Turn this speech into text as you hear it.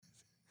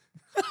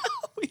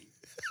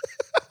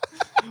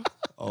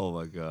Oh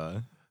my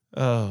god.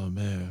 Oh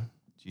man,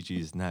 GG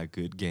is not a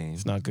good game.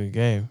 it's not a good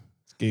game.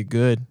 Let's get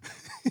good.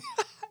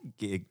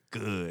 Get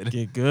good.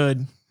 Get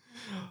good.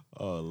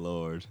 Oh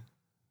Lord.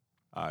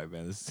 All right,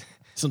 man.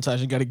 Sometimes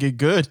you got to get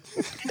good.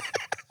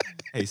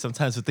 Hey,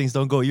 sometimes when things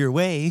don't go your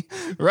way,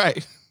 Right.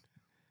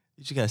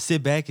 you just gotta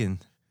sit back and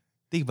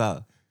think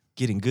about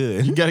getting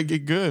good. You got to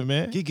get good,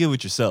 man. Get good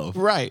with yourself.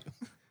 Right.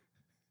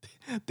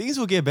 Things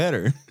will get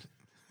better.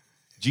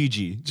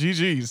 GG.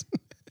 GG's.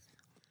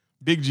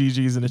 Big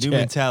GG's in the New chat.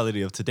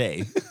 mentality of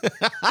today.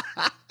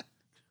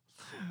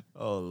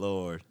 Oh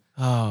Lord.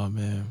 Oh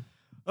man.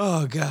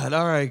 Oh God.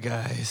 All right,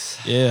 guys.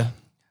 Yeah.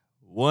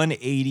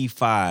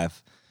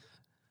 185.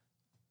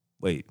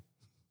 Wait.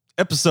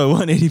 Episode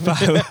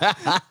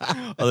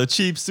 185 of the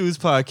Cheap Suits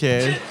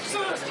Podcast.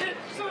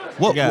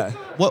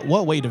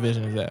 What weight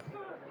division is that?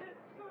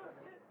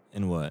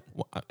 And what?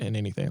 In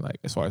anything, like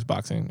as far as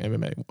boxing,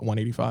 MMA,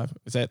 185.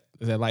 Is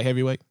that light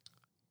heavyweight?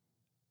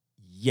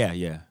 Yeah.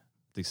 I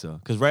think so.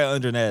 Because right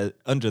under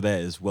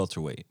that is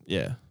welterweight,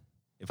 Yeah.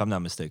 if I'm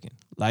not mistaken.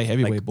 Light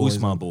heavyweight Like boys.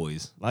 Usman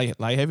boys. Light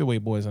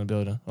heavyweight boys in the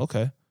building.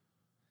 Okay.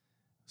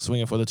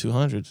 Swinging for the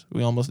 200s.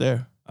 We almost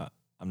there.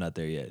 I'm not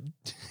there yet.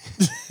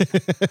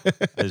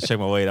 I just checked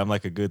my weight. I'm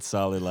like a good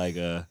solid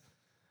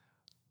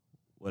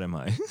what am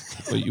I?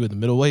 Wait, you in the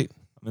middleweight?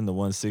 I'm in the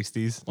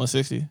 160s.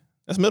 160?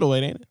 That's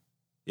middleweight, ain't it?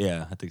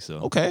 Yeah, I think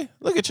so. Okay.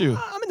 Look at you.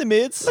 I'm in the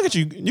mids. Look at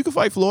you. You can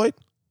fight Floyd.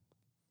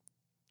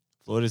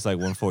 Floyd is like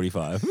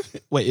 145.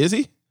 Wait, is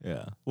he?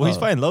 Yeah. Well, he's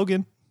fighting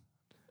Logan.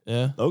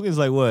 Yeah. Logan's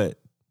like what?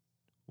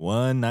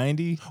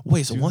 190?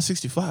 Wait, so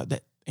 165.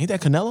 That ain't that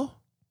Canelo?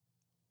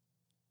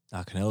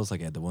 Nah, Canelo's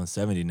like at the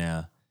 170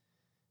 now.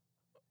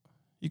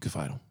 You could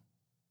fight him.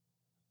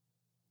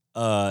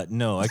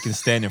 No, I can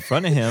stand in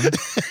front of him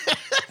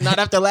Not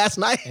after last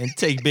night. and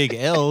take big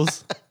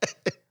L's.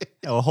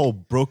 Have a whole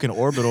broken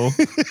orbital.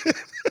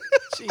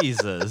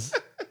 Jesus.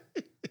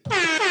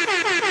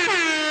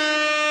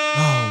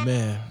 Oh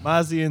man.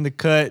 Mozzie in the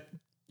cut,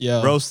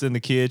 Yeah. roasting the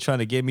kid, trying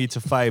to get me to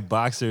fight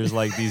boxers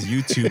like these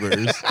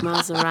YouTubers.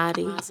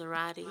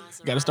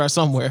 Maserati. Got to start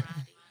somewhere.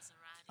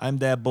 I'm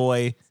that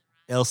boy,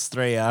 El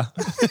Strella.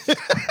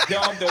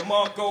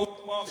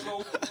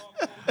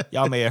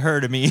 Y'all may have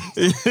heard of me.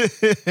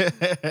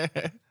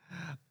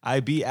 I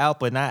be out,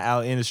 but not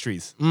out in the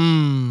streets.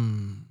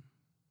 I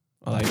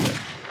like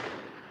that.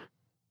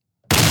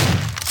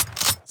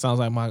 Sounds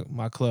like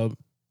my club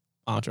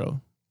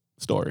intro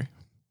story.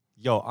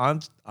 Yo,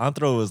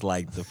 Anthro was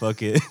like the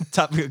fucking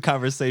topic of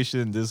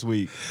conversation this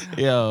week.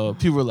 Yo,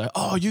 people were like,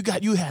 "Oh, you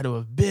had to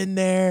have been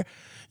there.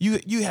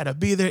 You had to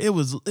be there. It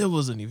was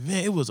an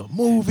event. It was a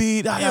movie.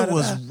 It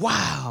was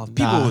wild.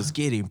 People Nah. was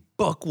getting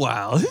buck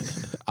wild.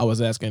 I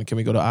was asking, can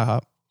we go to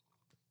IHOP?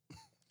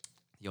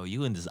 Yo,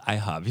 you in this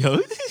IHOP, yo.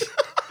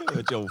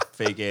 With your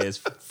fake ass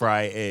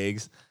fried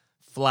eggs,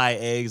 fly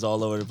eggs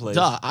all over the place.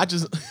 Duh, I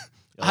just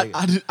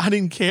I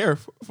didn't care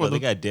for They the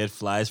got dead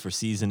flies for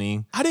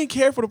seasoning. I didn't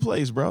care for the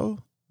place, bro.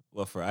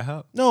 What, for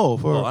IHOP? No,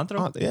 for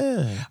Anthro?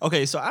 yeah,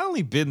 Okay, so I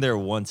only been there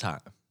one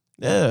time.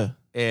 yeah.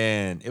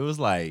 And it was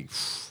like,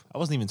 I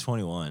wasn't even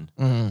 21.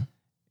 Mm-hmm. And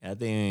I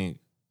think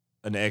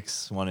an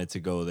ex wanted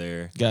to go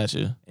there.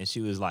 Gotcha. And she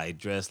was like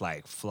dressed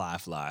like fly,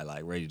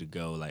 like ready to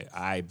go. Like,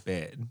 I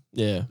bet.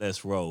 Yeah.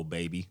 Let's roll,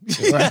 baby.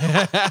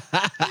 Right.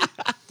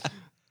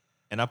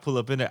 And I pull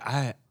up in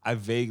there. I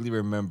vaguely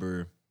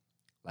remember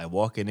like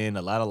walking in,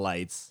 a lot of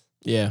lights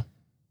Yeah.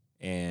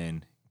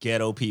 and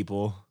ghetto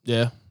people.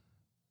 Yeah.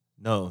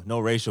 No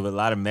racial, but a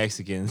lot of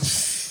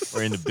Mexicans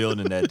were in the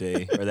building that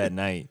day or that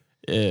night.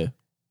 Yeah.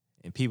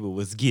 And people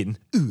was getting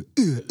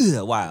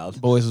wild.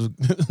 Boys was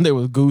they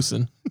was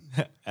goosing.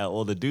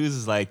 Well, the dudes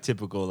is like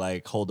typical,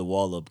 like hold the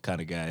wall up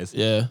kind of guys.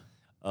 Yeah.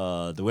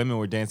 The women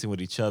were dancing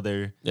with each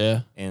other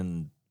Yeah.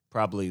 and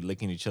probably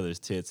licking each other's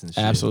tits and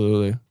shit.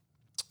 Absolutely.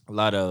 A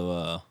lot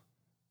of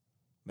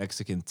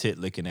Mexican tit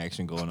licking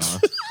action going on.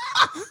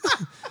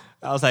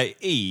 I was like,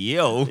 hey,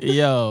 yo.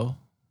 Yo.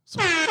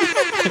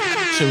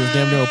 Shit was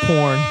damn near a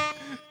porn.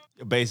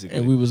 Basically.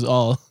 And we was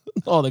all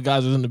the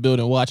guys was in the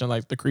building watching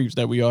like the creeps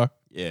that we are.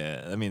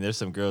 Yeah. I mean, there's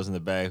some girls in the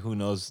back. Who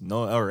knows?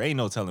 Or ain't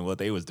no telling what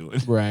they was doing.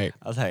 Right.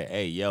 I was like,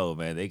 hey, yo,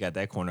 man, they got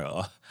that corner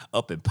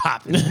up and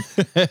popping.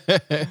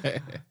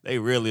 They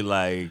really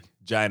like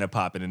giant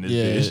popping in this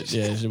bitch.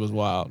 Yeah, shit was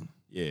wild.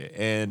 Yeah.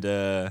 And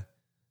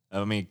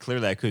I mean,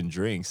 clearly I couldn't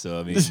drink. So,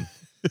 I mean,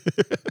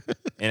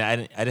 and I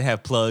didn't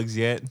have plugs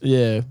yet.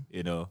 Yeah.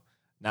 You know,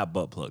 not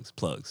butt plugs,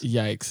 plugs.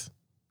 Yikes.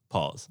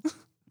 Pause.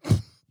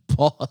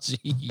 Pause.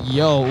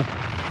 Yo.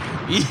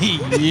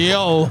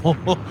 Yo.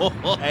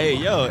 Hey,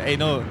 yo, hey,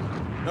 no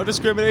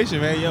discrimination,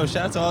 man. Yo,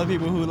 shout out to all the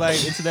people who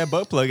like into that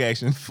butt plug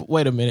action.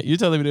 Wait a minute. You're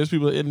telling me there's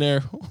people in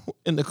there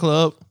in the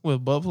club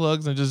with butt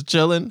plugs and just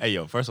chilling? Hey,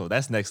 yo, first of all,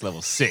 that's next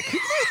level sick.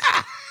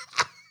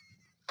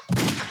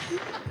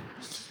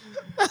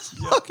 That's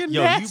fucking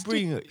Yo, nasty.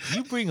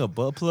 you bring a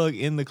butt plug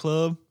in the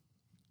club?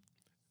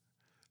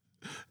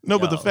 No,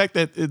 but the Yo. fact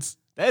that it's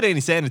That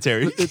ain't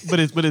sanitary. but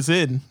it's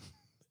in,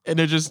 and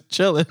they're just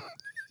chilling.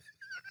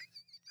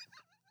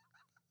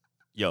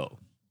 Yo,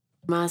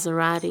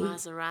 Maserati.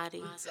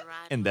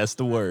 And that's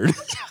the word.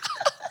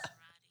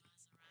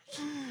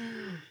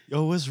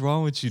 Yo, what's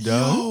wrong with you,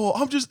 dog?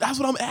 Yo, that's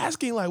what I'm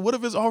asking. Like, what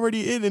if it's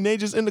already in and they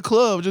just in the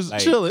club, just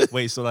Like, chilling?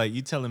 Wait, so like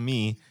you telling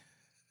me,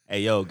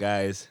 hey, yo,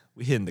 guys,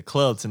 we hitting the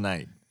club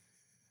tonight.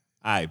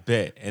 I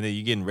bet. And then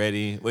you getting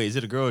ready. Wait, is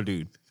it a girl or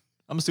dude?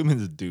 I'm assuming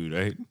it's a dude,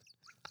 right?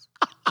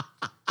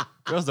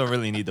 Girls don't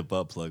really need the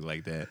butt plug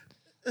like that.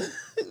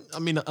 I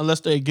mean, unless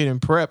they're getting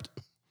prepped.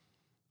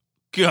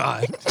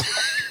 God.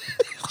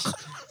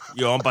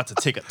 Yo, I'm about to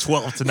take a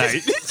 12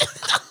 tonight.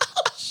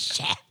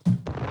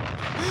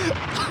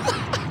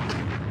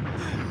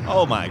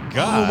 Oh my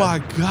God. Oh my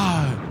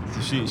God.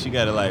 So she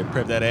gotta like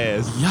prep that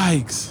ass.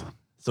 Yikes.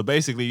 So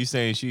basically you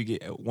saying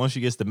once she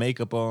gets the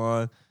makeup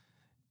on,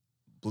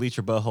 bleach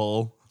her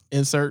butthole,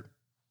 Insert.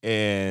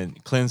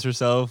 and cleanse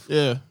herself,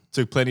 Yeah.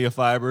 took plenty of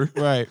fiber.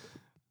 Right.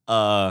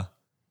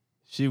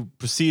 She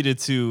proceeded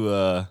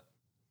to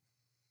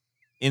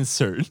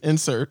insert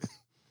Insert.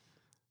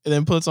 And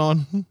then puts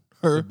on the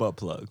her, butt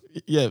plug.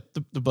 the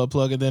butt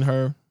plug, and then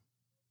her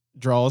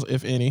draws,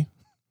 if any,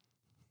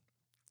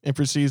 and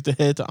proceeds to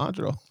head to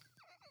Andro.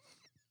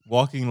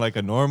 Walking like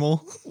a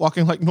normal.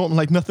 Walking like normal,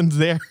 like nothing's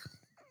there.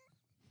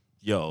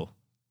 Yo,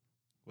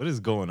 what is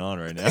going on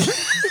right now?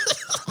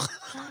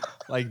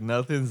 Like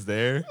nothing's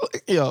there.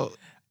 Yo.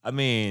 I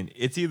mean,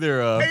 it's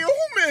either Hey, yo,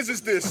 who mans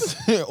is this?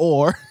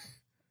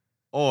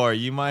 or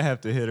you might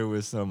have to hit her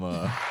with some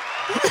 'cause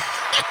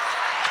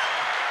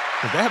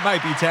that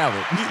might be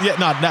talent. yeah,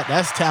 no,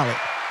 that's talent.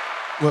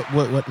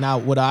 What now?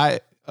 Would I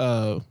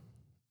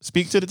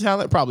speak to the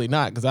talent? Probably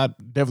not, because I'd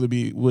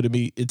definitely would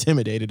be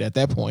intimidated at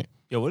that point.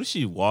 Yo, what if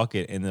she walk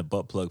it and the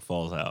butt plug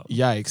falls out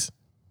Yikes.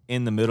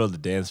 in the middle of the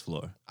dance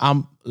floor?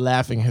 I'm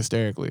laughing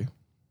hysterically.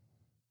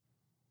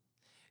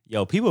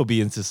 Yo, people be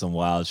into some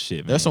wild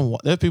shit, man.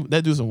 There's people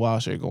that do some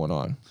wild shit going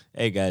on.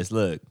 Hey guys,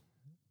 look,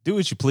 do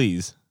what you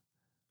please,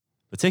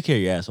 but take care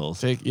of your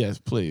assholes. Yes,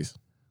 please.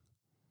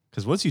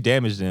 Because once you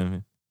damage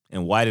them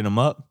and widen them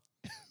up,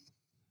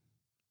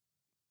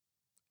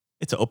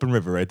 it's an open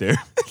river right there.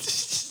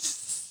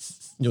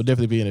 You'll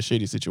definitely be in a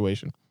shitty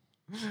situation.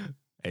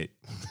 Hey,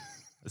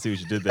 let's see what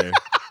you did there.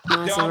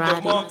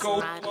 Maserati.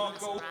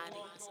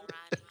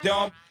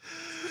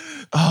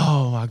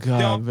 Oh my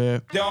God,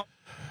 man. Yo,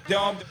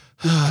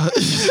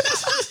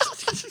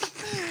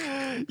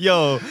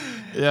 Yo.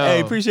 hey,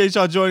 appreciate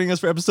y'all joining us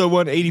for episode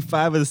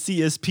 185 of the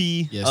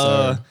CSP. Yes,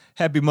 sir.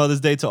 Happy Mother's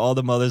Day to all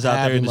the mothers out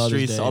there Happy in the Mother's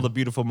streets, Day. all the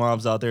beautiful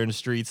moms out there in the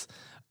streets.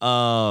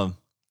 Of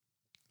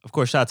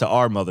course, shout out to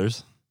our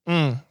mothers.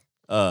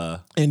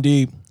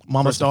 Indeed.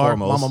 Mama First and Star,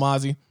 foremost. Mama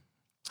Mozzie.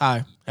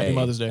 Hi. Happy Hey,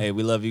 Mother's Day. Hey,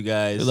 we love you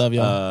guys. We love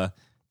y'all.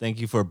 Thank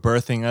you for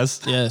birthing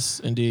us. Yes,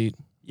 indeed.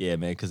 Yeah,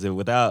 man, because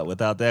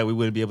without that, we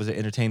wouldn't be able to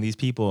entertain these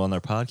people on our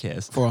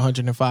podcast. For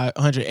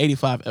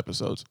 185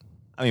 episodes.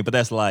 I mean, but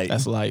that's light.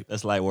 That's light.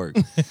 That's light work.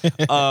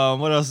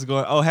 What else is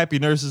going on? Oh, happy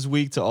Nurses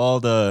Week to all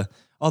the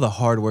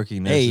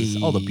hardworking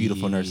nurses, all the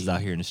beautiful nurses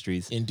out here in the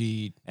streets,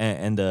 Indeed.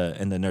 and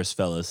the nurse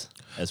fellas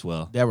as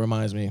well. That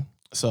reminds me.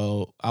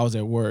 So I was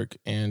at work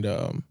and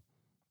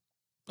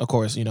of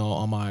course,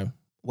 on my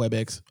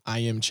WebEx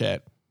IM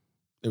chat,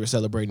 they were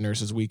celebrating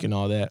Nurses Week and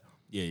all that.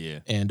 Yeah.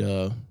 And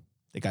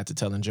they got to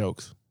telling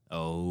jokes.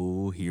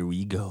 Oh, here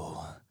we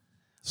go.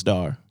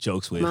 Star.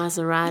 Jokes with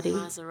Maserati.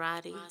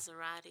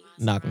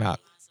 Knock knock.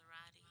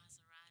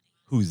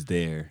 who's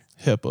there?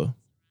 HIPAA.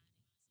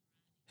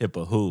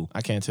 HIPAA who?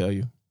 I can't tell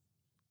you.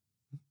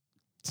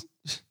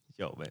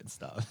 Yo, man,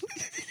 stop.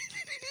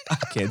 I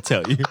can't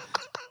tell you.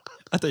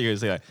 I thought you were going to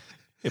say like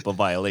HIPAA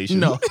violation.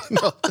 No.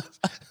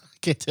 I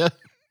can't tell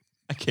you.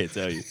 I can't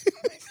tell you.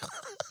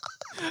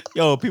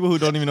 Yo, people who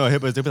don't even know what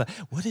HIPAA is, they'll be like,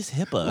 what is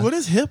HIPAA? What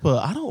is HIPAA?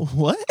 I don't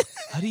what?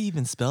 How do you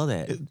even spell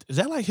that? Is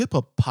that like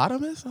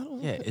hippopotamus? I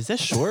don't know. Yeah, is that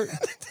short?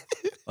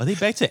 Are they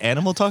back to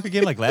animal talk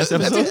again like last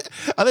That's episode? it?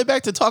 Are they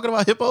back to talking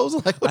about hippos?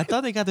 Like I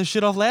thought they got their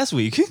shit off last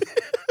week.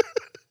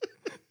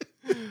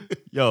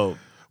 Yo,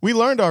 we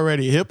learned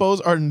already.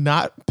 Hippos are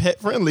not pet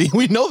friendly.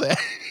 We know that.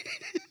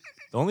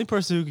 the only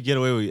person who could get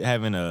away with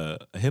having a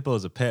hippo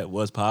as a pet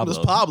was Pablo. It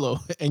was Pablo,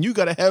 and you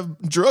got to have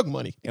drug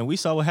money. And we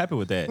saw what happened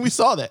with that. We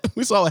saw that.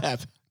 We saw what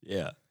happened.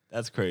 Yeah,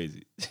 that's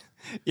crazy.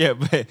 Yeah,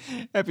 but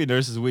happy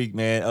Nurses Week,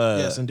 man.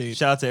 Yes, indeed.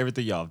 Shout out to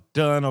everything y'all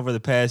done over the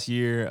past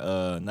year.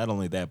 Not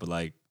only that, but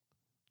like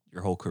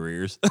your whole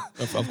careers.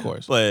 Of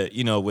course. But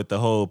with the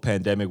whole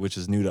pandemic, which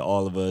is new to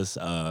all of us,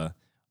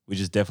 we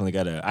just definitely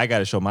I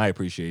gotta show my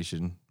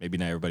appreciation. Maybe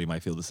not everybody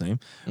might feel the same,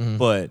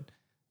 but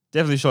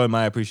definitely showing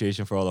my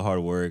appreciation for all the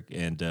hard work.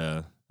 And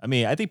I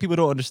mean, I think people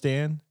don't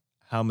understand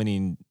how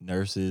many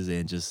nurses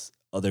and just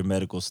other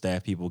medical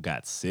staff people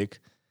got sick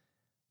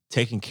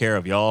taking care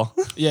of y'all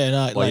Yeah,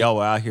 no, while y'all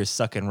were out here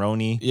sucking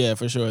Roni. Yeah,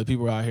 for sure.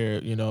 People are out here,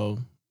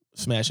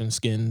 smashing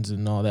skins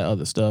and all that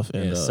other stuff,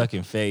 and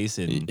sucking face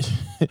and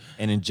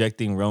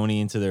injecting Roni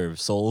into their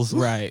souls.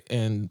 right.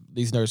 And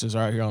these nurses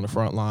are out here on the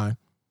front line,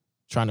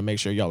 trying to make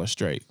sure y'all are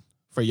straight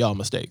for y'all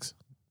mistakes.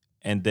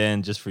 And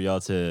then just for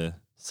y'all to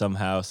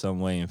somehow, some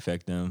way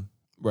infect them.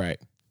 Right.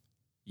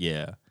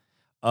 Yeah.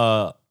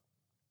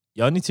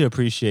 y'all need to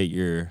appreciate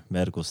your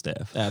medical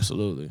staff.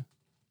 Absolutely.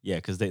 Yeah,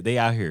 because they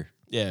out here.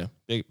 Yeah.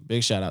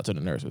 Big shout out to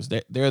the nurses.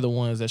 They're the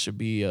ones that should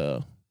be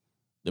the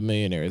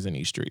millionaires in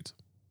these streets.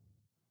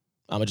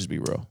 I'm gonna just be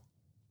real.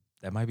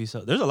 That might be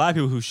so. There's a lot of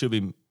people who should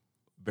be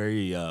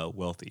very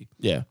wealthy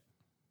Yeah.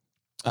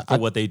 for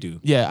what they do.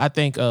 Yeah, I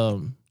think I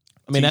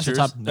mean Teachers, that's the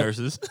top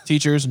nurses,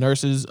 teachers,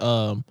 nurses,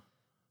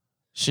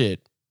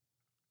 shit.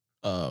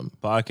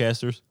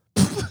 podcasters.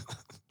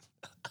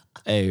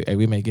 Hey,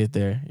 we may get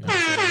there. You know what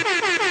I'm saying?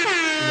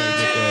 We may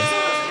get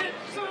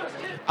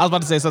there. I was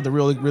about to say something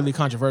really, really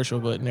controversial,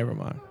 but never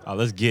mind. Oh,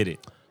 let's get it.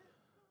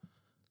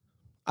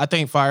 I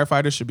think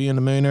firefighters should be in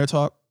the millionaire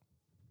talk.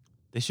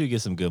 They should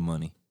get some good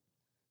money.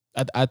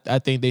 I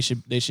think they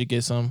should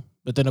get some.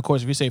 But then of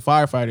course if you say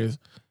firefighters, a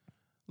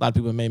lot of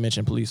people may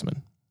mention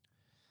policemen.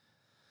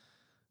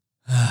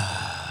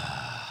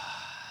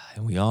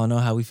 And we all know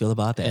how we feel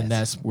about that. And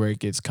that's where it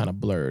gets kind of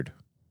blurred.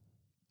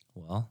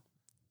 Well,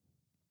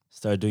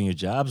 start doing your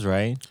jobs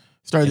right.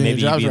 Start and doing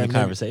maybe your you jobs be in right. the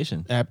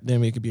conversation.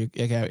 Then it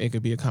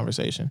could be a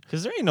conversation.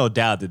 Because there ain't no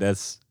doubt that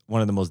that's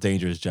one of the most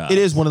dangerous jobs. It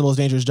is one of the most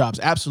dangerous jobs.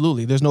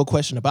 Absolutely. There's no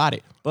question about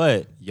it.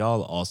 But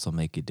y'all also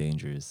make it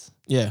dangerous.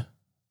 Yeah.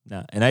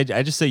 Now, and I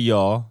just say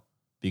y'all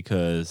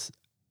because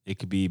it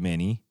could be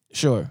many.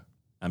 Sure.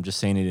 I'm just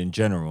saying it in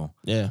general.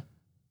 Yeah.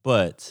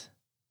 But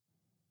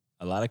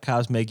a lot of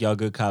cops make y'all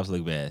good cops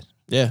look bad.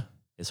 Yeah.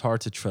 It's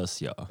hard to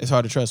trust y'all. It's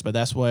hard to trust, but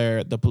that's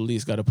where the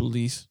police got to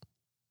police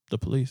the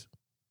police.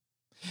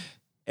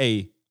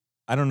 Hey,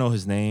 I don't know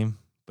his name,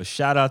 but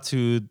shout out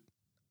to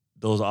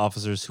those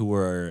officers who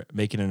were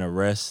making an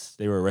arrest.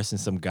 They were arresting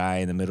some guy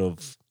in the middle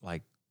of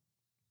like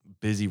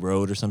busy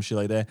road or some shit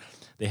like that.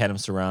 They had him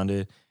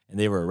surrounded and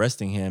they were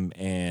arresting him.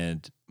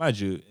 And mind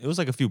you, it was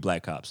like a few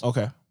black cops.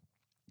 Okay.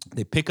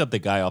 They pick up the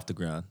guy off the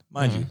ground.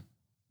 Mind you,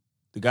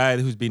 the guy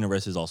who's being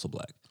arrested is also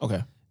black.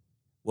 Okay.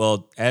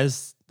 Well,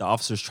 as the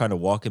officer's trying to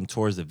walk him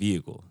towards the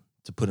vehicle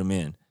to put him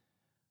in,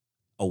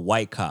 a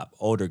white cop,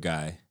 older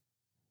guy,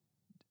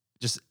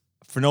 just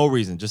for no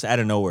reason, just out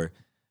of nowhere,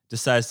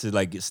 decides to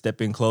like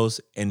step in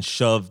close and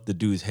shove the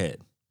dude's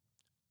head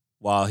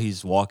while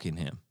he's walking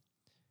him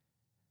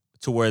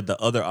to where the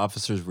other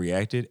officers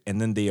reacted, and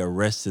then they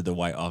arrested the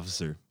white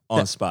officer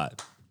on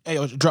spot. Hey,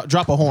 yo,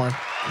 drop a horn.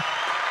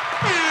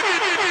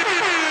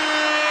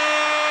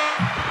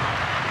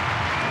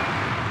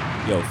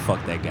 Yo,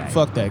 fuck that guy.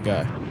 Fuck that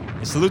guy.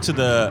 And salute to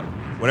the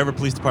whatever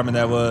police department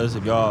that was.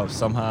 If y'all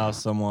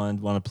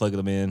someone want to plug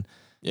them in,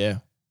 Yeah.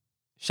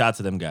 shout out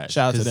to them guys.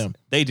 Shout out to 'Cause them.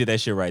 They did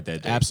that shit right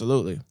that day.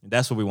 Absolutely.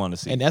 That's what we want to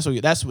see. And that's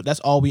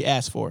all we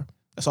ask for.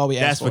 That's all we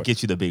ask That's for. what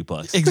gets you the big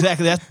bucks.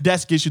 Exactly.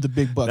 That gets you the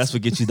big bucks. That's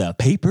what gets you the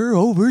paper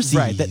overseas.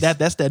 right.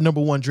 That's that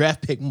number one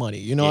draft pick money.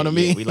 You know Yeah, what I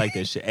mean? yeah, we like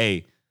that shit.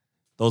 Hey,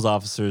 those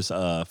officers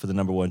for the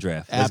number one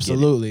draft. Let's get it.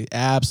 Absolutely.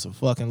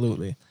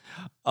 Absolutely.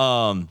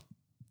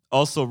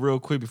 Also, real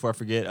quick before I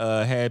forget,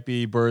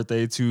 happy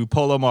birthday to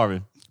Polo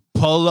Marvin,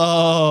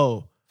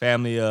 Polo.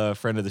 family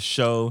friend of the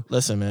show.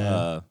 Listen,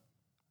 man.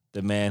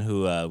 The man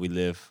who we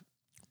live.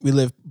 We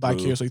live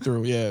vicariously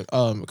through. Yeah.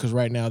 Because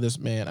right now, this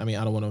man, I mean,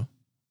 I don't want to.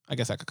 I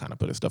guess I could kind of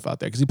put his stuff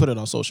out there because he put it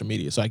on social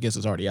media, so I guess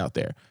it's already out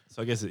there.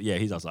 So I guess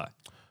he's outside.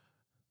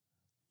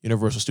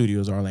 Universal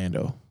Studios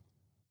Orlando.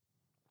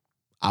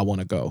 I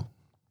want to go.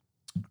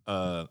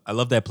 I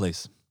love that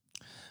place.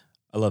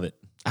 I love it.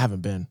 I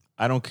haven't been.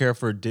 I don't care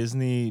for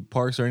Disney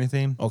parks or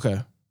anything. Okay.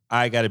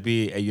 I got to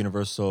be at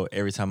Universal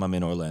every time I'm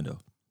in Orlando.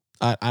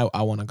 I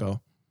want to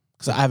go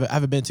because I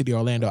haven't been to the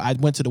Orlando. I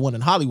went to the one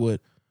in Hollywood,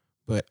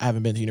 but I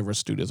haven't been to Universal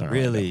Studios in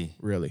Orlando.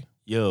 Really.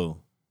 Yo,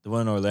 the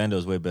one in Orlando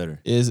is way better.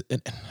 I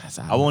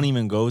I won't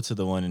even go to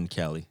the one in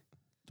Cali.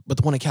 But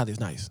the one in Cali is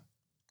nice.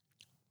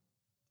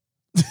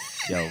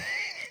 Yo,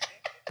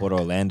 but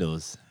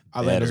Orlando's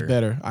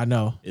better. I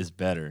know. It's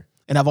better.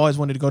 And I've always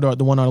wanted to go to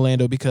the one in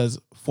Orlando because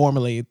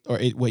formerly,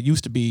 what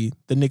used to be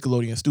the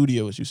Nickelodeon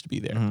Studios used to be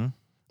there. Mm-hmm.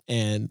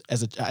 And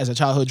as a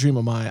childhood dream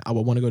of mine, I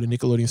would want to go to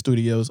Nickelodeon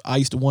Studios. I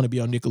used to want to be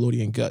on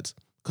Nickelodeon Guts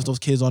because those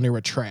kids on there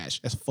were trash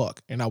as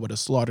fuck, and I would have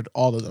slaughtered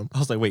all of them. I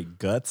was like, wait,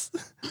 Guts?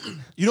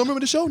 You don't remember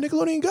the show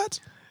Nickelodeon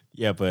Guts?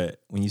 Yeah, but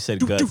when you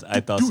said Guts,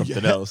 I thought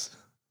something else.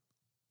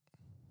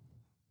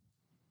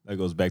 That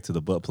goes back to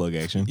the butt plug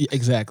action. Yeah,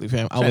 exactly,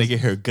 fam. Trying to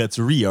get her guts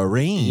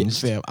rearranged.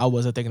 Fam, I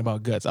wasn't thinking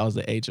about guts. I was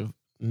the age of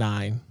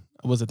 9.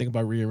 I wasn't thinking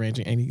about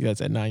rearranging any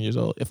guts at 9 years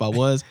old. If I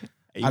was,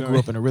 I grew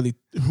up in a really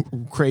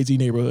crazy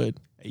neighborhood.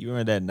 You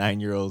remember that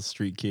 9-year-old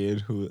street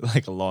kid who,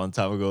 like, a long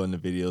time ago in the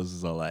videos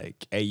was all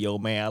like, hey, yo,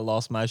 man, I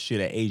lost my shit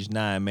at age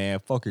 9, man.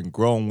 Fucking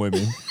grown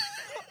women.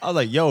 I was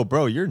like, yo,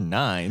 bro, you're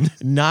 9.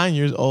 9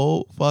 years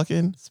old,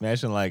 fucking.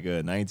 Smashing like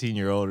a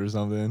 19-year-old or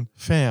something.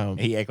 Fam.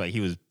 He act like he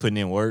was putting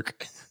in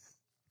work.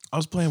 I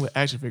was playing with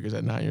action figures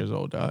at 9 years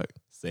old, dog.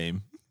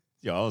 Same.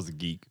 Yo, I was a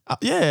geek.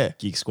 Yeah.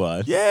 Geek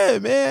squad. Yeah,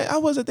 man. I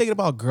wasn't thinking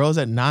about girls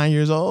at 9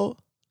 years old.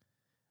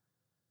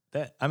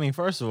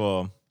 First of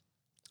all,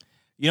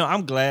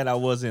 I'm glad I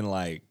wasn't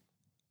like,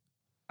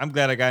 I'm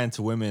glad I got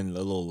into women a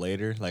little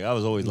later. Like, I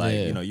was always like,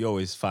 Yeah. you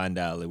always find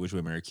out like which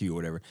women are cute or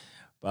whatever.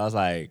 But I was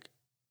like,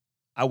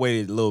 I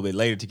waited a little bit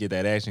later to get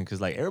that action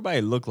because like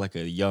everybody looked like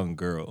a young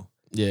girl.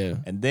 Yeah.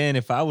 And then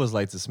if I was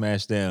like to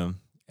smash them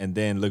and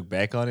then look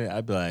back on it,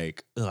 I'd be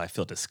like, ugh, I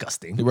feel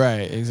disgusting.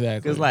 Right, exactly.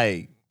 Because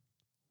like,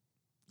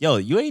 yo,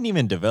 you ain't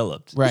even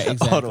developed Right, all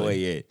the exactly. way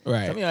yet.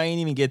 Right. Some of y'all ain't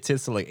even get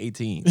tits till like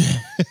 18.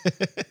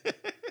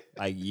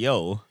 Like,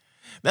 yo.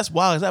 That's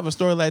wild. 'Cause I have a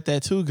story like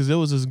that too. Because there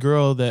was this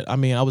girl that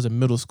I was in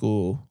middle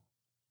school,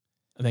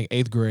 I think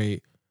 8th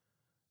grade.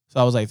 So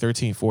I was like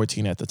 13,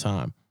 14 at the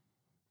time,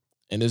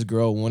 and this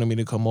girl wanted me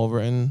to come over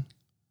and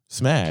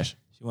smash.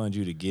 She wanted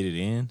you to get it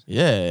in,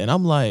 Yeah, and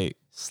I'm like,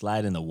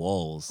 slide in the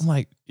walls.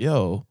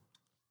 yo,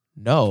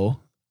 no.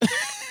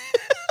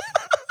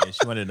 And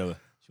she wanted to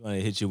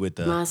hit you with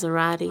the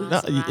Maserati.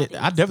 No,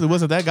 I definitely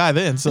wasn't that guy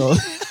then. So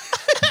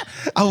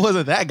I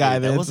wasn't that guy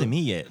then. That wasn't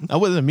me yet.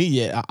 That wasn't me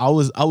yet. I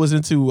was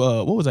into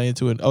what was I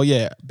into? Oh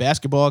yeah,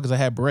 basketball because I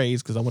had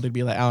braids because I wanted to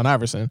be like Allen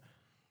Iverson,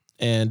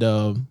 and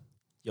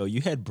Yo,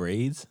 you had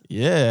braids?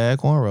 yeah, I had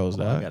cornrows.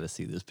 Oh, I Dog. gotta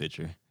see this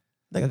picture.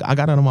 I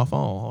got it on my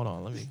phone. Hold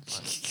on, let me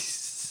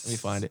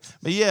find it.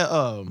 But yeah,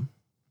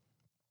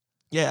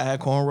 I had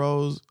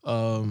cornrows.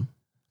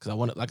 Because I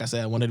wanted, like I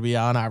said, I wanted to be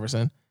Allen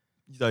Iverson.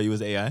 You thought you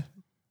was AI?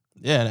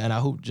 Yeah, and I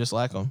hooped just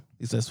like him.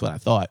 At least that's what I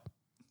thought.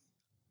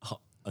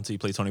 Until you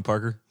played Tony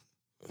Parker?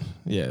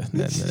 Yeah,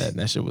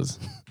 that shit was.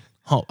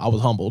 I was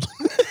humbled.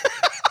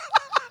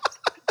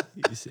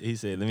 He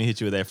said, let me hit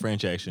you with that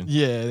French action.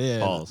 Yeah.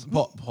 Pause.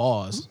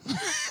 Pause.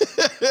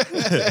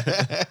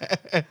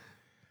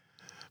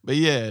 But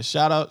yeah,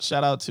 shout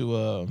out to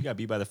You got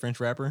beat by the French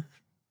rapper?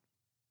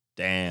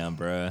 Damn,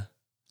 bruh.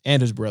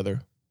 and his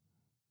brother.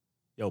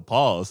 Yo,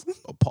 pause. You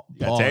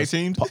got tag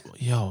teamed?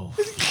 Yo,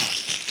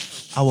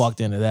 I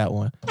walked into that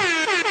one.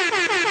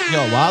 Yo,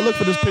 while I look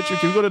for this picture,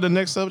 can we go to the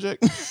next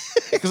subject?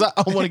 Because I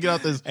want to get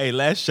out this. Hey,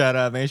 last shout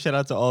out, man. Shout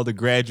out to all the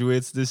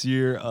graduates this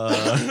year.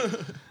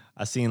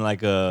 I seen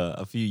like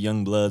a few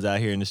young bloods out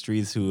here in the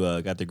streets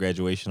who got their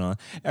graduation on.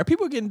 Are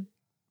people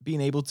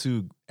being able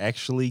to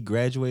actually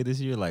graduate this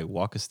year, like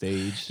walk a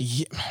stage?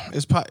 Yeah,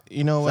 it's probably,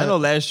 you know what? I know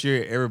last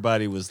year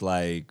everybody was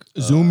like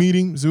Zoom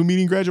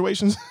meeting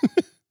graduations.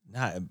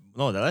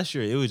 Last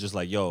year it was just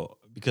like, yo,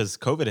 because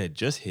COVID had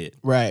just hit,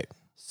 Right.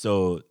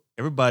 so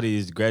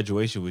everybody's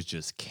graduation was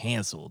just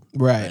canceled.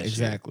 Right. last year.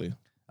 Exactly.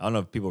 I don't know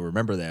if people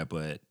remember that,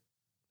 but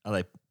I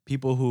like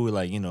people who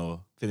like,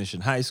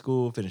 finishing high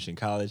school, finishing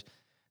college,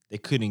 they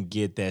couldn't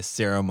get that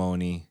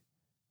ceremony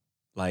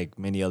like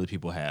many other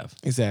people have.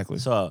 Exactly.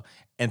 So,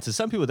 and to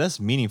some people that's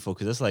meaningful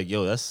because that's like,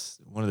 yo, that's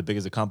one of the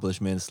biggest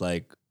accomplishments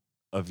like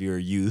of your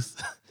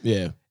youth.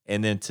 Yeah,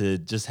 And then to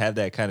just have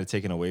that kind of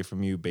taken away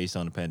from you based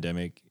on the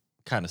pandemic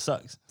kind of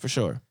sucks. for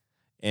sure.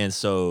 And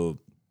so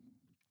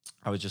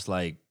I was just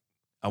like,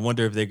 I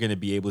wonder if they're going to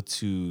be able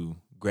to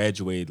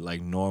graduate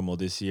like normal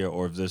this year,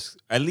 or if there's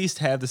at least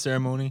have the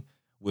ceremony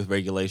with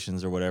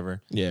regulations or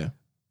whatever. Yeah.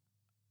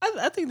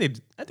 I think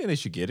they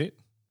should get it.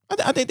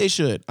 I think they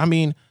should. I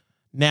mean,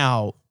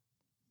 now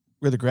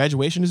where the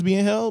graduation is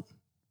being held,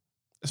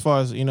 as far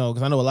as,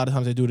 because I know a lot of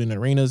times they do it in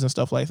arenas and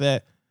stuff like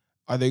that.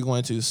 Are they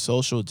going to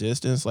social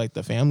distance like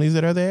the families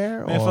that are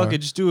there? Man, or fuck it.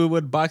 Just do it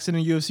what boxing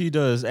and UFC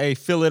does. Hey,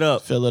 fill it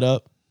up. fill it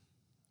up?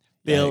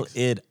 Fill Yikes.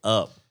 it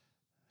up.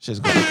 Shit's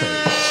gonna be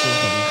crazy.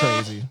 Shit's gonna be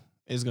crazy.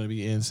 It's gonna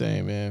be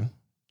insane, man.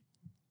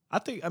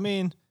 I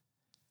mean,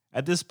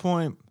 at this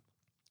point,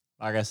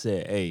 like I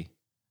said, hey,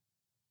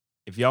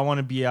 if y'all want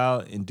to be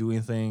out and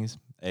doing things,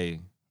 hey,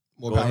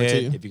 More go power to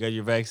ahead. you. If you got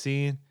your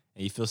vaccine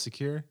and you feel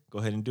secure, go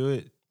ahead and do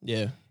it.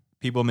 Yeah.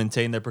 People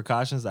maintain their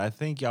precautions. I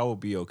think y'all will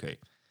be okay.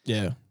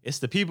 Yeah. It's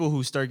the people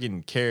who start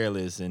getting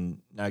careless and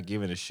not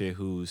giving a shit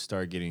who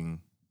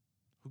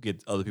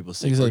get other people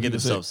sick or Exactly, get people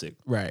themselves sick.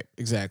 Right.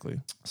 Exactly.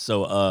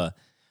 So, I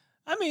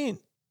mean,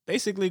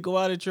 basically go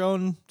out at your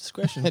own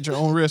discretion. At your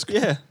own risk.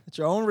 Yeah, at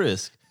your own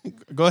risk.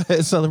 Go ahead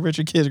and celebrate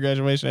your kid's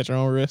graduation at your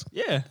own risk.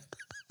 Yeah.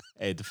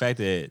 Hey, the fact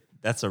that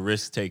that's a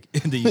risk take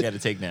that you got to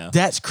take now.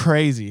 That's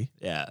crazy.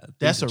 Yeah,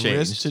 That's a things have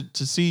risk changed.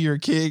 to see your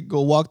kid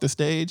go walk the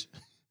stage.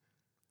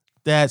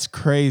 That's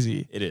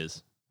crazy. It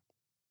is.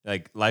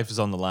 Like life is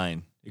on the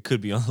line. It could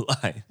be on the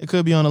line. It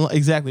could be on the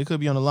exactly. It could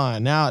be on the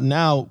line.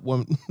 Now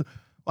when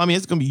I mean,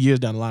 it's gonna be years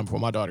down the line before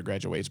my daughter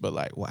graduates. But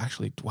like, well,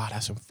 actually, wow,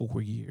 that's in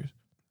 4 years.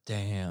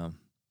 Damn,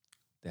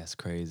 that's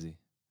crazy.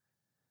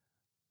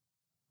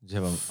 Did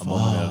you have a Fuck.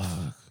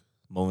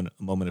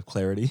 moment of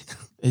clarity?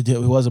 It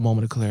was a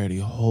moment of clarity.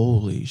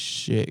 Holy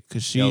shit!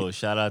 Cause she, Yo,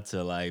 shout out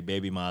to like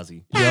Baby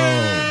Mozzie. yo,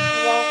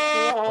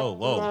 Oh,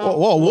 whoa.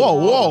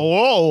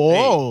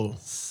 whoa. Hey,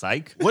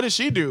 psych. What did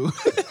she do?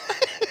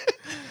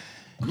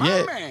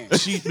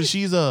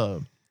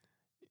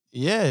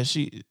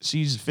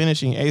 She's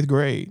finishing 8th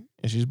grade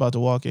and she's about to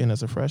walk in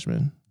as a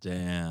freshman.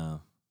 Damn.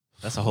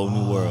 That's a whole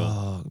new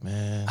world. Fuck,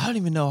 man. I don't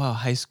even know how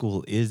high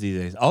school is these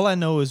days. All I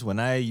know is when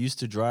I used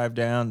to drive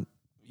down,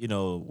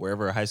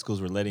 wherever high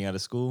schools were letting out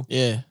of school,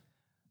 Yeah.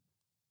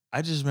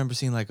 I just remember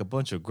seeing like a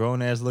bunch of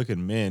grown ass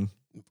looking men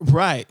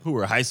Right. who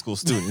were high school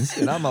students.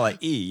 And I'm like,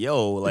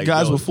 like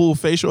Guys yo, with full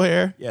facial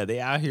hair. yeah, they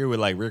out here with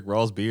like Rick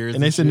Ross beards.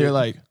 And they sitting shit. there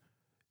like,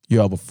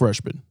 yo, I'm a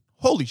freshman.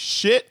 holy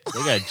shit. They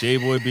got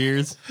J-Boy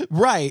beards.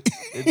 Right.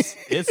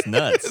 It's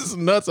nuts. It's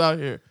nuts out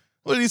here.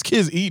 What are these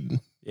kids eating?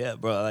 Yeah,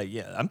 bro. Like,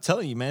 yeah, I'm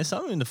telling you, man,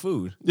 something in the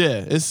food.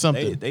 Yeah, it's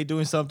something. They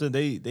doing something.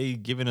 They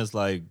giving us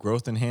like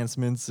growth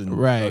enhancements and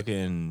Right.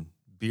 fucking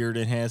beard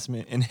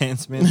enhancements and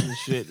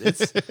shit.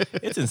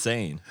 It's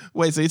insane.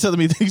 Wait, so you're telling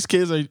me these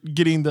kids are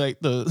getting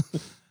the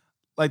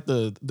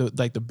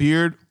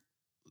beard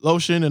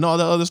lotion and all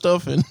that other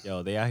stuff? And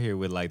Yo, they out here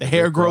with like The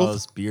hair Rick growth?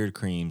 Ross beard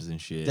creams and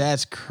shit.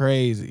 that's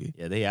crazy.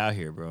 Yeah, they out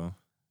here, bro.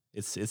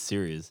 It's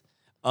serious.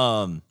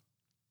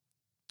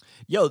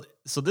 Yo,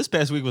 so this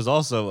past week was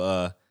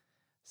also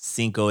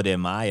Cinco de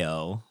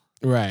Mayo.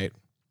 Right.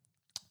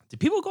 Did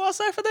people go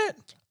outside for that?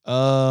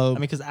 I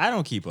mean, because I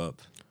don't keep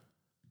up,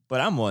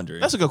 but I'm wondering.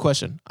 That's a good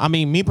question. I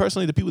mean, me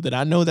personally, the people that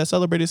I know that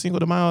celebrated Cinco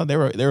de Mayo, they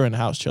were in the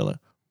house chilling.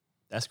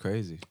 That's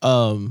crazy.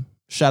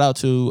 Shout out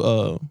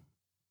to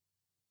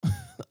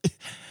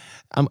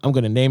I'm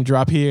gonna name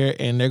drop here,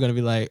 and they're gonna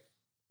be like,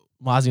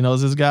 Mozzie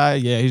knows this guy.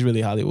 Yeah, he's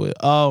really Hollywood.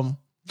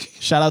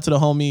 Shout out to the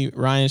homie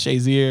Ryan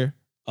Shazier,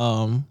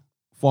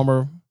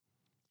 former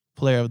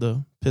player of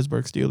the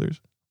Pittsburgh Steelers.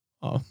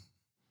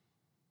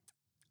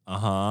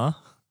 Uh-huh.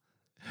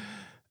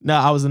 No,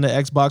 I was in the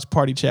Xbox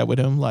party chat with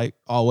him, like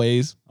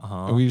always.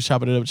 Uh-huh. And we was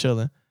chopping it up,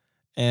 chilling.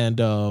 And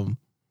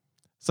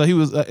so he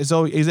was.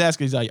 So he's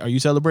asking, he's like, "Are you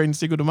celebrating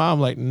Cinco de Mayo?" I'm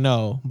like,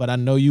 "No, but I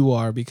know you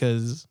are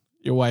because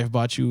your wife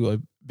bought you a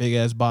big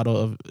ass bottle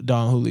of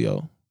Don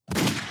Julio."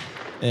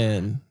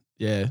 And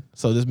yeah,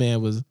 so this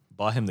man was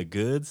Bought him the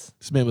goods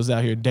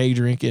out here day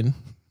drinking,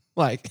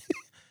 like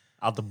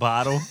out the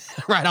bottle.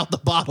 right out the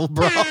bottle,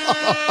 bro.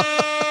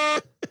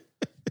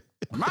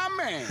 My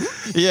man.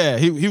 Yeah,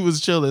 he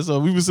was chilling. So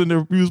we was sitting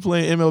there, we was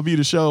playing MLB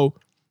The Show,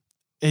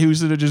 and he was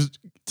sitting there just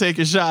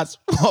taking shots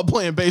while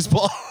playing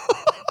baseball.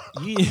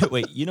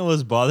 Wait, you know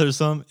what's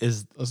bothersome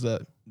is What's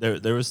that?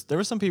 there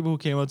were some people who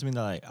came up to me and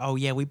they're like, "Oh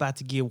yeah, we about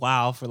to get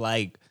wild for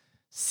like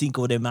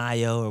Cinco de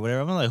Mayo or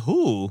whatever." I'm like,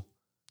 "Who?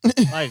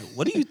 Like,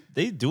 what are you?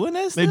 They doing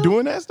that? They still?"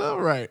 doing that stuff,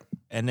 right?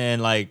 And then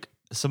like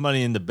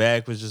somebody in the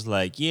back was just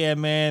like, "Yeah,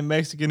 man,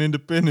 Mexican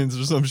independence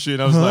or some shit."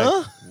 I was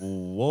like,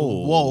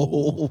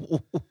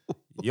 "Whoa,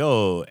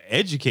 yo,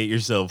 educate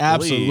yourself, please."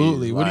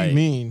 Absolutely. What do you Like,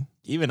 mean?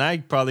 Even I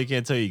probably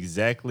can't tell you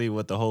exactly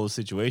what the whole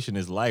situation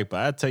is like,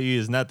 but I tell you,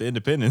 it's not the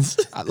independence.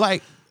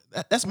 Like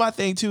that's my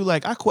thing too.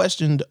 Like I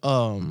questioned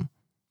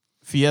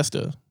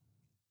Fiesta.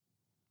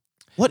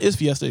 What is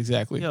Fiesta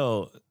exactly?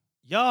 Yo,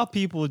 y'all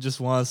people just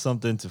want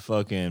something to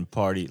fucking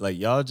party. Like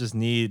y'all just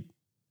need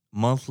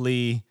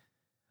monthly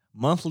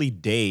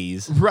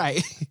days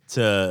Right.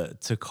 to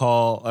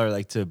call or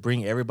like to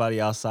bring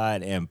everybody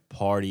outside and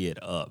party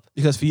it up.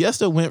 Because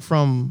Fiesta went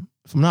from,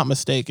 if I'm not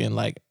mistaken,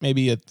 like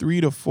maybe a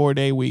 3 to 4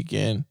 day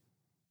weekend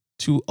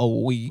to a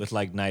week. With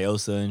like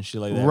Nyosa and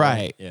shit like that.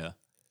 Right. Yeah.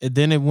 And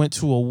then it went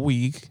to a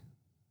week.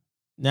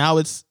 Now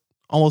it's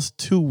almost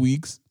 2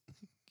 weeks.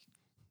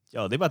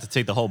 Yo, they about to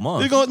take the whole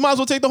month. Might as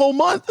well take the whole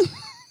month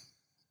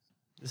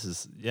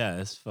It's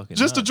fucking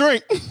just to nuts.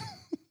 drink.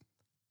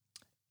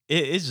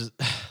 It's just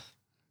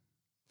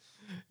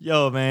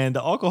yo, man,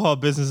 the alcohol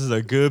business is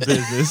a good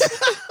business.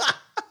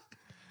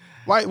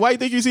 Why you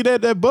think you see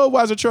that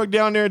Budweiser truck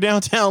down there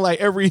downtown like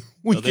every So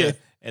weekend?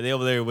 and they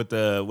over there with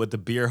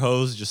the beer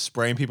hose just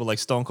spraying people like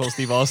Stone Cold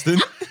Steve Austin.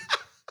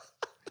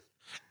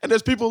 And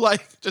there's people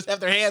like just have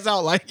their hands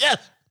out like, yes,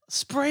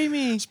 Spray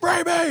me.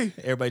 spray me.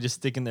 Everybody just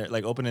sticking their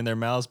like opening their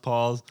mouths,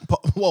 paws,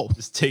 Whoa.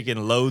 just taking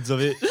loads of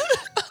it.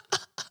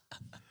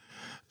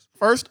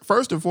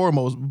 First and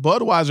foremost,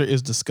 Budweiser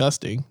is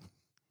disgusting.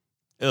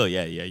 Oh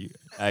yeah,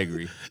 I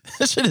agree.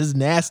 That shit is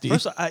nasty.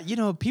 First,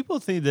 people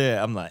think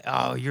that I'm like,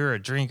 oh, you're a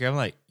drinker. I'm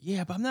like,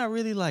 yeah, but I'm not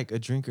really like a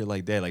drinker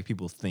like that. Like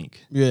people think.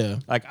 Yeah.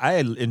 Like I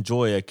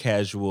enjoy a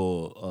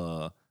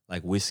casual,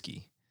 like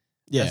whiskey.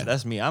 Yeah.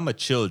 That's me. I'm a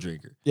chill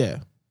drinker, Yeah.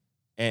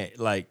 and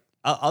like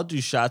I'll do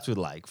shots with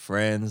like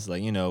friends.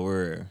 Like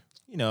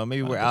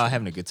maybe we're out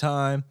having a good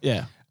time.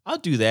 Yeah. I'll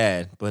do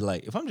that. But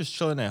like if I'm just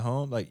chilling at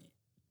home, like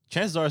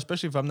chances are,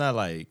 especially if I'm not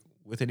like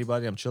with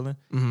anybody, I'm chilling.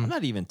 Mhm. I'm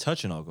not even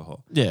touching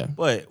alcohol. Yeah.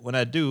 But when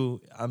I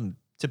do, I'm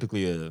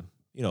typically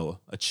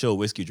a chill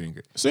whiskey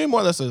drinker. So you're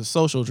more or less a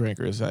social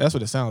drinker. That's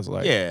what it sounds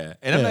like. Yeah.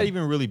 And I'm Yeah. not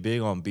even really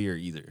big on beer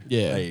either.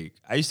 Yeah. Like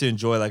I used to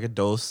enjoy like a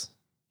dose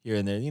here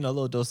and there,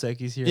 little Dos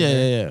Equis here Yeah. and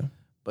there. Yeah.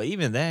 But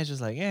even that,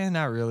 just like,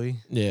 not really.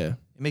 Yeah.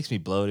 It makes me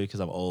bloated because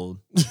I'm old.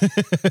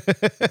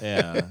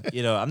 Yeah.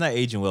 I'm not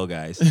aging well,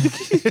 guys.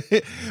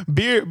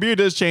 beer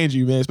does change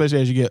you, man, especially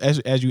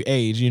as you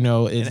age, it's And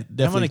I'm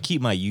definitely going to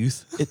keep my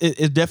youth.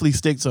 it definitely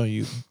sticks on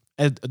you.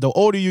 As the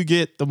older you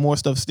get, the more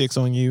stuff sticks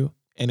on you.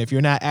 And if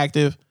you're not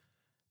active,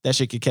 that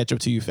shit can catch up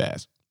to you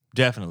fast.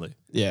 Definitely.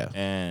 Yeah.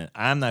 And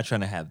I'm not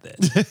trying to have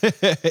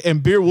that.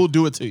 And beer will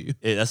do it to you.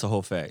 That's a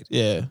whole fact.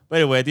 Yeah. But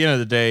anyway, at the end of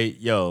the day,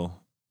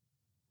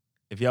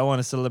 if y'all want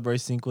to celebrate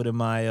Cinco de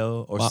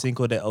Mayo or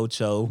Cinco de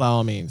Ocho By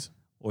all means.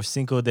 or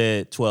Cinco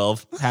de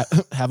 12,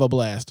 Have a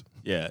blast.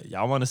 yeah,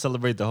 y'all want to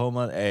celebrate the whole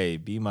month, hey,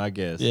 be my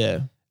guest.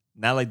 Yeah.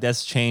 Not like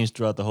that's changed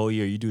throughout the whole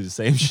year. You do the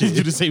same Do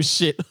shit. the same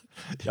shit.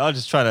 Y'all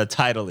just try to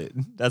title it.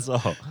 That's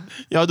all.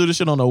 Y'all do this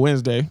shit on a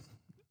Wednesday.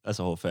 That's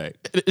a whole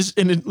fact.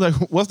 Like,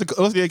 what's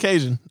the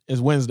occasion?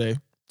 It's Wednesday.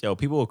 Yo,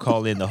 people will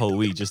call in the whole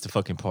week just to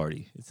fucking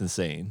party. It's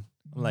insane.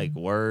 I'm like,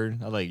 word.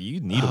 I'm like,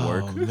 you need to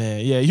work. Oh,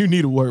 man. Yeah, you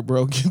need to work,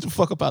 bro. Get the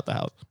fuck up out the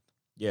house.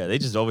 Yeah, they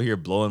just over here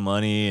blowing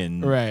money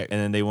and Right. and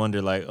then they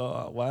wonder like,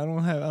 oh, why I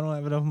don't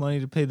have enough money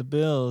to pay the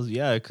bills.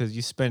 Yeah, because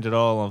you spent it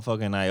all on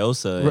fucking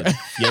Iosa and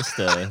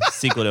Fiesta,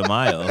 Cinco de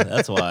Mayo.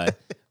 That's why.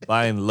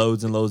 Buying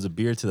loads and loads of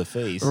beer to the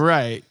face.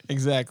 Right.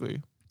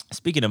 Exactly.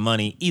 Speaking of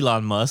money,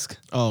 Elon Musk.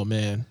 Oh,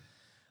 man.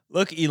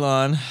 Look,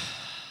 Elon.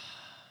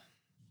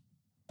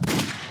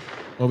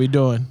 What we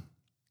doing?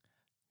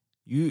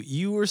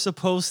 You were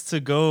supposed to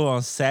go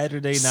on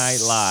Saturday Night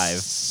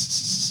Live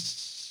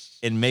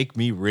and make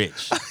me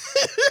rich.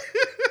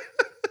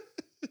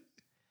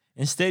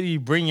 Instead, you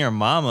bring your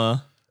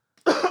mama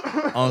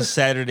on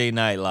Saturday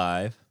Night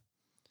Live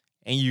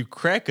and you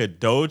crack a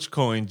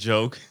Dogecoin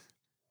joke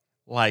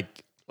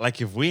like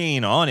if we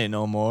ain't on it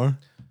no more.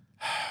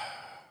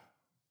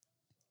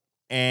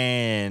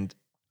 And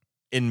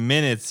in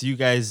minutes, you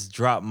guys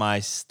drop my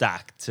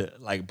stock to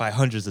like by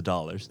hundreds of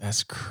dollars.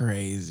 That's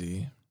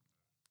crazy.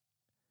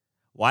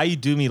 Why you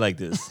do me like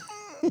this?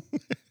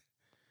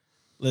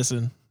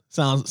 Listen,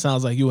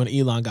 sounds like you and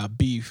Elon got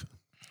beef.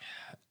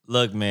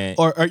 Look, man.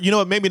 Or you know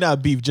what? Maybe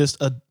not beef,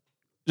 just a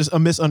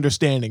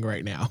misunderstanding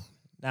right now.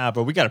 Nah,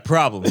 bro, we got a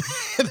problem.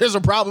 There's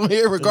a problem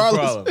here,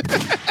 regardless.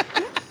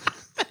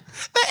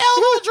 The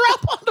elbow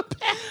drop on the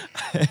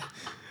back.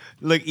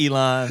 Look,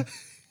 Elon,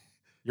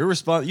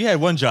 you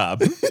had one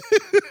job.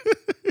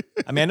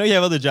 I mean, I know you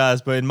have other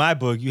jobs, but in my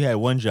book, you had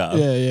one job.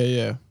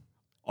 Yeah.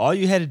 All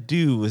you had to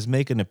do was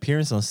make an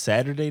appearance on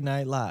Saturday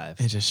Night Live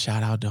And just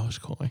shout out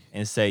Dogecoin.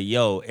 and say,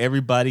 yo,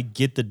 everybody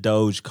get the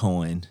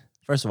Dogecoin.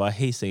 First of all, I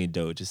hate saying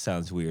Doge. It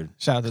sounds weird.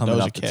 Shout out to Coming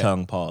Doja off the Cat.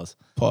 tongue, pause.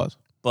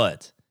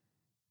 But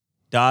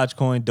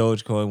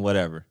Dogecoin,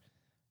 whatever.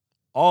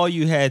 All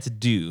you had to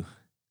do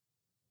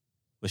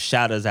was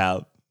shout us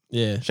out.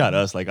 Yeah. Shout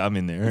us like I'm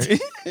in there.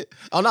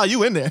 Oh, no,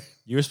 you in there.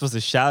 You were supposed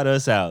to shout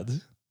us out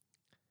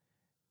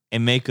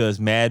and make us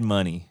mad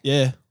money.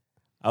 Yeah.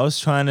 I was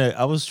trying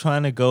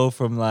to go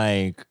from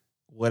like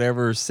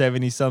whatever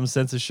 70-something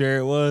cents a share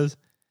it was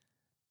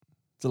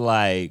to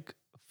like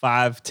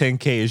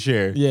 5-10K a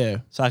share. Yeah.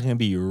 So I can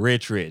be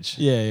rich.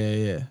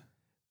 Yeah.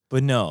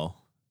 But no.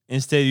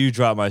 Instead you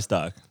drop my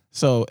stock.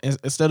 So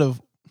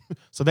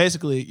so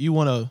basically you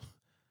want to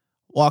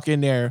walk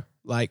in there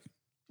like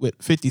with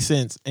 50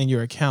 cents in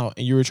your account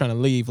and you were trying to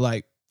leave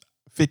like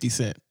 50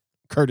 Cent,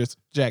 Curtis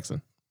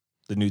Jackson.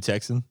 The new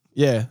Texan.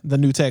 Yeah, the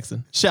new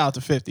Texan. Shout out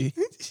to 50.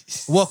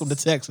 Welcome to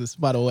Texas,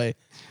 by the way.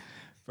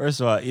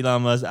 First of all,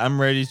 Elon Musk, I'm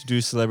ready to do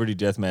celebrity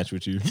deathmatch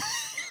with you.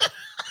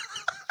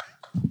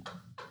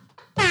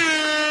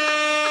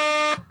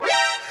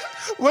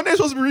 When they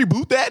supposed to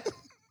reboot that?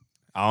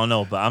 I don't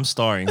know, but I'm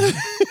starring.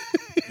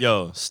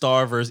 Yo,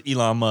 star versus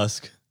Elon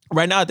Musk.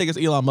 Right now, I think it's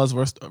Elon Musk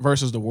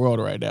versus the world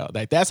right now.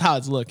 Like, that's how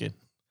it's looking.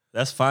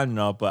 That's fine and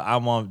all, but I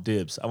want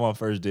dibs. I want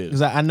first dibs.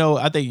 Because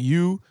I think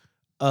you,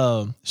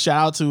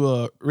 shout out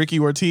to Ricky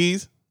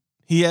Ortiz.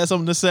 He had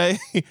something to say.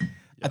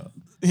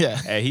 Yeah.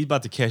 Hey, he's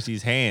about to catch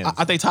these hands.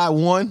 I think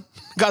Taiwan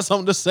got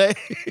something to say.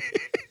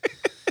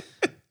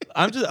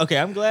 I'm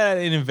glad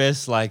I didn't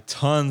invest like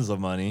tons of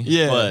money.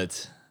 Yeah.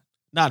 But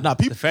Nah, the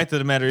people fact of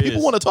the matter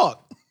is, want to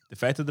talk. the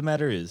fact of the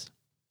matter is,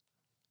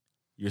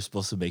 you're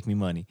supposed to make me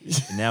money.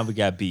 And now we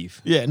got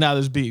beef. Yeah, now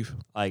there's beef.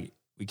 Like,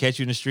 we catch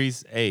you in the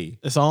streets. Hey,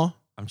 It's on.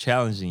 I'm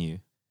challenging you.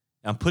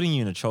 I'm putting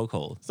you in a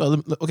chokehold.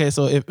 So, okay,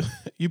 so if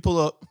you pull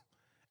up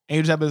and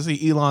you just happen to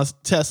see Elon's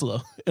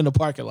Tesla in the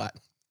parking lot.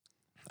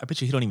 I bet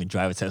you he don't even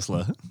drive a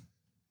Tesla.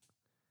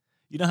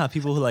 You know how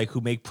people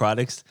who make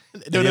products,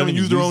 They don't even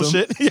use their own them?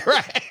 shit. You're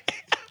right.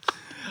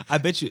 I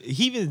bet you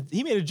he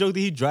made a joke that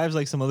he drives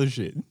like some other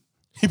shit.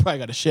 He probably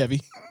got a Chevy.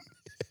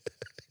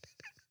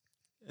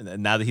 And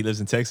then now that he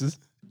lives in Texas,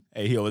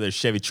 hey, he over there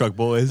Chevy truck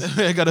boys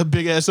Got a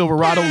big ass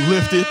Silverado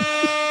lifted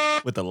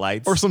with the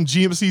lights or some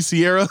GMC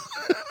Sierra.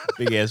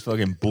 big ass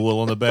fucking bull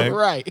on the back,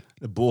 Right.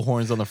 the bull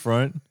horns on the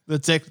front. The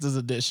Texas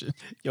edition.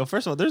 Yo,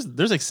 first of all,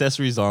 there's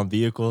accessories on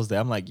vehicles that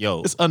I'm like,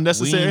 yo, It's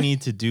unnecessary. We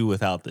need to do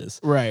without this.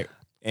 Right.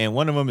 And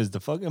one of them is the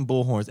fucking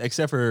bull horns,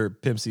 except for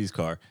Pimp C's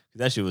car.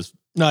 That shit was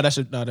That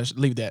should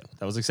leave that.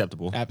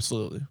 acceptable.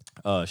 Absolutely.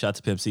 Shout out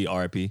to Pimp C,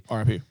 RIP.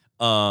 RIP.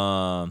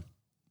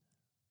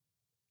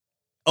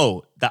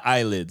 The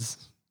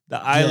eyelids. The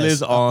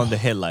eyelids Yes. on the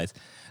headlights.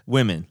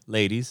 Women,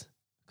 ladies,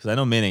 because I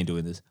know men ain't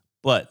doing this,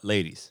 but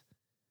ladies,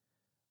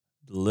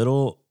 the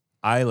little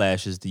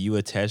eyelashes that you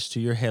attach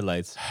to your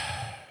headlights,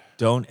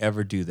 don't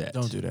ever do that.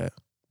 Don't do that.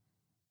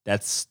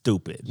 That's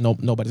stupid.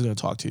 Nobody's gonna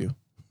talk to you.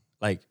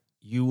 Like,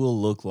 you will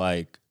look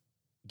like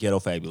Ghetto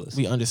Fabulous.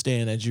 We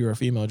understand that you're a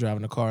female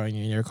driving a car and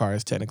your car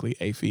is technically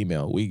a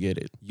female. We get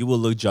it. You will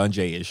look John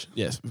Jay-ish.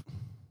 Yes.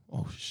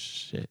 Oh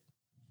shit.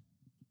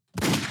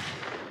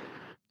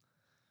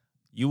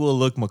 You will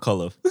look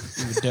McCullough.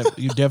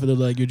 You definitely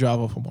look like you drive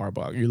off of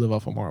Marbach. You live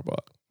off of Marbach.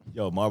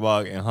 Yo,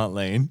 Marbach and Hunt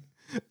Lane.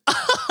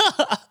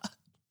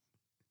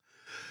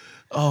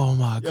 Oh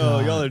my Yo,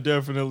 god. y'all are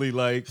definitely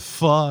like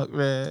Fuck,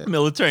 man.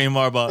 military in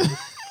Marbach.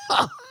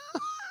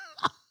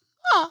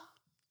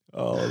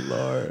 Oh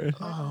Lord.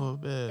 Oh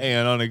man.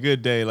 And on a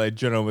good day, like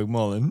General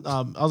McMullen.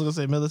 I was gonna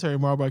say military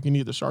Marlboro. You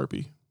need the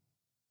Sharpie.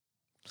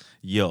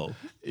 Yo.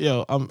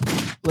 Yo,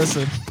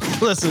 listen.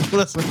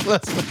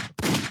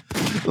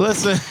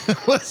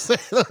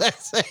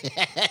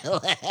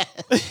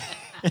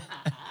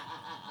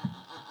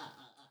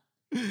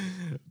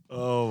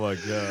 Oh my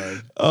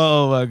God.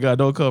 Oh my God,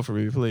 don't come for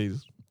me,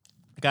 please.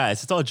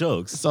 Guys, it's all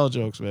jokes. It's all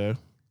jokes, man.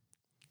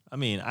 I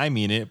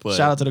mean it, but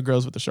Shout out to the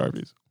girls with the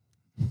Sharpies.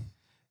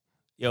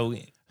 yo,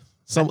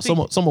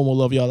 Someone will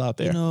love y'all out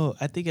there. you know,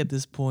 I think at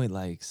this point,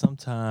 like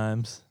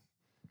sometimes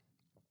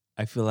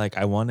I feel like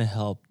I want to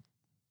help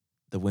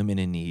the women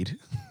in need.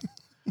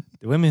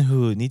 The women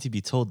who need to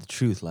be told the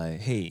truth, like,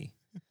 hey,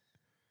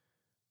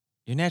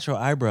 your natural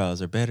eyebrows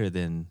are better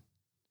than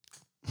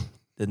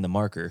the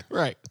marker.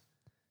 Right.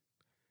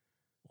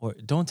 Or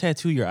don't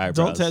tattoo your eyebrows.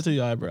 Don't tattoo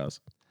your eyebrows.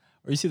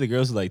 Or you see the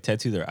girls who like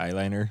tattoo their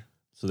eyeliner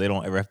so they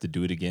don't ever have to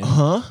do it again.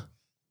 Huh? I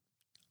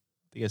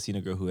think I've seen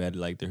a girl who had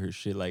like her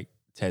shit like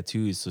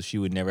tattoos so she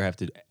would never have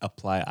to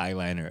apply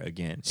eyeliner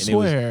again. And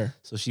Swear.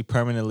 so she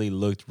permanently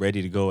looked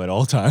ready to go at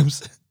all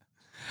times.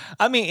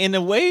 I mean, in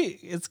a way,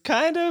 it's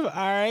kind of all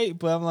right,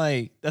 but I'm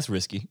like, that's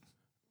risky.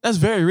 That's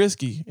very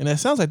risky. And that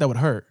sounds like that would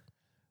hurt.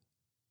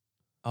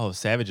 Oh,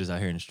 savages out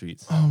here in the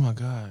streets. Oh my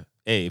God.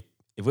 Hey,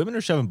 if women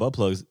are shoving butt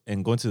plugs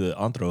and going to the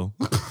antro,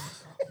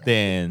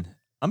 then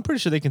I'm pretty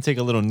sure they can take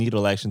a little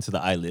needle action to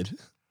the eyelid.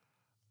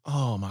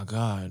 Oh my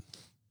God.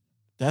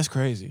 That's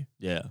crazy.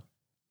 Yeah.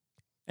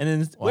 And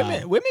then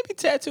Wow. women be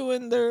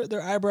tattooing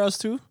their eyebrows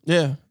too.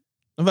 Yeah.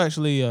 I've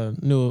actually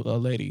knew a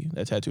lady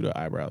that tattooed her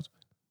eyebrows.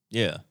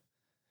 Yeah.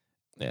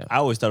 Yeah. I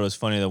always thought it was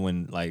funny that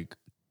when like,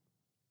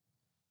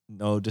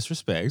 no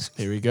disrespect,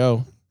 Here we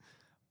go.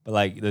 but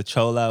like the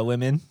chola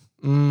women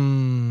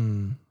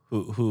who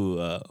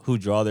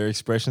draw their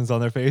expressions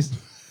on their face,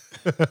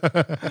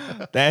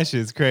 that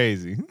shit's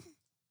crazy.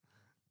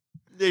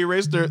 They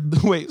erase their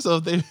wait. So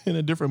if they're in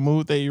a different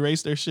mood, they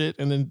erase their shit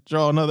and then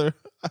draw another.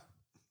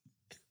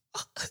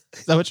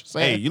 Is that what you're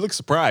saying? Hey, you look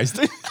surprised.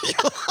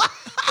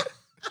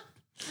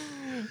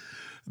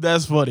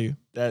 That's funny.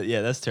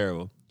 That's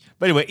terrible.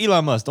 But anyway,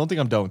 Elon Musk, don't think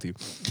I'm done with you.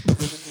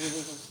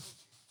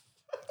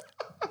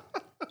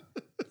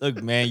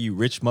 Look, man, you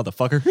rich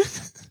motherfucker.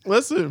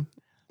 Listen,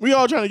 we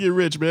all trying to get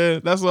rich,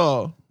 man. That's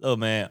all. Oh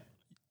man,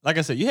 like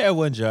I said, you had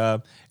one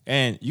job,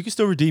 and you can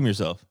still redeem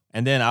yourself.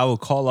 And then I will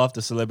call off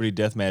the celebrity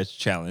deathmatch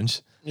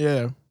challenge.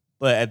 Yeah,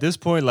 But at this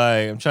point,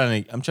 like I'm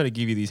trying to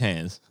give you these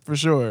hands for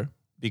sure.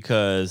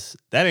 because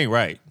that ain't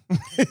right.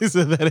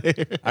 So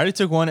that I already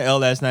took one L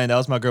last night. That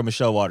was my girl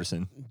Michelle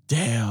Watterson,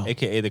 damn.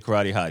 aka the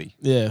Karate Hottie.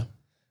 Yeah,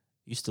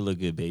 You still look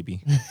good,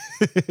 baby.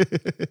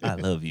 I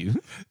love you.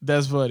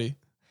 that's funny.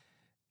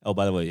 Oh,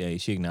 by the way, hey,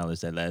 she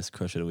acknowledged that last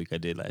crush of the week I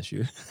did last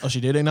year. Oh, she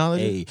did acknowledge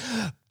it.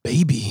 Hey,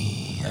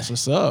 baby. That's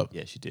what's up.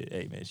 Yeah, she did.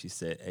 Hey, man, she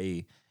said,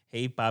 hey,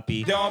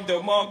 Poppy. I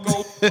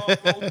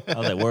was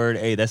like, word,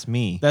 hey, that's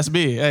me. That's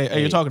me. Hey,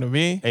 Hey. you're talking to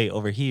me. Hey,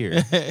 over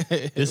here,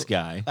 this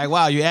guy. Like,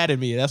 wow, you added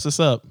me. That's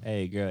what's up.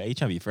 Hey, girl, hey, you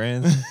trying to be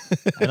friends?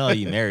 I know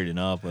you married and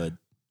all, but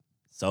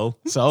so?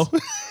 So,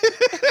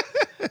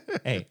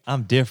 Hey,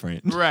 I'm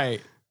different.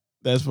 right.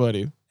 That's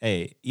funny.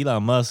 Hey,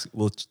 Elon Musk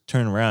will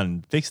turn around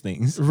and fix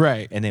things,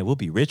 Right. and then we'll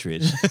be rich.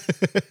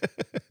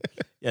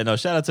 Yeah, no,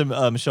 shout out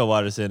to Michelle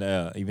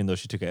Watterson, even though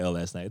she took an L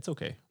last night. It's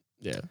okay.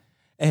 Yeah.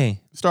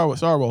 Hey, Star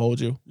will hold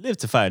you. live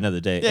to fight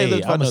another day. Yeah, live Hey,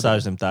 to fight I'll another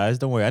massage them thighs.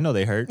 Don't worry, I know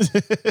they hurt.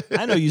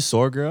 I know you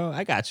sore, girl.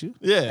 I got you.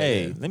 Yeah,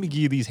 Hey, yeah. let me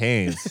give you these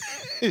hands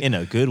in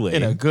a good way.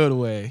 In a good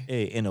way.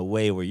 Hey, in a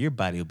way where your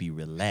body will be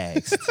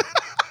relaxed.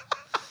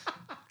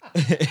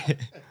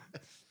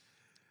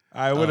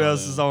 All right, what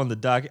else is on the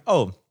docket?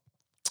 Oh,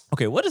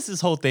 okay. What is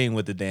this whole thing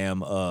with the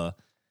damn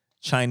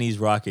Chinese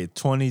rocket?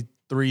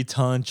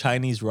 23-ton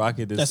Chinese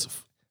rocket That's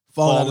that's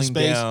falling out of falling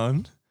space.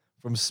 down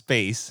from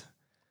space,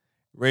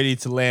 ready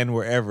to land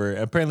wherever.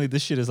 Apparently,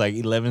 this shit is like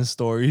 11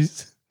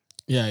 stories.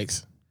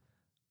 Yikes.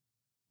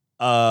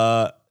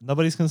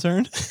 Nobody's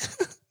concerned.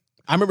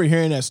 I remember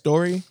hearing that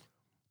story,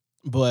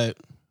 but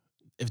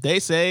if they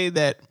say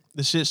that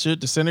the shit should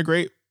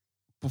disintegrate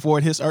before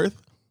it hits Earth,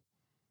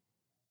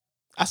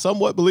 I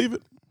somewhat believe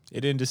it.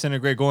 It didn't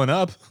disintegrate going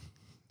up.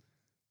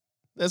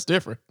 That's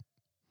different.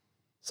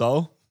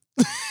 So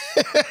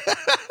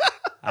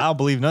I don't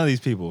believe none of these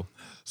people.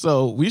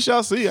 So we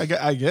shall see.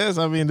 I guess.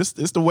 I mean, it's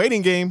the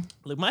waiting game.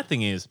 Look, my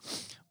thing is,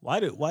 why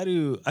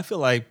do I feel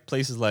like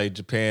places like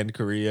Japan,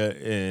 Korea,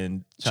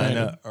 and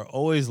China are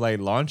always like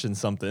launching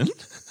something,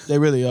 They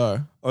really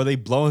are. or they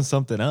blowing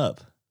something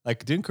up?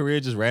 Like, didn't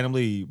Korea just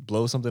randomly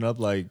blow something up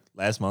like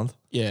last month?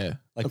 Yeah.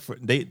 Like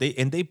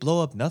they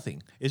blow up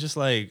nothing. It's just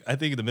like I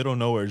think in the middle of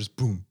nowhere, just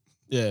boom,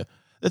 Yeah.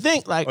 The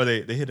thing, like, or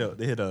they hit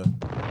a.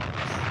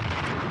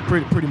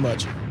 pretty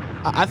much.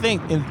 I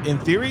think in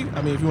theory,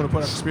 I mean, if you want to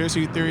put a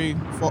conspiracy theory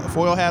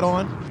foil hat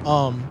on,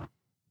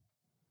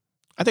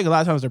 I think a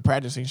lot of times they're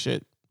practicing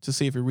shit to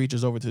see if it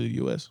reaches over to the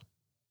U.S.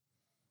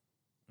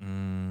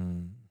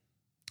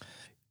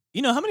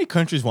 You know how many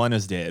countries want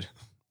us dead?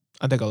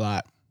 I think a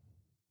lot.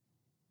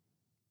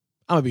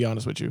 I'm gonna be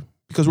honest with you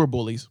because we're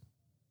bullies.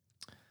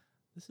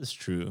 This is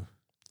true.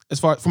 As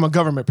far from a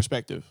government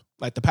perspective,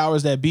 like the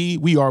powers that be,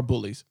 we are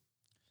bullies.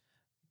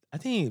 I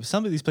think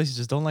some of these places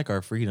just don't like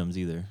our freedoms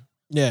either.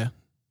 Yeah,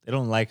 They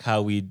don't like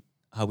how we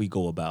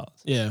go about.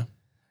 yeah,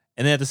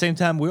 And then at the same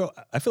time,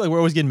 I feel like we're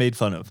always getting made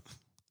fun of.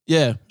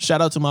 yeah.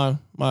 Shout out to my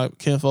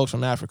kin folks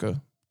from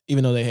Africa,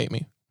 even though they hate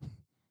me.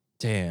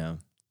 Damn.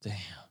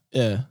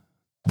 Yeah,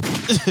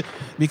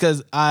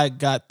 because I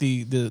got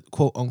the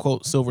quote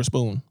unquote silver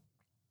spoon,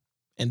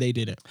 and they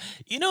didn't.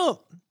 You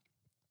know,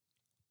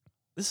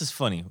 this is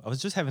funny. I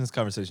was just having this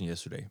conversation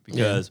yesterday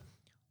because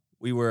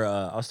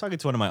I was talking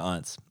to one of my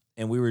aunts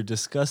and we were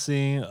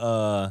discussing,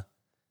 I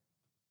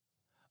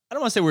don't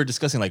want to say we were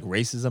discussing like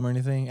racism or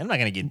anything. I'm not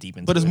going to get deep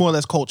into it. But it's more or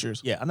less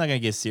cultures. Yeah, I'm not going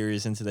to get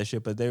serious into that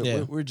shit, but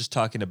we're just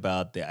talking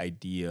about the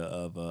idea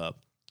of,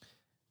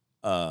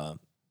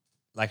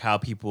 like how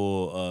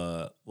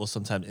people will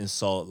sometimes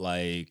insult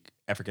like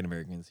African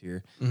Americans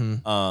here.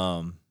 Mm-hmm.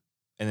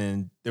 And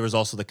then there was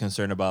also the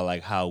concern about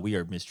like how we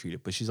are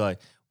mistreated. But she's like,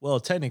 well,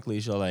 technically,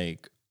 she's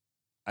like,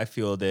 I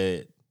feel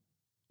that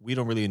we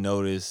don't really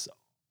notice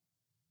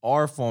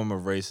our form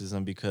of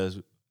racism because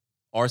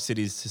our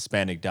city is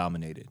Hispanic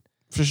dominated.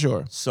 For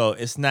sure. So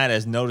it's not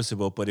as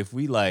noticeable. But if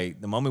we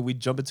like the moment we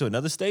jump into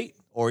another state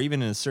or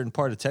even in a certain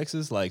part of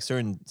Texas, like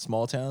certain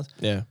small towns,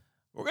 Yeah.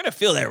 we're gonna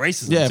feel that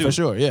racism. Yeah, too. for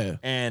sure. Yeah.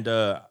 And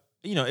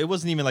it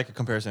wasn't even like a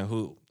comparison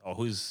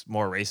who's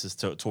more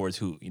racist towards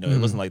who. It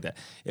Mhm. wasn't like that.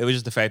 It was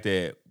just the fact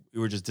that we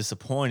were just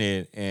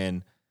disappointed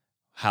in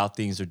how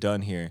things are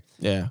done here.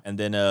 Yeah. And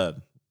then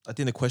I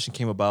think the question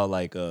came about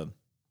like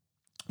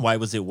why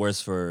was it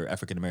worse for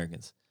African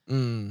Americans?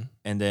 Mm.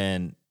 And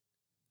then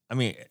I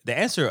mean the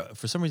answer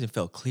for some reason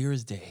felt clear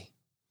as day.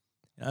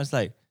 And I was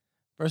like,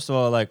 first of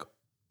all, like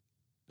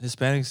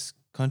Hispanics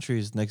country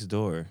is next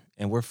door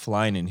and we're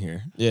flying in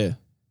here. Yeah.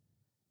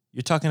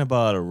 You're talking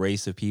about a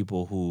race of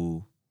people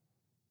who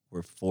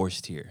were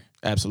forced here.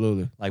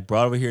 Absolutely. Like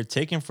brought over here,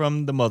 taken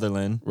from the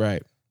motherland,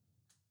 Right.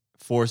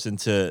 forced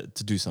into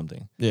to do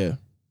something. Yeah.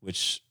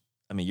 Which,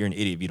 I mean, you're an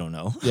idiot if you don't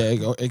know. Yeah.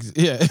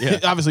 Yeah.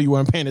 Obviously, you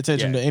weren't paying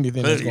attention Yeah. to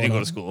anything. But That's you going didn't go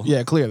on. to school.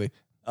 Yeah, clearly.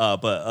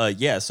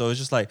 Yeah, so it's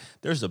just like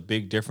there's a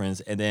big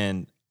difference. And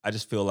then I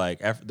just feel like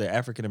the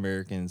African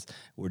Americans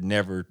were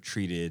never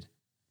treated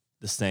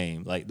the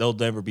same. Like they'll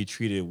never be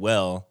treated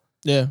well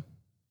Yeah.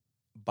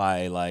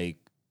 by like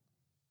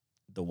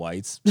the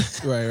whites,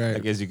 Right. I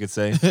guess you could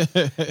say.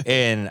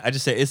 And I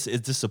just say it's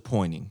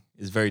disappointing.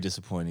 It's very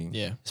disappointing.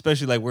 Yeah.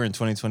 Especially like we're in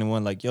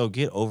 2021. Like, yo,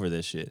 get over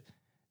this shit.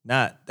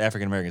 Not the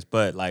African Americans,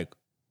 but like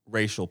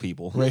racial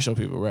people. Racial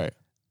people. Right.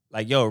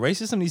 Like, yo,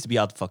 racism needs to be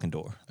out the fucking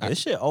door. Like, this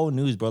shit old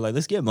news, bro. Like,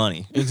 let's get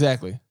money.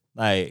 Exactly.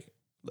 Like,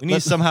 we need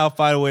to somehow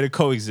find a way to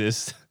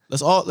coexist.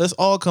 Let's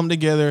all come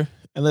together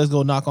and let's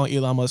go knock on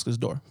Elon Musk's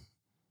door.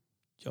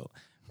 Yo,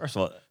 first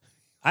of all,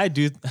 I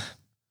do.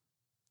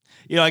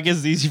 I guess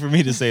it's easy for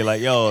me to say,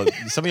 like, yo,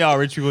 some of y'all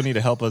rich people need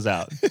to help us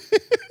out.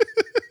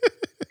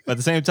 But at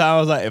the same time, I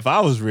was like, if I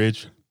was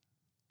rich,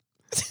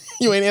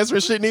 You ain't answering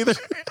shit neither.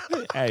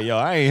 hey, yo,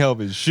 I ain't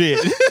helping shit.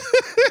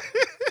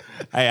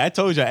 Hey, I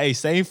told you, hey,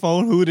 same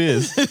phone, who it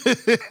is?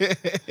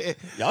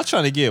 Y'all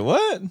trying to get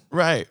what?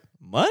 Right.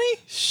 Money?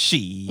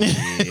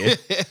 Shit.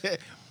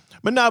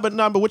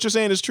 But what you're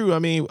saying is true. I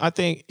mean, I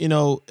think,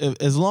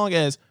 as long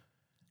as,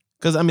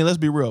 because I mean, let's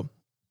be real,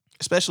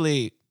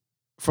 especially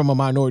from a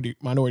minority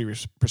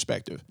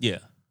perspective, Yeah.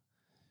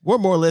 we're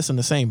more or less in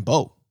the same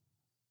boat.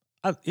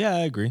 I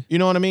agree. You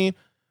know what I mean?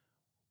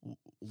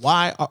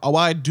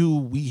 Why do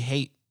we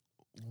hate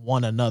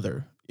one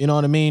another? You know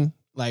what I mean?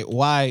 Like,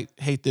 why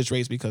hate this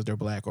race because they're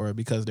black or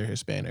because they're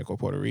Hispanic or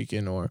Puerto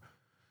Rican or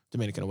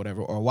Dominican or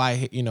whatever? Or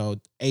why,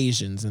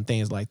 Asians and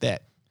things like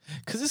that?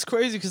 Because it's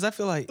crazy because I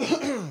feel like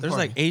there's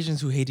like Asians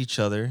who hate each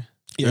other.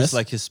 Yes. There's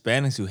like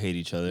Hispanics who hate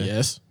each other.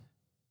 Yes.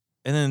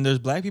 And then there's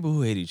black people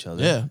who hate each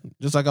other. Yeah.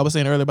 Just like I was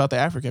saying earlier about the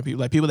African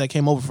people, like people that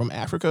came over from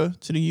Africa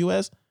to the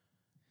U.S.,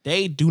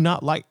 they do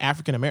not like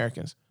African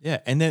Americans. Yeah.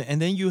 And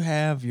then you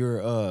have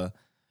your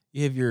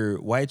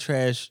white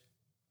trash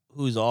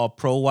who's all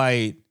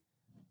pro-white,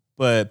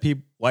 but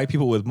white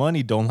people with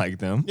money don't like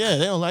them. Yeah,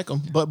 they don't like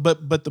them. But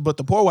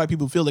the poor white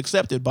people feel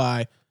accepted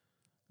by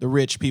the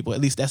rich people.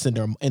 At least that's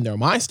in their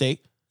mind state.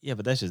 Yeah,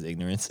 but that's just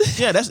ignorance.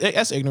 Yeah,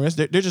 that's ignorance.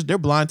 They're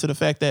blind to the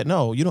fact that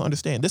no, you don't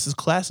understand. This is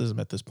classism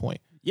at this point.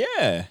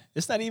 Yeah.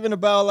 It's not even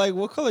about like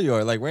what color you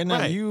are. Like right now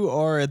Right. you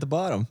are at the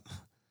bottom.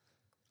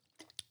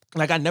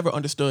 Like I never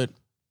understood,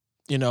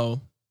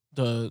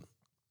 the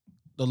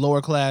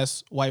lower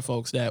class white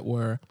folks that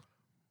were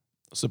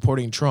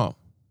supporting Trump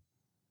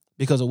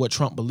because of what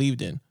Trump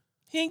believed in.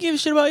 He ain't give a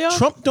shit about y'all.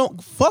 Trump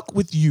don't fuck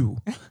with you.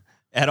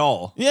 At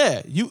all.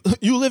 Yeah, you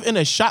live in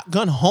a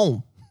shotgun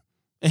home,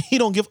 and he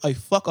don't give a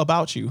fuck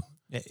about you.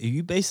 Yeah,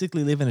 you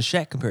basically live in a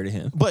shack compared to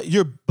him. But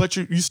you're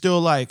still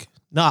like,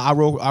 nah,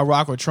 I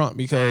rock with Trump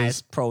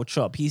because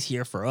pro-Trump. He's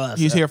here for us.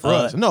 he's here for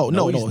us. No,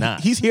 he's not.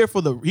 He's here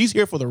for the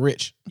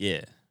rich.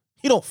 Yeah,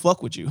 He don't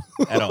fuck with you.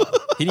 at all.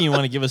 He didn't even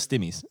want to give us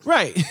stimmies.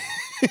 Right.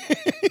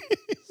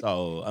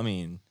 So, I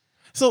mean,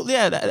 So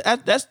yeah,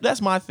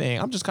 that's my thing.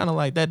 I'm just kind of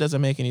like that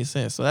doesn't make any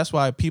sense. So that's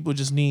why people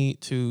just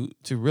need to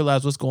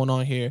realize what's going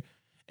on here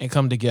and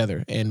come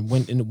together. And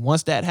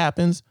once that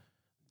happens,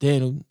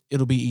 then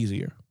it'll be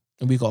easier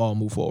and we can all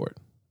move forward.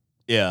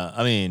 Yeah,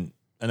 I mean,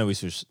 I know we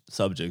switch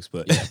subjects,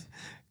 but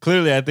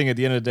clearly, I think at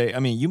the end of the day, I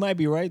mean, you might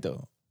be right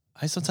though.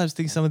 I sometimes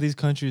think some of these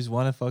countries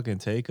want to fucking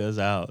take us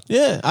out.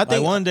 Yeah, I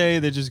think like one day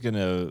they're just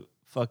gonna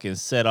fucking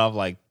set off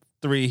like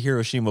 3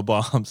 Hiroshima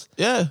bombs.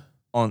 Yeah.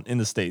 In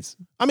the States.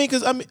 I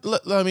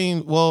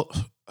mean, well,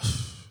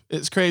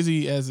 it's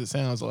crazy as it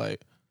sounds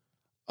like.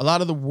 A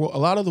lot of the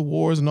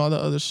wars and all the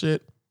other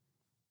shit.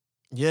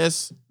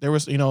 Yes, there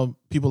was,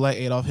 people like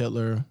Adolf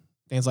Hitler,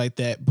 things like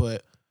that,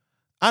 but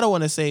I don't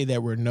want to say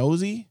that we're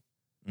nosy.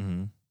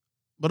 Mm-hmm.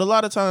 But a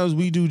lot of times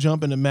we do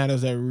jump into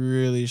matters that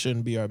really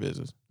shouldn't be our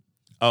business.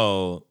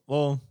 Oh,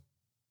 well,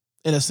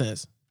 in a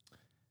sense.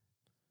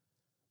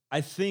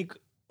 I think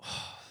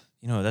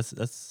that's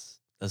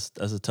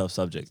a tough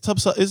subject.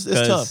 It's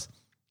tough.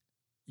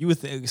 You would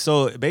think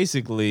so.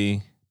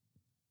 Basically,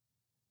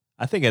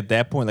 I think at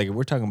that point, like if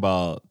we're talking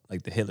about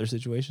like the Hitler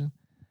situation,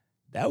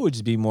 that would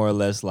just be more or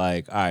less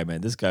like, all right,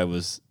 man, this guy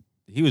was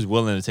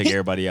willing to take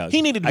everybody out.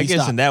 He needed to be stopped.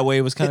 I guess in that way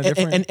it was kind of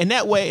different. And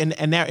that way,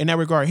 in that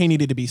regard, he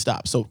needed to be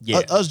stopped. So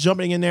us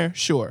jumping in there,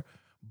 sure,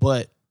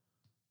 but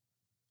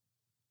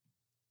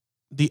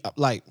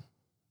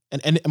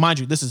and mind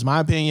you, this is my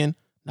opinion,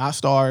 not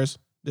Stars.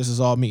 This is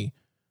all me.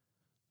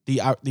 The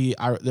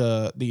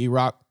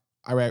Iraq,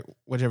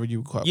 whatever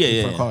you call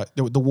it,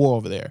 the war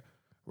over there,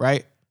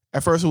 right?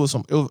 At first it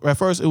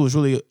was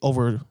really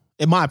over.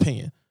 In my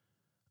opinion,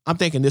 I'm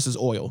thinking this is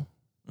oil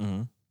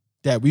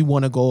that we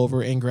want to go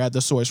over and grab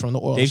the source from the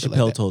oil. Dave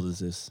Chappelle told us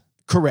this.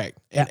 Correct.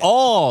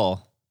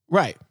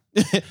 Right.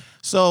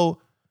 So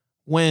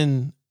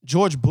when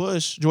George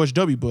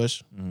W.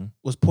 Bush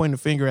was pointing the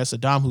finger at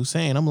Saddam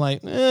Hussein, I'm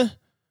like,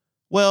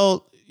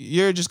 well,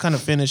 you're just kind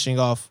of finishing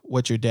off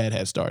what your dad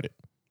had started.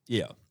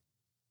 Yeah.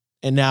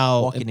 And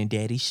now walking in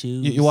daddy's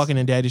shoes. You're walking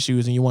in daddy's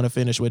shoes and you want to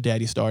finish what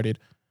daddy started.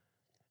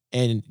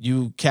 And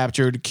you killed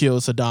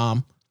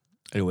Saddam.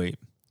 Hey, wait.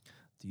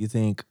 Do you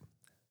think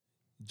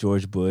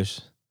George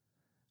Bush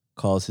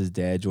calls his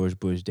dad George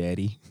Bush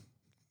daddy?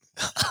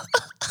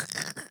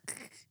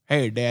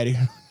 Hey, daddy.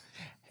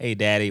 Hey,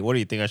 daddy, what do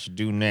you think I should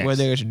do next? What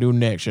do you think I should do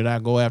next? Should I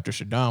go after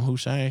Saddam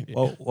Hussein?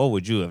 What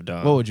would you have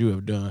done? What would you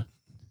have done?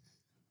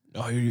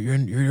 Oh,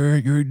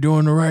 you're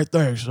doing the right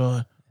thing,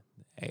 son.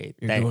 Hey,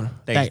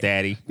 thanks,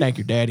 Daddy. Thank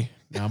you, Daddy.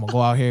 Now I'm gonna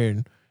go out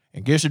here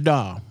and get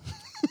Saddam.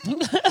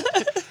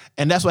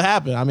 And that's what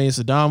happened. I mean,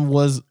 Saddam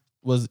was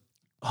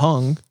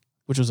hung,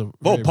 which was a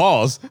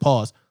pause.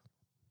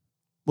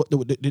 What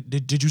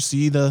did you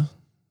see the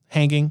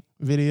hanging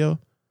video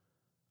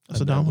of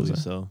Saddam Hussein?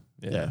 So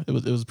yeah, it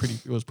was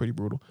pretty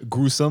brutal,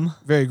 gruesome,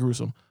 very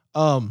gruesome.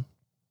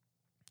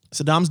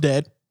 Saddam's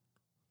dead.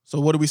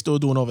 So what are we still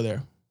doing over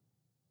there?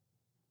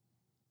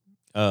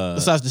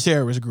 Besides the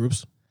terrorist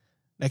groups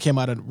that came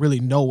out of really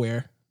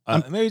nowhere.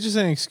 Maybe just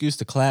an excuse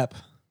to clap.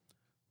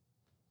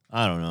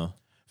 I don't know.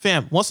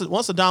 Fam, once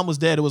Saddam was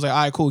dead, it was like, all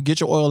right, cool, get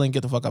your oil and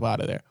get the fuck up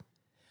out of there.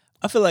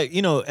 I feel like,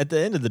 at the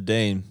end of the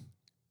day,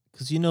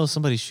 because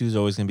somebody's shoes are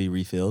always going to be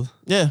refilled.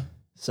 Yeah.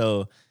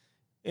 So,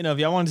 if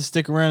y'all wanted to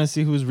stick around and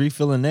see who's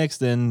refilling next,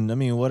 then, I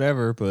mean,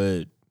 whatever.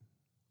 But,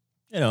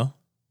 it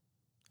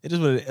is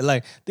what it,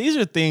 like, these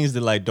are things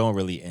that, like, don't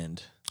really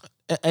end.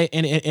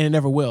 And it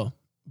never will.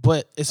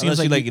 But it seems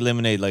unless you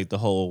eliminate, like, the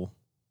whole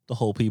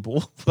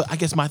people. But I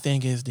guess my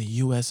thing is the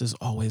U.S. is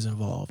always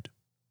involved.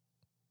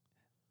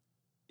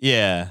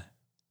 Yeah.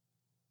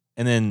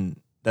 And then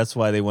that's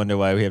why they wonder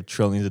why we have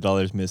trillions of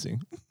dollars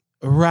missing.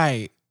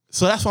 Right.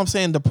 So that's what I'm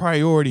saying, the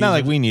priorities. Not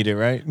like we need it,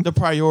 right? The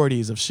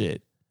priorities of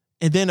shit.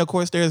 And then, of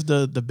course, there's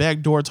the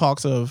backdoor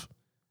talks of,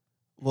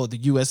 well, the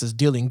U.S. is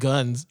dealing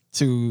guns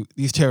to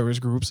these terrorist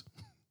groups.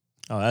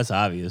 Oh, that's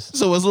obvious.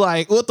 So it's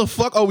like, what the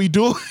fuck are we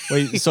doing?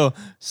 Wait, so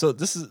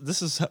this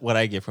is what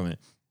I get from it.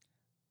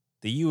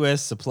 The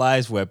U.S.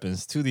 supplies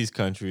weapons to these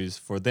countries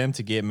for them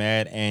to get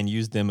mad and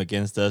use them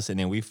against us, and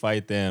then we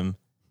fight them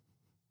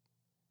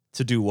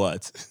to do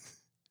what?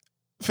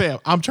 Fam,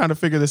 I'm trying to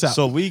figure this out.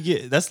 So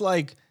that's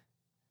like,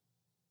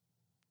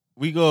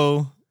 we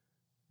go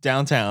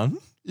downtown.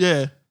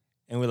 Yeah.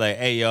 And we're like,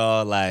 hey,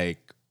 y'all, like,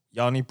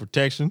 y'all need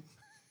protection?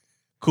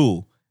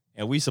 Cool.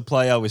 And we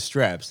supply y'all with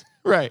straps.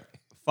 Right.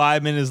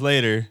 5 minutes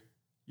later,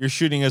 you're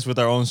shooting us with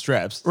our own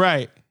straps.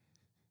 Right.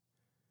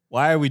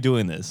 Why are we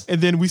doing this?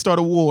 And then we start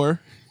a war.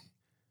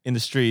 In the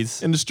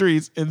streets.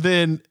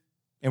 And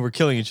we're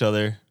killing each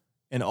other.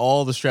 And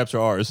all the straps are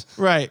ours.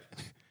 Right.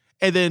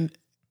 And then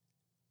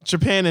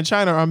Japan and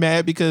China are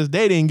mad because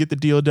they didn't get the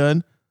deal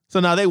done. So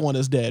now they want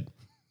us dead.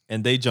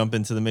 And they jump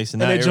into the mix.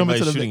 And now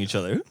everybody's shooting each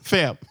other.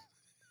 Fam.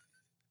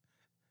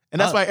 And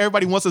that's why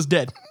everybody wants us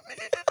dead.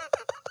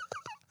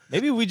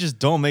 Maybe we just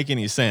don't make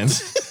any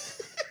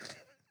sense.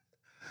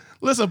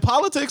 Listen,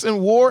 politics and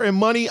war and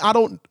money,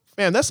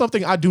 that's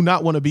something I do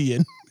not want to be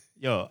in.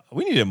 Yo,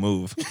 we need to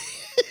move. We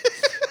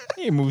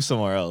need to move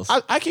somewhere else.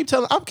 I keep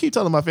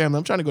telling my family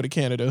I'm trying to go to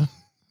Canada.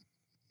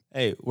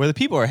 Hey, where the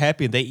people are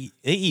happy and they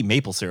eat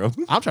maple syrup.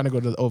 I'm trying to go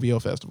to the OVO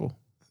festival.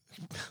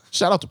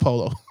 Shout out to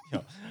Polo.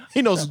 Yo,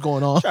 He knows what's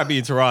going on. try to be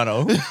in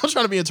Toronto. I'm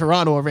trying to be in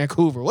Toronto or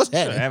Vancouver. What's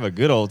happening? Have a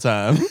good old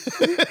time.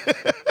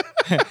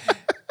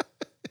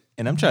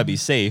 And I'm trying to be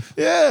safe.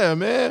 Yeah,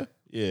 man.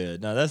 Yeah,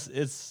 no,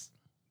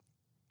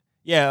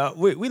 yeah,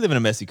 we live in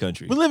a messy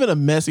country. We live in a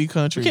messy We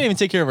country. can't even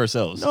take care of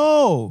ourselves.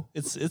 No.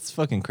 It's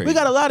fucking crazy. We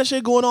got a lot of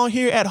shit going on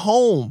here at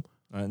home.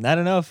 Not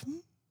enough.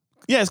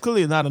 Yeah, it's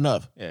clearly not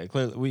enough. Yeah,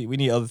 clearly we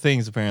need other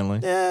things apparently.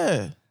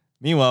 Yeah.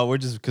 Meanwhile, we're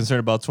just concerned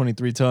about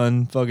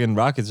 23-ton fucking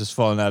rockets just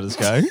falling out of the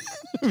sky.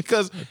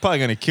 Because Probably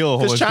gonna kill a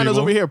whole bunch of China's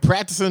people. over here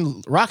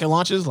practicing rocket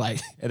launches. Like,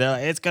 And they're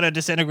like, it's gonna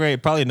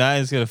disintegrate. Probably not.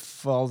 It's gonna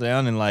fall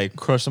down and like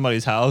crush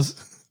somebody's house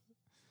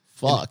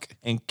fuck.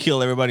 and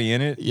kill everybody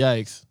in it.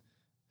 Yikes.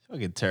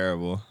 Fucking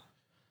terrible.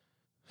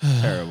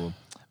 Terrible.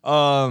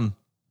 So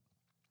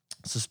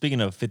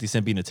speaking of 50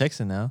 Cent being a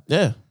Texan now,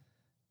 Yeah.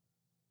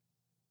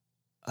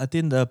 I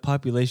think the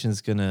population's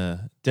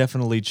gonna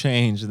definitely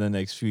change in the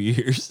next few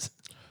years.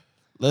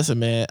 Listen,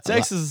 man.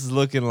 Texas is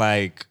looking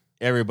like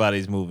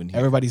everybody's moving here.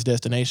 Everybody's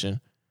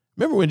destination.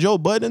 Remember when Joe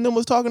Budden and them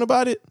was talking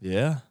about it?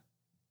 Yeah.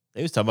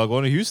 They was talking about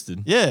going to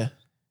Houston. Yeah.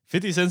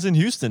 50 Cent's in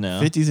Houston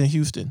now. 50's in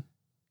Houston.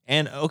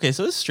 And okay,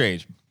 so it's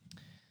strange.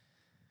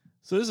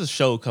 So there's a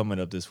show coming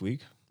up this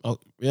week. Oh,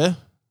 yeah.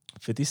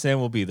 50 Cent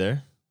will be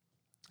there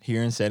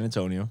here in San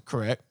Antonio.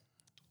 Correct.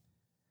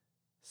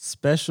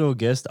 Special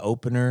guest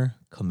opener,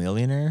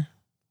 Chameleonaire.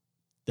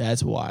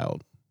 That's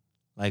wild.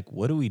 Like,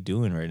 what are we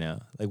doing right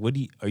now? Like,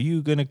 are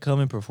you gonna come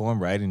and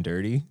perform Riding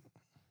Dirty?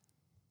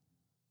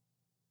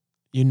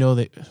 You know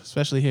that,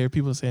 especially here,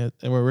 people saying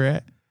where we're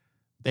at,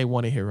 they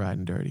want to hear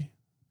Riding Dirty.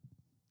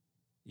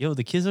 Yo,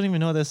 the kids don't even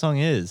know what that song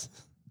is.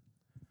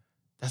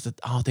 That's the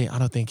I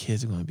don't think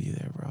kids are gonna be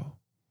there, bro.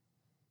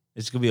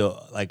 It's gonna be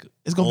like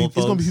It's gonna old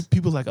be folks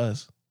people like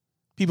us.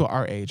 People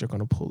our age are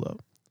gonna pull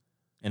up.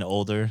 and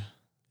older.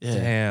 Yeah.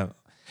 Damn.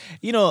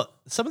 You know,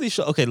 some of these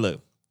shows. Okay,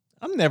 look,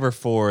 I'm never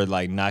for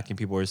like knocking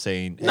people or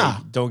saying, hey, Nah.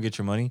 don't get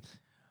your money.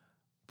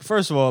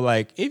 First of all,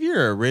 like if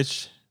you're a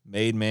rich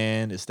made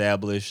man,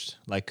 established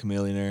like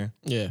Chameleonaire,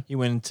 Yeah. he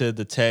went into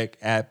the tech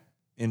app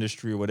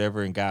industry or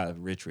whatever and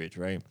got rich,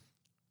 right?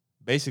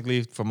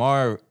 Basically, from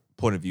our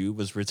point of view,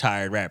 was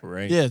retired rapper,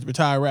 right? Yeah,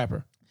 retired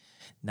rapper.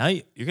 Now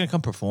you're gonna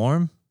come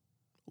perform.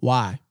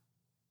 Why?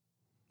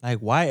 Like,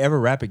 why ever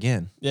rap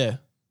again? Yeah.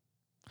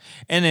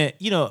 And then,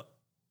 you know,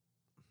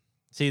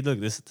 see, look,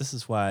 this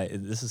is why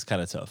this is kind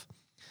of tough.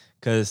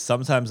 Because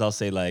sometimes I'll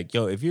say, like,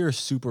 yo, if you're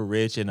super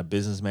rich and a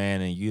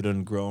businessman and you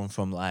done grown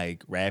from,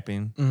 like,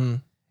 rapping Mm-hmm.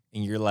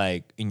 and you're,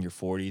 like, in your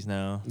 40s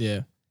now,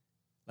 Yeah.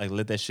 like,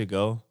 let that shit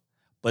go.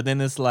 But then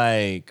it's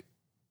like,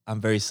 I'm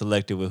very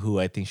selective with who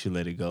I think should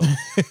let it go.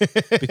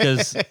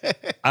 Because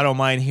I don't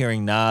mind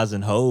hearing Nas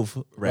and Hove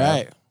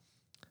rap. Right.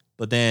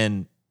 But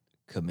then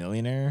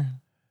Chameleonaire.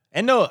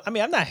 And no, I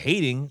mean, I'm not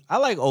hating. I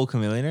like old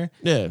Chameleonaire.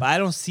 Yeah. But I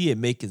don't see it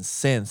making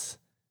sense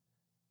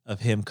of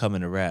him coming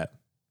to rap.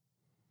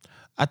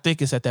 I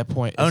think it's at that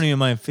point. I don't even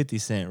mind 50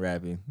 Cent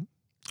rapping.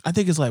 I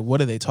think it's like,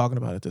 what are they talking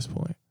about at this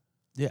point?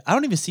 Yeah, I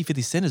don't even see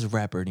 50 Cent as a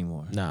rapper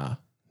anymore. Nah.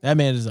 That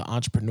man is an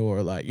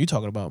entrepreneur. Like, you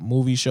talking about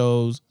movie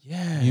shows,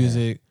 Yeah.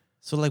 music,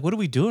 So, like, what are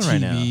we doing TV.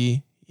 right now?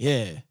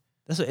 Yeah.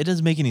 That's what, it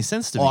doesn't make any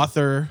sense to me.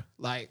 Author.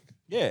 Like,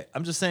 Yeah,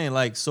 I'm just saying,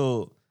 like,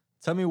 so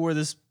tell me where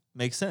this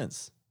makes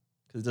sense.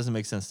 Because it doesn't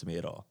make sense to me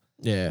at all.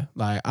 yeah.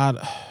 Like,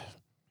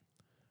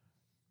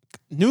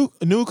 new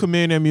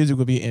Chameleonaire music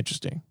would be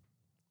interesting.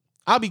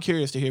 I'll be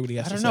curious to hear what he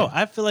has I to don't say. know.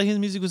 I feel like his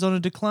music was on a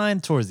decline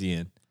towards the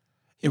end.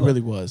 It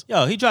really was.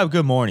 Yo, he dropped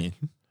Good Morning.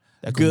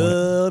 That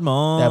Good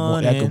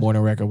morning. That Good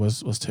Morning record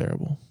was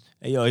terrible.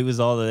 And, yo, he was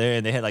all there,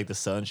 and they had like the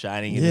sun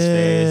shining in his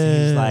face. And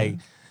he was Yeah. like,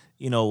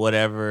 you know,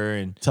 whatever.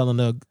 And Telling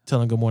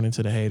good morning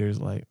to the haters,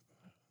 like,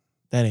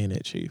 that ain't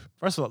it, Chief.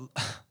 first of all,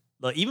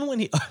 like, even when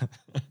he,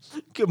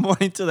 good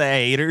morning to the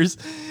haters,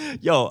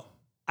 yo,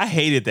 I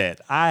hated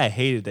that. I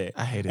hated that.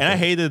 I hated and that. I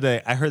hated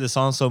that. I heard the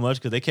song so much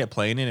because they kept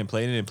playing it and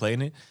playing it and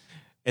playing it.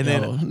 And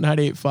then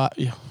 98.5.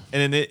 Yo.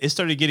 and then it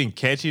started getting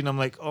catchy, and I'm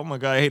like, oh my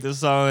God, I hate this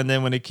song. And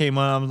then when it came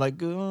on, I was like,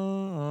 good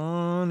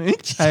morning.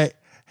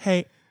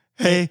 Hey,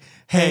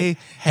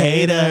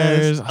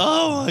 haters.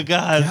 Oh my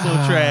God, so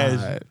trash.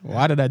 God.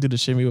 Why did I do the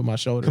shimmy with my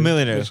shoulder?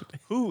 Chameleonaire.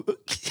 Who?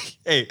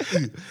 Hey.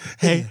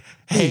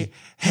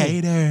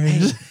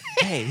 Haters.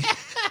 Hey.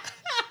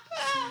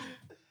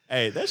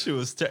 Hey, that shit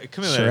was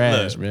Chameleonaire.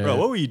 Trash, Look, man. bro,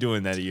 what were you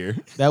doing that year?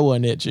 That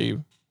wasn't it, Chief.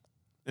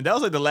 And that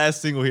was like the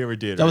last single he ever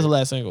did. That was the right?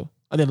 last single.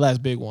 I think the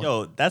last big one.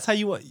 Yo, that's how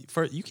you want.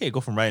 You can't go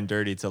from Riding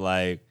Dirty to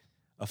like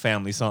a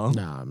family song.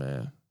 Nah,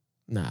 man.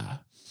 Nah.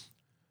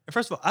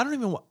 First of all, I don't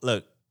even want.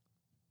 Look,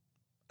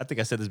 I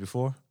think I said this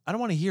before. I don't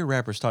want to hear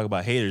rappers talk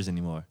about haters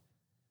anymore.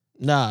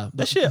 Nah.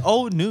 That shit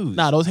old news.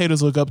 Nah, those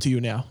haters look up to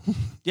you now.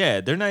 Yeah,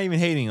 they're not even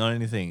hating on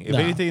anything. If Nah.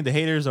 anything, the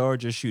haters are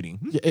just shooting.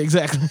 Yeah,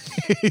 exactly.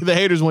 The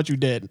haters want you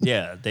dead.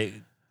 Yeah, they're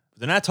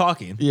not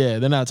talking. Yeah,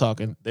 they're not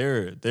talking.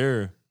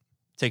 They're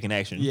taking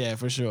action. Yeah,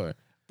 for sure.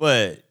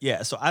 But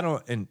yeah, so I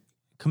don't. And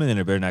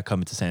Chameleonaire better not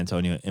come into San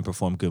Antonio and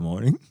perform Good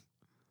Morning.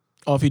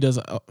 Oh, if he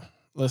doesn't,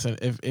 Listen,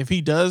 if he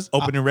does,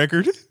 Opening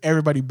record.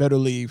 everybody better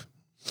leave.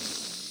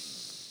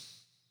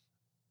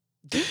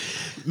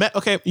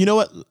 Okay, you know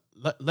what?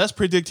 Let's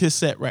predict his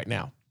set right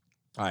now.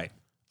 All right,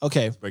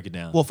 Okay. break it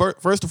down. Well,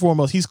 first and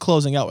foremost, he's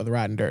closing out with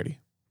Riding Dirty.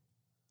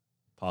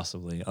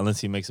 Possibly,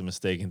 unless he makes a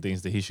mistake and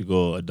thinks that he should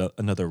go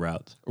another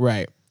route.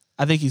 Right.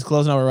 I think he's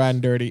closing out with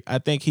Riding Dirty. I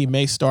think he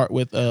may start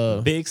with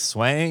Big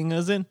swang,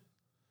 as in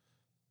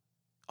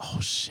oh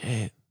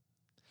shit.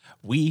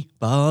 we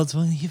balls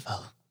when you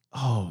fall.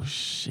 Oh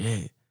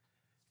shit.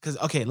 Cause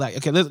okay, let's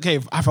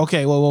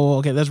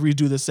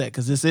redo this set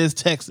because this is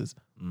Texas.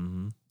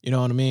 Mm-hmm. You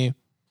know what I mean?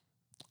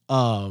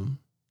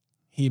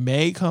 He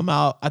may come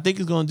out. I think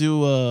he's gonna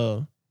do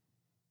I'm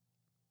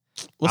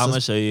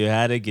gonna show you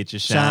how to get your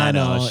Shine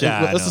On. What's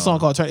the song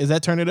called? called? Is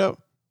that Turn It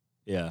Up?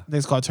 Yeah. I think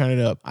it's called Turn It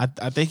Up. I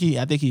think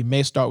he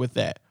may start with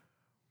that.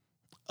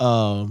 He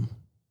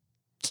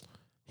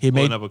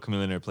may Pulling up a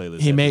Chameleon playlist.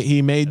 he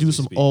may do we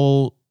some speak.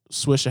 old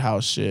Swisher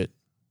House shit.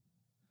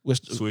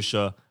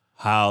 Swisher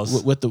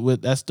House, With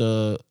that's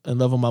the In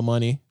Love with My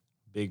Money.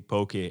 Big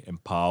Pokey,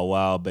 and Pow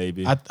Wow,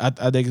 baby. I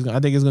think it's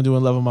gonna do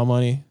In Love with My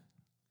Money.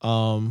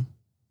 Turn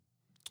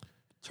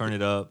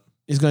It Up.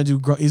 He's gonna do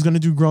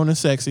Grown and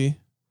Sexy.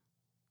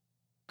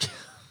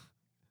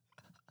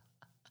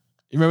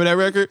 You remember that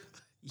record?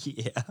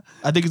 Yeah.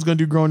 I think he's gonna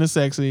do Grown and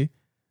Sexy.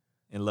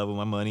 In Love with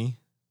My Money.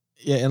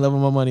 Yeah, In Love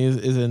with My Money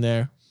is in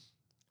there.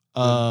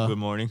 Good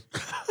morning.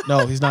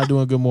 No, he's not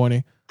doing Good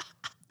Morning.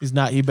 He's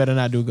not. He better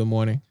not do Good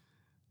Morning.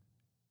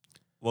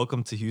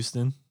 Welcome to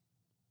Houston.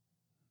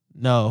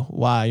 No,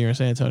 why? You're in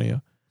San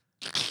Antonio.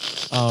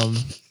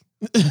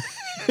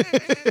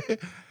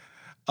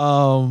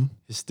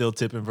 His Still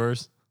Tipping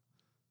verse.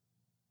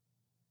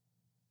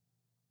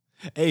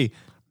 Hey,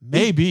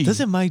 maybe.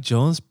 doesn't Mike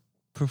Jones?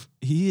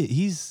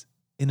 He's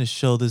in a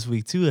show this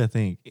week too. I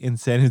think in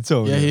San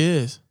Antonio. Yeah, he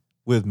is.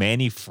 With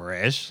Manny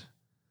Fresh.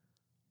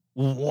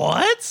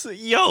 What?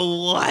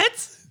 Yo,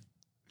 what?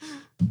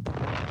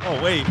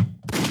 Oh wait.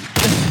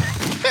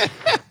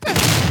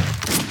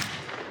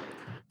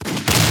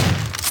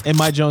 And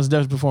Mike Jones'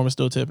 Devin's performance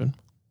Still Tipping.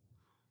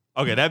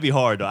 Okay, that'd be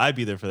hard though. I'd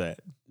be there for that.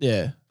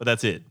 Yeah, But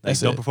that's it. Like, That's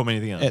don't it. perform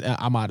anything else. and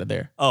I'm out of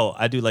there. Oh,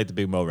 I do like the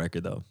Big Mo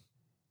record though.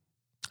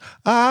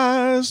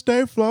 I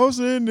stay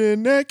flossing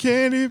in that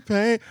candy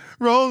paint,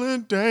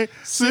 rolling dank,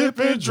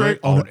 sipping drink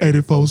on an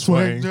 84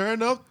 swing.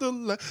 Turn up the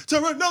lane,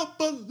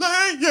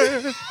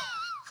 yeah.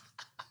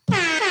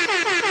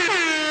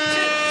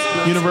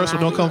 Universal,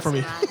 don't come for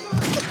me.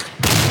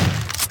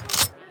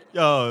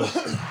 Yo,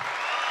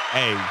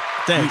 hey,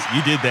 Thanks.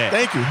 You did that.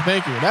 Thank you.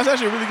 That's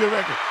actually a really good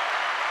record.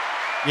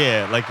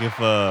 Yeah, like if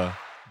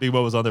Big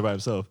Mo was on there by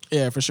himself.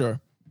 Yeah, for sure.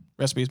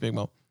 Recipes, Big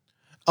Mo.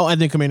 Oh, and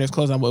then Commander's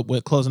closing out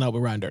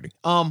with Riding Dirty.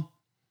 But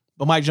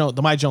the Mike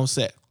Jones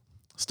set,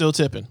 Still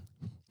Tipping.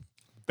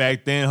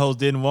 Back then, hoes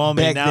didn't want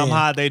me. Back Now I'm then.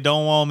 hot, they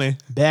don't want me.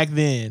 Back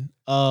then,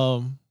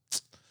 what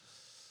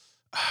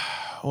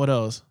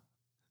else?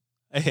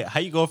 Hey, how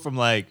you go from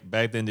like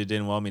back then they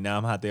didn't want me, now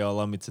I'm hot, they all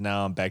love me, to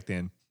now I'm back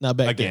then Not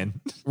back again.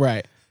 then.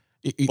 Right.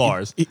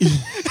 Bars.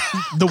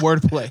 The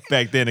wordplay.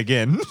 Back then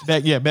again.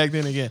 Back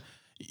then again.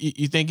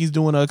 You think he's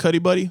doing a Cuddy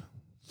Buddy?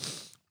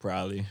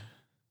 Probably.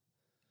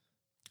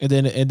 And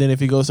then if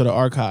he goes to the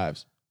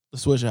archives, the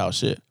Swisher House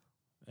shit.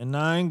 And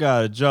I ain't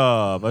got a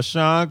job. I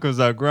shine cause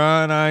I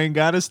grind. I ain't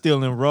got to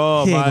steal and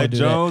rob. He ain't gonna Mike do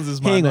Jones that. is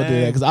He my ain't gonna do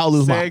name. that, 'cause I'll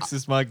lose my- Sex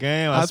is my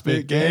game. I I spit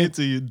spit game game.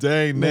 till you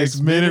dang. Next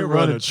minute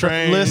run a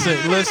train. Listen.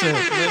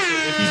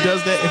 If he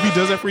does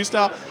that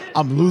freestyle,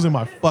 I'm losing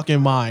my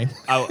fucking mind.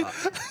 I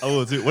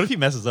will too. What if he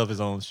messes up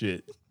his own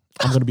shit?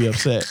 I'm gonna be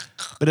upset.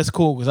 But it's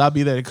cool because I'll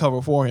be there to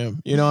cover for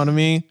him. You know what I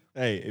mean?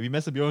 Hey, if you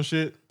mess up your own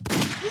shit,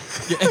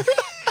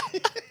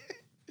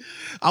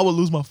 I would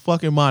lose my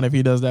fucking mind if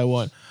he does that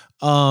one.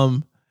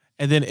 And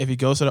then if he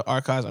goes to the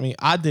archives, I mean,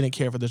 I didn't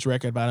care for this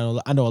record,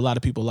 but I know a lot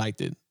of people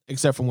liked it,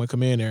 except for when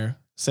Commander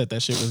said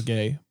that shit was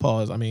gay.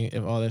 Pause. I mean,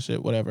 if all that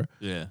shit, whatever.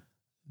 yeah.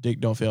 Dick,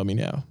 don't fail me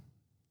now.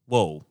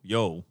 Whoa.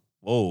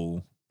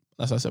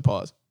 That's why I said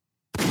pause.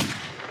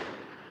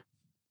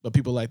 But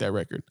people like that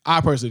record.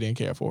 I personally didn't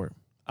care for it.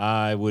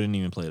 I wouldn't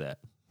even play that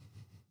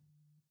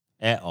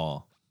at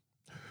all.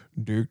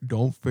 Dick,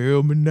 don't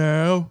fail me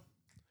now.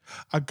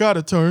 I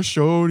gotta turn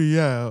Shorty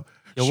out.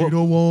 Yo, She what-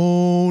 don't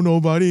want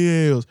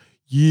nobody else.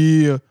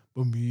 Yeah,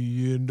 but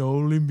me and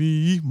only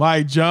me.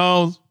 Mike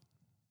Jones.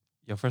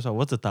 Yo, first of all,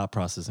 what's the thought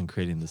process in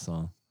creating this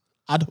song?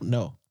 I don't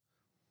know.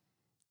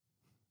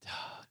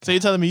 So you're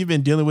telling me you've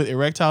been dealing with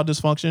erectile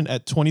dysfunction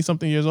at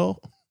 20-something years old?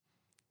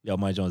 Yo,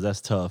 Mike Jones,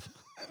 that's tough.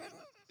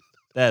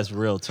 That's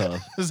real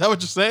tough. Is that what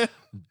you're saying?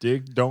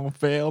 Dick, don't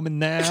fail me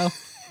now.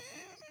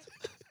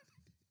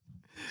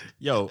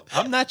 Yo,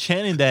 I'm not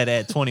chanting that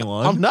at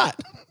 21. I'm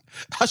not.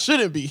 I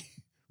shouldn't be.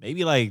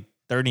 Maybe like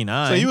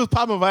 39. So you was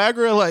popping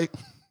Viagra like,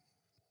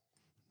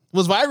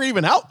 was Viagra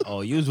even out?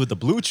 Oh, you was with the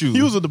Blue Chew.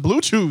 He was with the Blue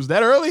Chews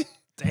that early?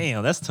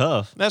 Damn, that's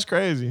tough. That's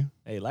crazy.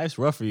 Hey, life's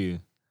rough for you.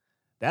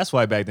 That's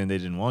why back then they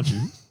didn't want you.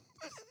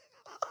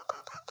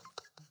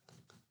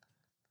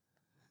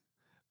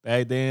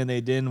 Back then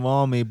they didn't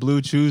want me.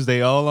 Blue Chews,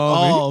 they all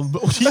on me.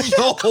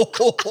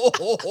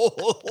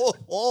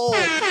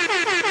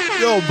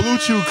 Yo, Blue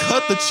Chew,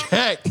 cut the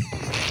check.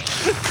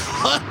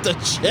 Cut the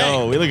check.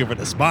 Yo, we looking for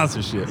the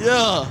sponsorship.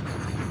 Yeah.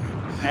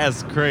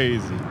 That's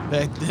crazy.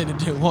 Back then it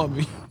didn't want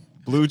me.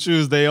 Blue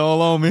Chews, they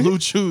all on me. Blue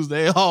Chews,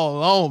 they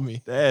all on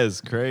me. That's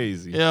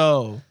crazy.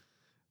 Yo.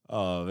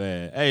 Oh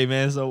man. Hey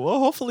man, so well,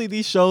 hopefully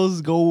these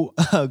shows go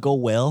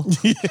well.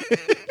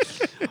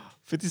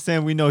 50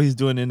 Cent, we know he's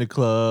doing in the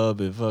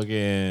club and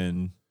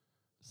fucking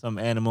some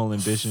Animal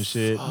Ambition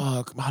shit.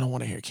 Fuck, I don't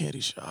want to hear Candy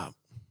Shop.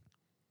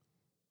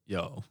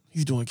 Yo,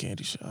 He's doing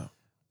Candy Shop.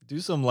 do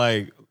some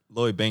like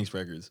Lloyd Banks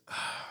records.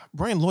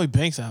 Bring Lloyd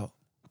Banks out.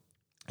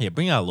 Yeah,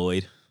 bring out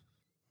Lloyd.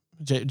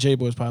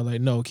 J-Boy's probably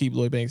like, no, keep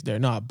Lloyd Banks there.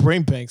 Nah,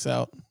 bring Banks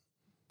out.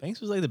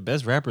 Banks was like the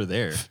best rapper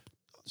there.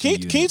 Can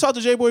you talk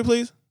to J-Boy,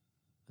 please?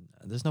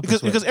 There's no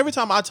Because every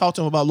time I talk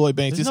to him about Lloyd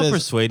Banks, there's he no says,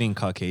 persuading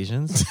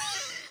Caucasians.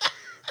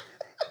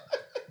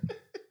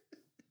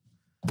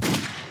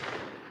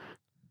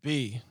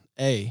 BANK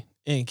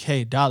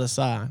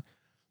 $,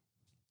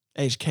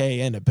 HK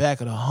in the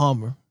back of the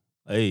Hummer.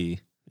 Hey,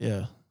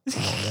 Yeah.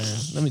 Come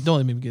on, man. Don't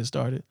let me get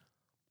started.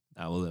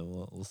 nah,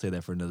 we'll say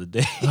that for another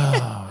day.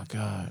 Oh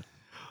God.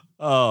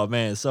 Oh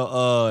man,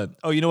 so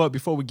you know what?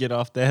 Before we get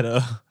off that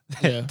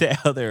Yeah. the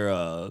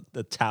other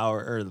the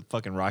tower or the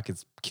fucking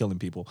rockets killing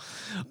people.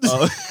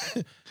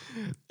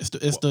 It's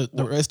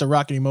the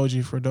rocket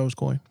emoji for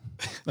Dogecoin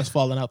that's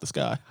falling out the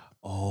sky.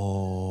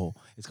 Oh,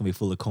 it's gonna be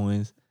full of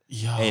coins.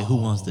 Yo. Hey, who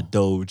wants the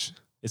Doge?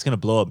 It's gonna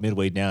blow up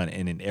midway down,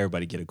 and then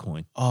everybody get a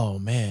coin. Oh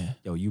man.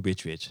 Yo, you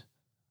rich.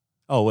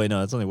 Oh wait,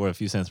 no, it's only worth a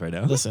few cents right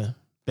now. Listen,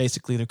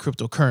 basically the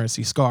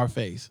cryptocurrency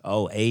Scarface.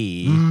 Oh,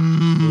 hey,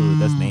 ooh,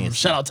 that's nasty.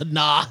 Shout out to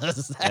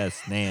Nas.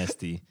 That's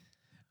nasty.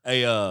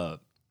 Hey,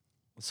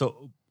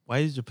 so why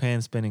is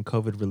Japan spending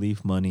COVID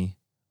relief money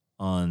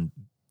on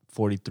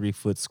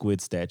 43-foot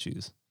squid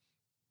statues?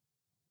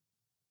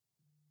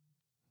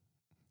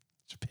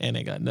 Japan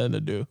ain't got nothing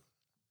to do.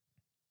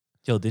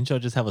 Yo, didn't y'all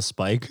just have a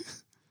spike?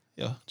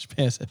 Yo,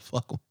 Japan said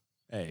fuck them.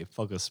 Hey,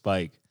 fuck a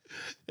spike.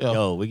 Yo,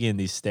 Yo, we getting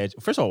these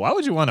statues. First of all, why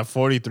would you want a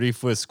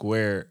 43-foot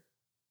square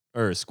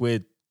or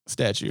squid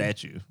statue. What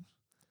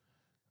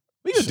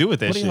you gonna do with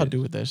that What do shit? y'all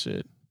do with that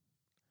shit?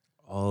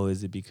 Oh,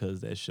 is it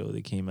because that show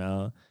that came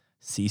out,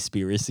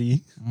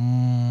 Seaspiracy?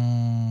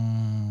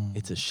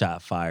 It's a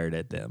shot fired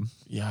at them.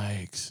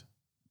 Yikes.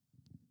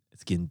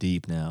 It's getting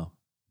deep now.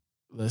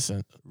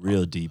 Listen,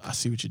 Real deep. I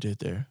see what you did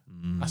there.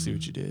 I see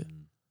what you did.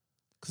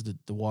 Because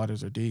the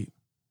waters are deep.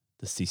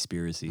 The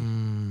Seaspiracy.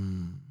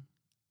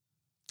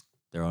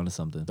 They're onto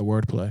something. The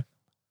wordplay.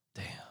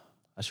 Damn.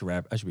 I should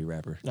rap. I should be a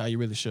rapper. No, you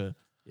really should.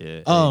 Yeah.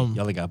 Hey, Um,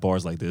 y'all ain't got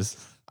bars like this.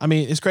 I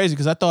mean, it's crazy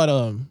because I thought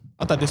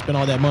they spent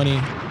all that money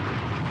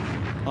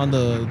on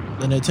the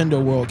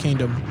Nintendo World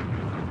Kingdom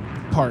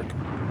Park.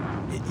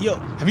 Yo,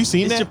 Have you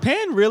seen is that?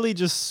 Japan really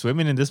just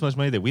swimming in this much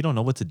money that we don't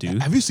know what to do?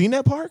 Have you seen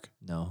that park?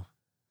 No.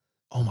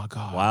 Oh my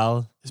God.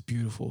 Wow. It's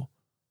beautiful.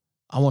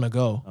 I want to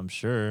go. I'm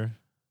sure.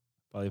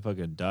 Probably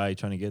fucking die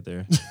trying to get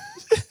there.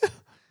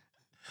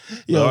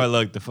 Yo. Or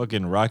look, the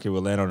fucking rocket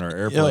will land on our Yo,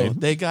 airplane.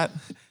 they got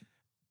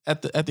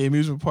at the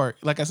amusement park.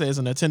 Like I said, it's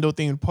a Nintendo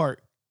themed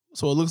park,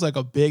 so it looks like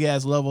a big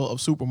ass level of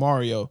Super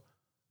Mario,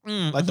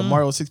 like the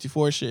Mario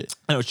 64 shit.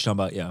 I know what you're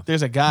talking about. Yeah.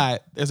 There's a guy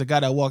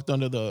that walked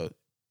under the.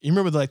 You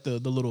remember like the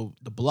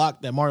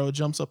block that Mario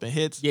jumps up and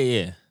hits?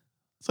 Yeah.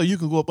 So you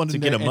can go up under To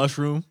there get a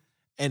mushroom.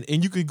 and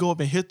you could go up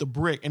and hit the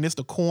brick, and it's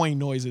the coin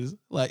noises.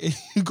 Like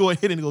you go and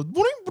hit it and it goes.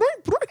 Bring, bring,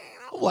 bring.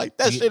 I'm like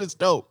that shit is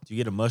dope. Do you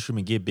get a mushroom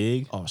and get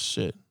big? Oh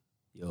shit,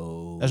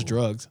 Yo. that's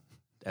drugs.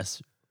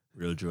 That's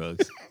real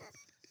drugs.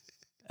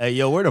 Hey,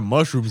 yo, where the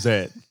mushrooms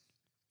at?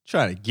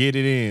 Trying to get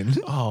it in.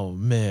 Oh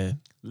man,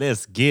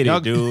 Let's get y'all,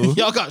 it, dude.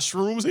 y'all got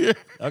shrooms here,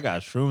 Y'all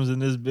got shrooms in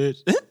this bitch.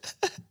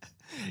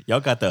 Y'all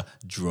got the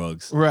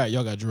drugs. right?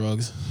 Y'all got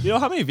drugs. You know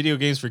how many video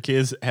games for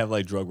kids have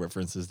like drug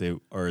references that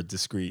are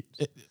discreet?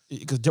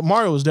 Because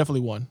Mario was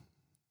definitely one,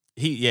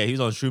 He was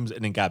on shrooms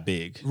and then got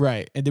big.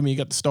 right? And then when you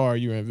got the star,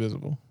 you were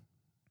invisible.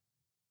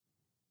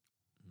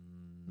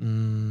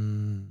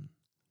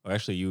 Or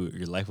actually, your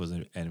life was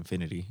at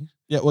infinity.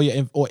 Yeah, well,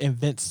 yeah, or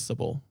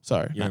invincible.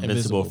 Sorry, You're not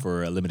invincible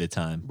for a limited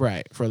time.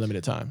 right, for a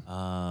limited time.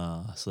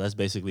 So that's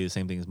basically the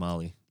same thing as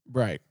Molly.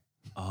 Right.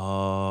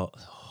 Oh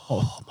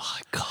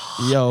my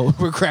god. Yo,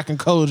 we're cracking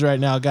codes right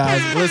now,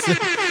 guys. Listen,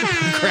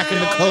 we're cracking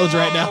the codes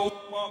right now.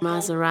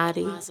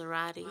 Maserati.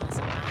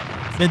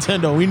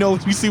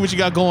 Nintendo, we see what you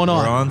got going We're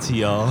on. on to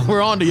y'all.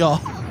 We're on to y'all.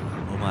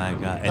 Oh my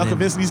god. Y'all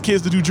convincing these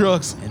kids to do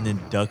drugs. And then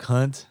Duck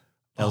Hunt.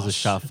 That was a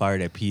shot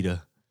fired at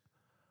PETA.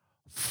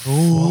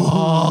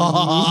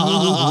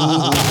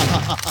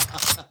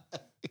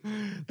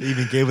 They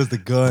even gave us the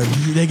gun.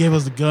 They gave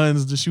us the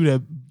guns to shoot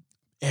at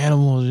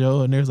animals,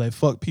 yo, and there's like,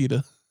 fuck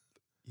PETA.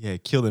 Yeah,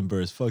 kill them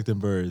birds. Fuck them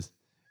birds.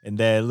 And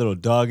that little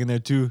dog in there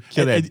too.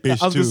 Kill that bitch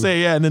too. I was gonna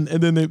say, yeah, and then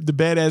the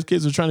badass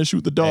kids were trying to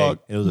shoot the dog.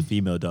 Hey, it was a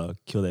female dog.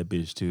 Kill that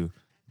bitch too.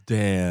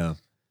 Damn.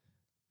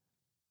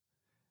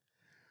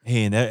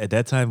 Hey, and at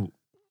that time,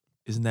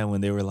 isn't that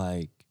when they were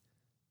like,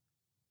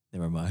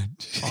 Never mind.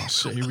 Oh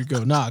shit, here we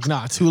go. Nah,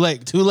 too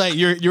late.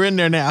 You're in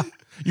there now.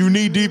 You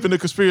knee deep in the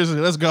conspiracy.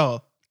 Let's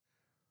go.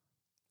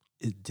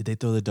 Did they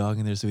throw the dog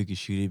in there so we could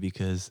shoot it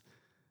because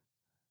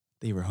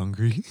they were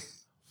hungry?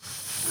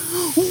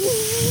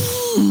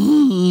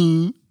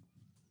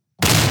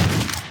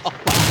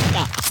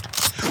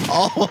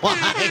 Oh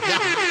my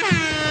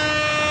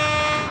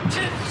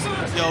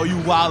god. Yo, you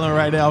wilding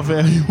right now,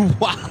 fam. You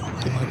wild.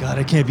 Oh my god,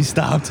 I can't be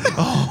stopped.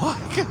 Oh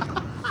my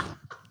god.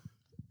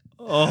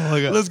 Oh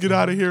my god. Let's get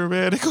out of here,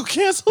 man. They gonna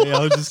cancel. Hey, I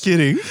was just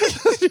kidding.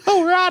 Yo,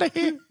 we're out of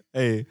here.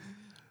 Hey,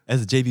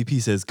 as the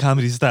JVP says,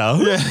 comedy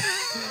style. Yeah.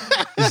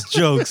 It's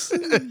jokes.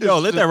 Yo,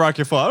 let that rock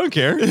your fall. I don't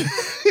care.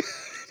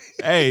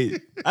 Hey,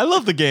 I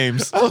love the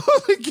games.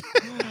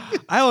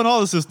 I own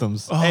all the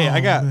systems. Hey, I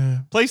got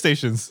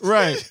PlayStations.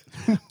 Right.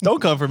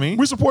 Don't come for me.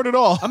 We support it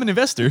all. I'm an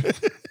investor.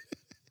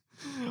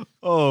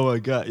 Oh my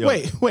god. Yo,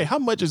 Wait, how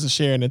much is a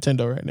share in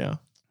Nintendo right now?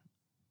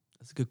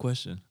 that's a good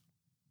question.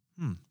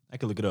 I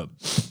could look it up.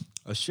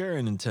 A share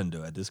in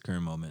Nintendo at this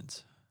current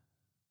moment.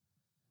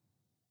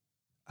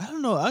 I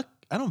don't know. I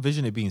don't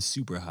vision it being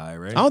super high,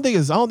 right? I don't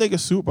think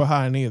it's super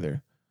high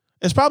neither.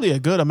 It's probably a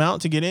good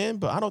amount to get in,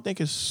 but I don't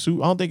think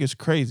it's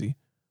crazy.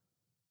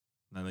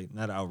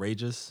 Not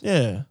outrageous.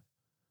 Yeah.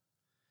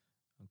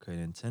 Okay,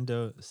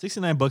 Nintendo,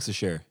 $69 a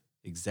share.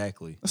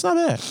 Exactly. That's not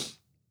bad.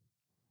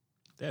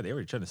 Yeah, they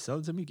were trying to sell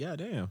it to me. God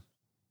damn.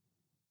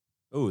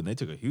 Oh, and they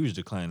took a huge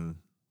decline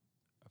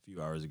a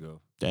few hours ago.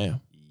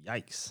 Damn.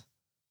 Yikes.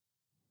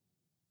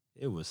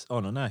 It was, oh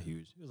no, not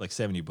huge. It was like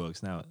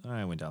 $70. Now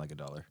I went down like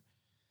 $1.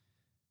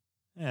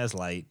 Yeah, that's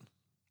light.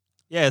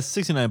 Yeah, it's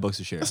 $69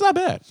 a share. That's not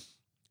bad.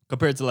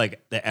 Compared to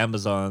like the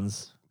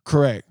Amazons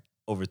Correct.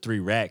 over 3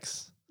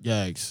 racks.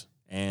 Yikes.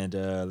 And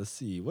let's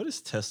see, what is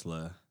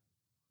Tesla?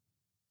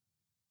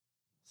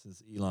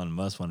 Since Elon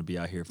Musk want to be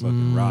out here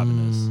fucking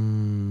robbing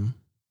us.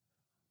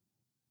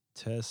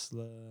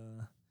 Tesla.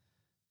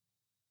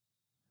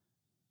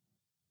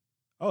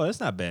 Oh, that's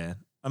not bad.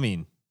 I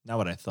mean, not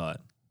what I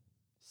thought.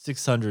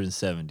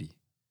 670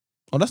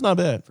 Oh, that's not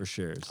bad. for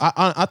shares. I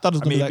thought it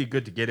was I gonna mean, be it'd like be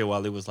good to get it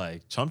while it was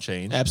like chump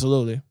change.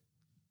 absolutely.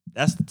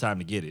 That's the time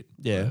to get it.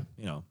 Yeah. But,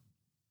 you know,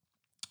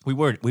 we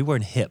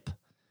weren't hip.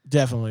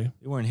 Definitely.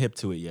 We weren't hip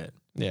to it yet.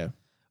 Yeah.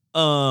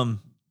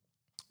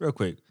 Real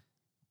quick,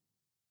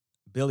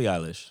 Billie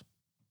Eilish.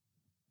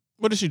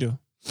 What did she do?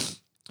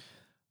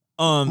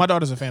 My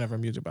daughter's a fan of her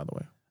music, by the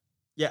way.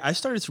 Yeah, I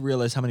started to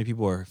realize how many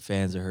people are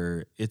fans of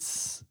her.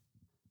 It's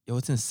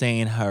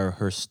insane how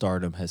her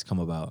stardom has come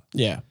about.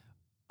 Yeah.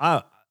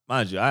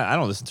 Mind you, I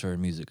don't listen to her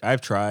music.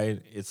 I've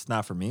tried. It's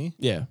not for me.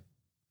 Yeah.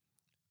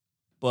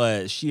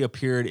 But she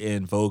appeared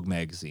in Vogue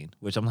magazine,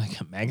 which I'm like,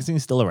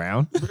 magazine's still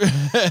around?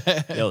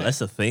 Yo, that's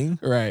a thing.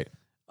 Right.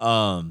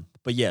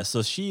 But yeah,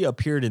 so she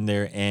appeared in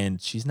there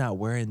and she's not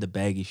wearing the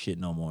baggy shit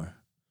no more.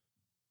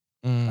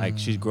 Like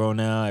she's grown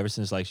now ever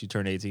since like she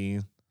turned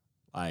 18.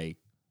 Like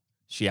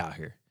she out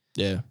here.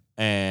 Yeah.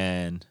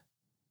 And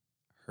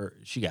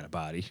she got a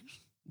body.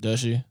 Does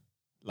she?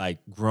 Like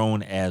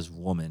grown as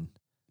woman.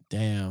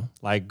 Damn.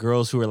 Like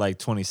girls who are like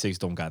 26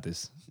 don't got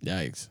this.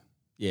 Yikes.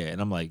 Yeah,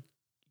 and I'm like,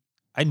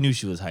 I knew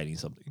she was hiding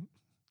something.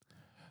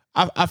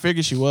 I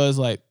figured she was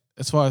like,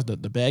 as far as the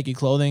baggy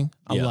clothing,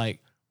 I'm Yeah. like,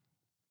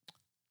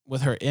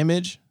 with her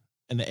image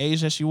and the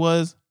age that she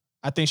was,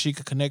 I think she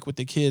could connect with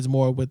the kids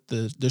more with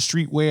the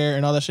streetwear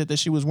and all that shit that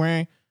she was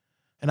wearing.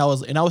 And I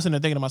was sitting there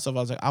thinking to myself, I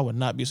was like, I would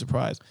not be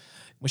surprised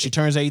when she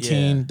turns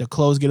 18, Yeah. the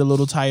clothes get a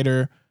little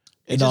tighter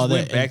It and just all that.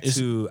 went And back it's-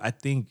 to, I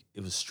think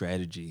it was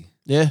strategy.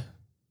 yeah,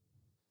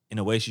 In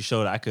a way, she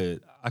showed I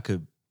could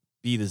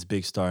be this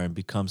big star and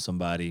become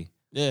somebody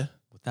yeah,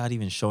 without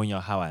even showing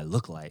y'all how I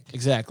look like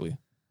exactly,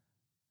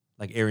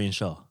 Arian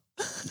Shaw.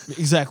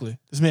 exactly.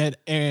 This man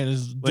Aaron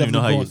is We don't even definitely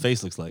know how your going,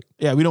 face looks like.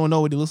 yeah, we don't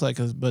know what he looks like,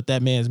 but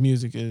that man's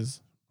music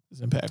is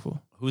impactful.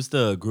 Who's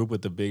the group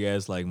with the big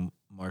ass like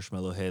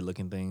marshmallow head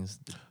looking things?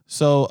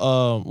 So,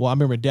 well, I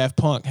remember Daft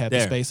Punk had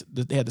There.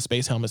 they had the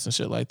space helmets and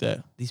shit like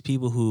that, These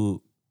people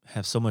who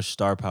have so much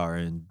star power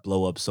and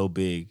blow up so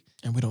big,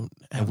 and we don't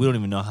have and we don't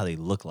even know how they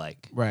look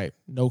like. right,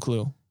 no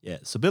clue. Yeah.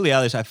 So Billie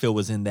Eilish, I feel,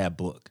 was in that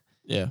book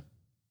Yeah,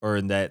 or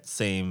in that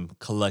same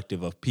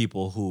collective of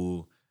people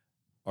who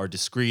are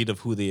discreet of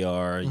who they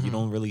are. You Mhm.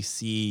 don't really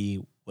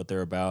see what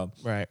they're about.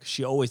 right.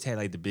 She always had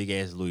like the big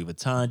ass Louis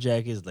Vuitton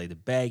jackets, like the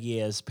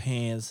baggy ass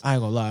pants. I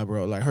ain't gonna lie,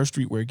 bro. Like her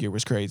streetwear gear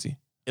was crazy.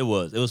 It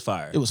was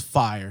fire. It was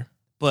fire.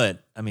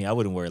 But I mean, I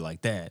wouldn't wear it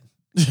like that.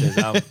 'Cause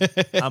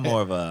I'm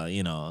more of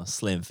a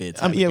slim fit.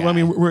 Type yeah, of well, I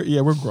guy.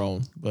 mean, we're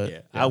grown, but yeah.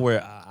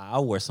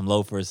 I'll wear some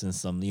loafers and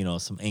some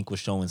ankle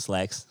showing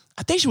slacks.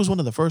 I think she was one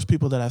of the first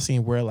people that I've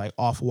seen wear like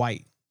off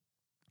white.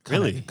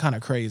 Really? kind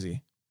of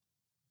crazy.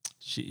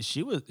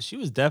 She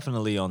was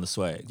definitely on the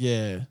swag.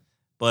 Yeah,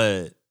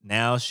 But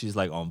now she's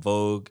like on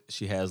Vogue.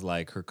 She has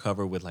like her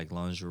cover with like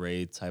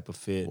lingerie type of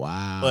fit.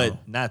 wow.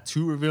 But not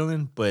too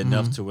revealing, but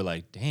enough to where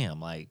like,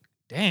 damn,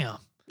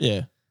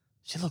 yeah,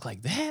 she looked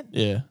like that.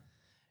 yeah.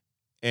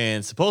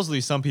 And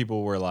supposedly some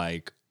people were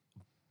like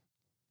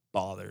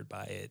bothered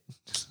by it.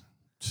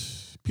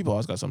 People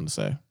always got something to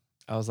say.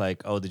 I was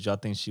like, oh, did y'all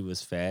think she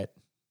was fat?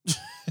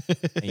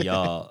 and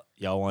y'all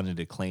wanted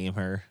to claim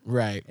her,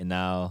 Right. and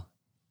now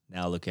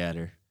look at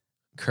her,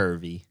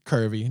 curvy.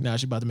 Now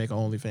she about to make her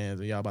OnlyFans,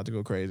 and y'all about to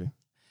go crazy.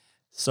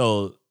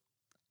 So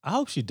I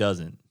hope she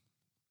doesn't,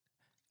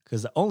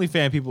 because the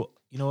OnlyFans people,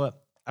 you know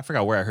what? I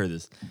forgot where I heard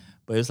this,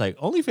 but it's like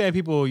OnlyFans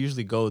people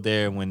usually go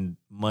there when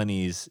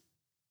money's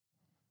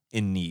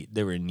in need.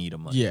 They were in need of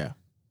money. Yeah.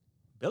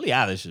 Billie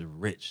Eilish is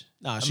rich.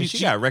 Nah, I mean, she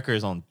got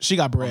records on she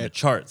got on the bread.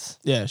 charts.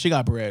 Yeah, she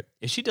got bread.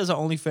 If she does an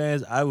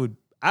OnlyFans,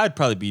 I'd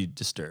probably be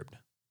disturbed.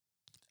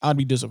 I'd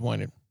be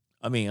disappointed.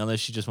 I mean,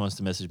 unless she just wants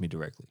to message me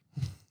directly,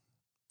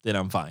 then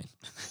I'm fine.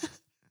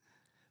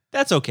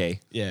 That's okay.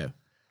 Yeah.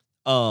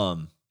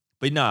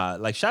 But nah,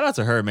 like shout out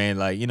to her, man.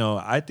 Like, you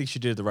know, I think she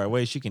did it the right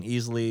way.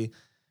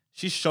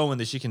 She's showing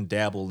that she can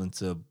dabble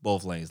into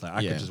both lanes. Like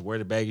I could just wear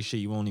the baggy shit.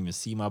 You won't even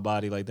see my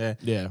body like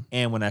that. Yeah.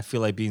 And when I feel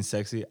like being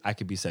sexy, I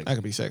could be sexy. I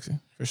could be sexy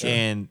for sure.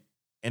 And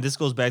this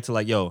goes back to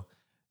like, yo,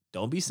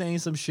 don't be saying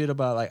some shit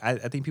about like, I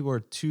think people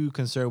are too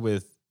concerned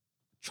with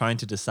trying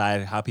to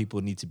decide how people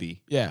need to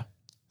be. Yeah.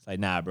 It's like,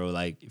 nah, bro.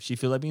 Like if she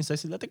feel like being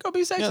sexy, let the girl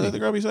be sexy. Yeah, let the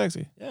girl be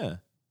sexy. Yeah.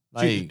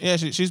 Like,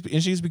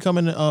 she's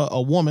becoming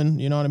a woman.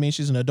 You know what I mean?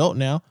 She's an adult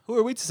now. who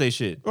are we to say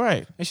shit?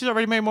 Right. And she's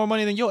already made more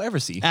money than you'll ever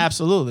see.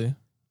 Absolutely.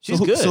 She's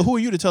so good. So who are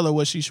you to tell her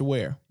what she should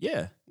wear?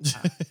 Yeah.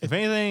 If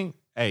anything,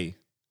 hey,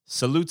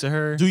 salute to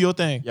her. Do your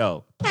thing.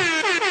 Yo. Big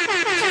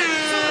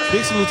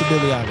salute to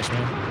Billie Eilish,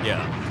 man.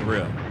 Yeah, for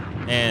real.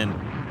 And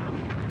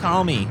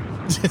call me.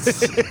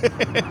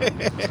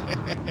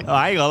 Oh,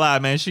 I ain't gonna lie,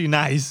 man. She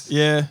nice.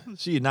 Yeah.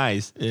 She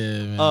nice.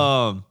 Yeah,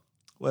 man.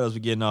 What else we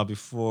getting on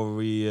before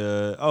we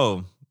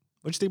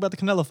what'd you think about the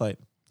Canelo fight?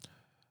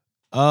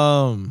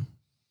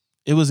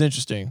 It was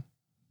interesting.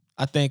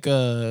 I think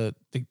the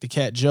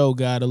cat Joe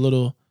got a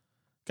little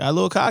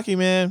cocky,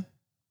 man.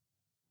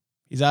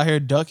 He's out here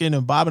ducking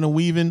and bobbing and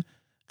weaving.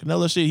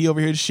 Canelo shit, he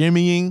over here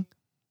shimmying.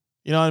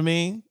 You know what I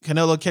mean?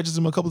 Canelo catches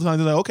him a couple of times.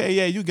 He's like, okay,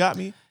 yeah, you got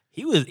me.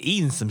 He was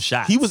eating some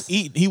shots. He was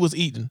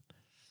eating.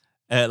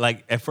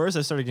 Like at first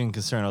I started getting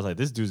concerned. I was like,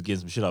 this dude's getting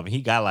some shit off. And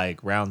he got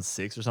like round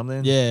 6 or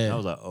something. Yeah. And I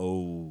was like,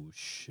 oh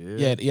shit.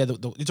 Yeah. You're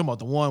talking about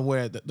the one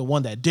where the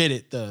one that did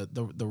it,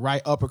 the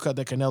right uppercut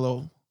that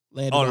Canelo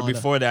landed on. Oh,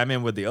 before that, I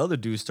mean, where the other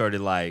dude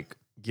started like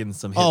getting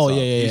some hits. Oh, off.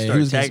 yeah. He He started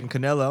was tagging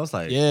Canelo. I was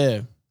like, yeah.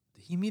 Did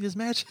he meet his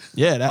match?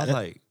 Yeah. I was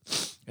like,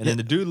 and then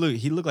the dude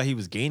looked like he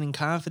was gaining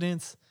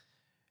confidence.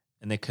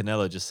 And then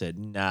Canelo just said,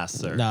 nah,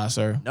 sir. Nah,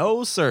 sir.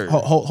 No, sir.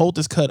 Hold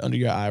this cut under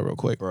your eye real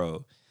quick.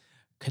 Bro.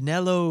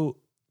 Canelo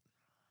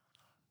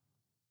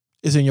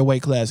is in your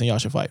weight class and y'all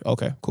should fight.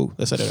 Okay, cool.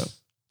 Let's set it up.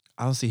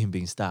 I don't see him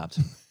being stopped.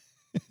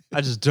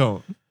 I just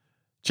don't.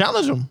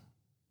 Challenge him.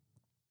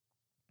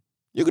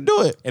 You can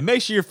do it. And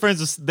make sure your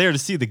friends are there to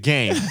see the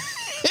game.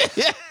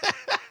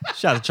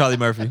 Shout out to Charlie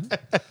Murphy.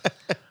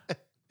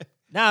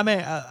 Nah,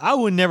 man, I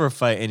would never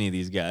fight any of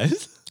these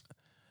guys.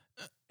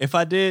 If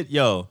I did,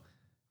 yo,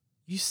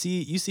 you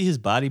see his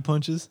body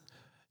punches?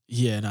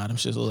 Yeah, nah, them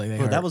shits look like they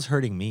Bro, hurt. that was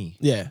hurting me.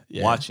 Yeah.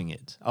 Watching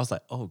it. I was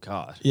like, oh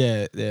God.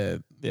 Yeah.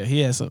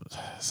 He has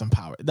some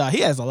power. Nah,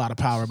 he has a lot of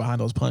power behind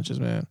those punches,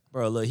 man.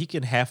 Bro, look, he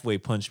can halfway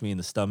punch me in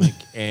the stomach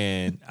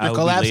and I would be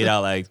collapsing. laid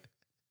out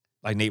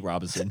like Nate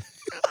Robinson.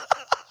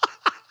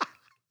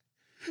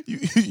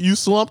 You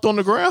slumped on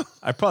the ground?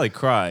 I'd probably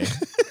cry.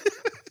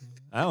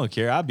 I don't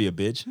care. I'd be a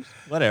bitch.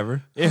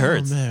 Whatever. It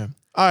hurts. Oh, man.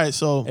 All right,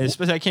 so And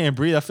especially I can't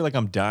breathe. I feel like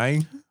I'm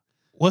dying.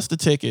 what's the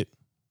ticket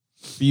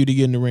for you to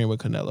get in the ring with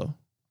Canelo?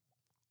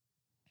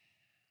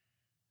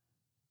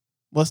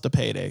 What's the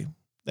payday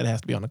that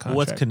has to be on the contract?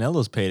 What's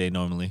Canelo's payday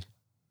normally?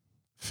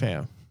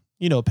 Fam.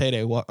 You know,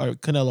 payday or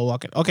Canelo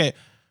walking. Okay,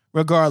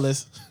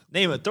 regardless,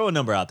 Name it. Throw a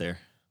number out there.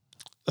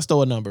 let's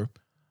throw a number.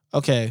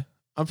 Okay,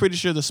 I'm pretty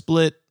sure the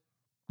split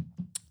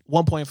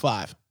 1.5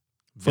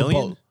 for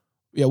Million? both.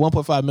 Yeah,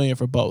 1.5 million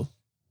for both.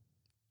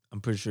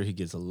 I'm pretty sure he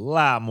gets a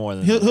lot more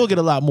than He'll that. get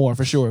a lot more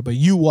for sure, but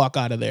you walk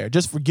out of there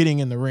just for getting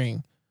in the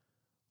ring.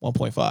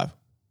 1.5.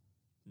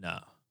 No.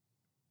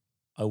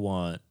 I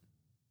want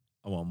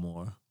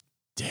more.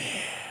 Damn.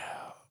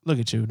 Look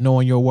at you,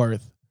 knowing your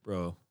worth.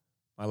 Bro,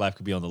 my life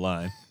could be on the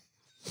line.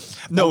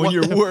 Knowing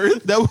your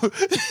worth.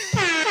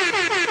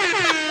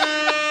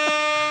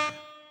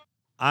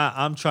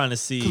 I'm trying to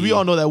see. Because we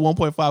all know that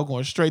 1.5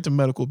 going straight to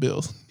medical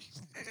bills.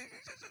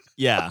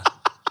 Yeah.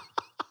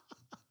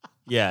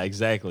 Yeah,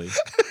 exactly.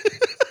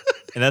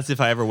 And that's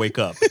if I ever wake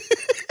up.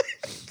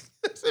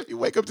 That's if you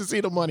wake up to see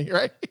the money,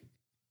 right?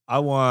 I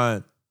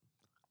want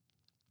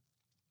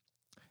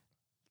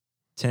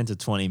 10 to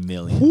 20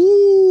 million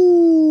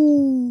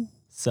Ooh.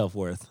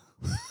 self-worth.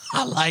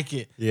 I like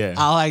it. Yeah.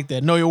 I like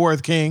that. Know your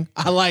worth, King.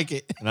 I like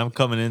it. And I'm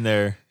coming in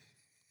there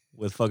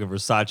with fucking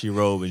Versace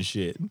robe and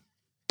shit.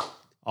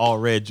 All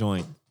red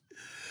joint.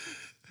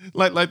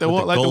 Like the With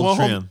one the like the gold one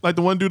trim. like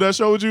the one dude I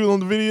showed you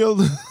on the video.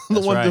 the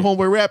That's one right. the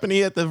homeboy rapping, he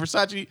had the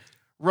Versace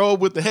robe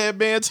with the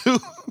headband too.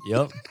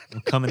 Yep.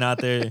 I'm coming out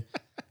there.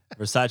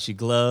 Versace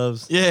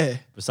gloves. Yeah.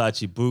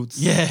 Versace boots.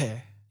 Yeah.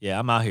 Yeah,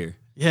 I'm out here.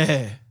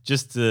 Yeah.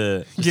 Just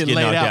to Get get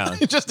laid knocked out.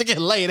 down. Just to get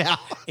laid out.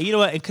 And you know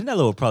what? And Canelo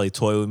will probably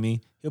toy with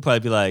me. he'll probably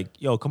be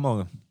like, "Yo, come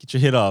on, get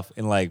your hit off,"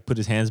 and like put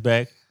his hands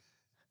back,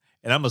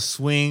 and I'm gonna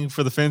swing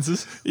for the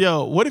fences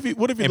Yo, what if he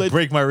and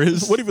break my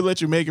wrist. What if he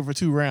let you make it for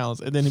 2 rounds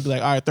and then he'd be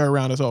like, all right, 3rd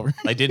round is over?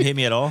 Like didn't hit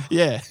me at all.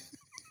 Yeah.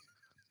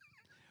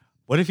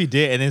 What if he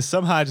did, and then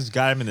somehow I just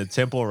got him in the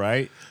temple,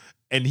 right,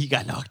 and he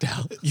got knocked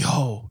out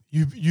Yo,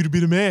 you'd be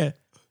the man.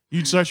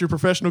 You'd start your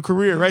professional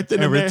career right then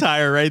and and there.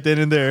 retire right then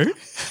and there,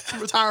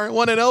 Retiring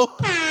 1-0.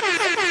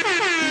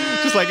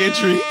 just like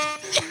entry.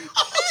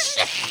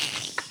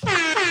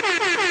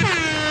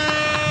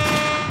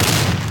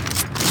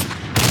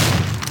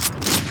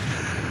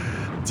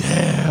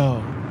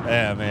 Damn.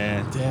 Yeah,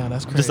 man. Damn,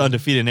 that's I'm crazy. just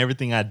undefeated in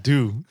everything I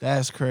do.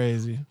 That's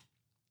crazy.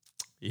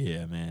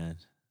 Yeah, man.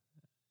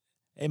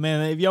 Hey,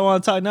 man, if y'all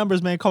want to talk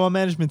numbers, man, call my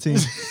management team.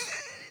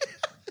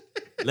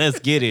 Let's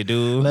get it,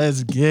 dude.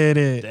 Let's get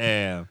it.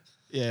 Damn.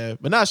 Yeah,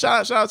 but now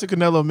shout out to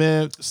Canelo,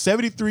 man.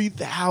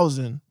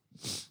 73,000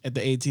 at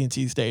the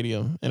AT&T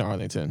Stadium in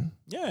Arlington.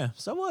 Yeah,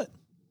 so what?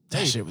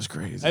 That shit was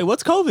crazy. Hey,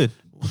 what's COVID?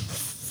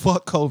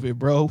 Fuck COVID,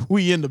 bro.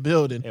 We in the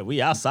building. Yeah,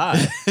 we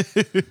outside.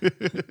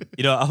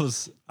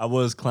 I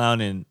was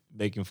clowning,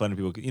 making fun of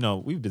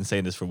people. We've been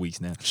saying this for weeks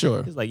now.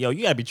 Sure. It's like, yo,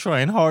 you gotta be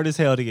trying hard as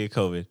hell to get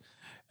COVID.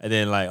 And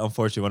then, like,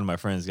 unfortunately, one of my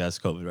friends got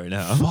COVID right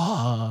now.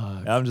 Fuck.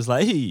 And I'm just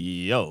like, hey,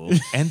 yo.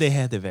 And they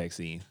had the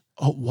vaccine.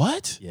 Oh,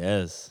 what?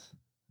 Yes.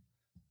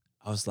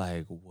 I was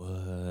like,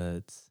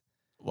 what?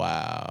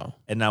 Wow.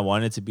 And I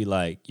wanted to be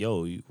like,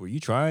 yo, were you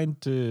trying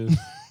to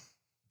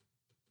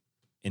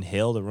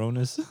inhale the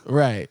Ronas?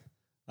 Right.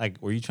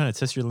 Like, were you trying to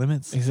test your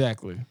limits?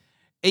 Exactly.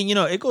 And,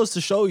 it goes to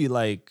show you,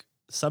 like,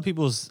 some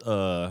people's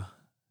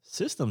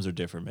systems are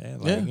different, man.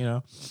 Like,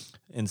 Yeah.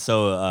 And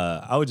so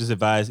I would just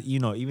advise,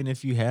 even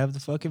if you have the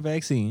fucking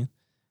vaccine,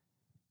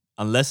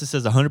 unless it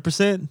says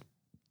 100%,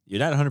 you're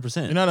not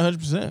 100%. You're not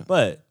 100%.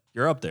 But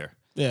you're up there.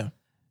 Yeah.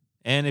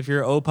 And if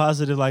you're O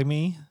positive like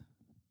me,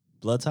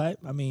 blood type,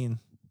 I mean,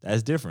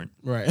 that's different.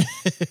 Right.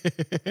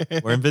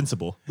 We're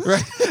invincible.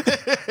 Right.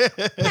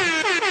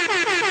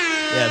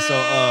 Yeah,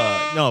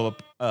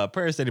 so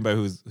prayers to anybody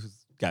who's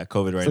got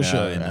COVID right For now.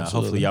 sure, And absolutely.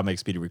 hopefully y'all make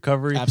speedy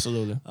recovery.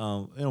 Absolutely.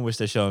 I don't wish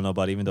that shit on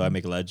nobody, even though I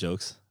make a lot of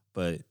jokes.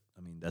 But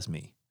I mean, that's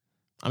me.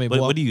 I mean, But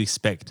what do you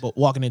expect? But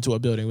walking into a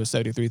building with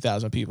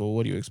 73,000 people,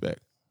 what do you expect?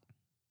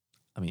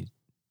 I mean,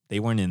 they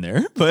weren't in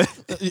there, but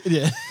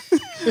Yeah.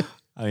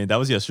 I mean, that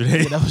was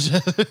yesterday. That was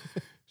just,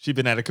 She'd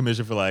been out of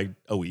commission for like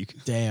a week.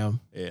 damn.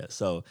 Yeah.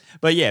 So,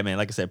 but yeah, man,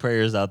 like I said,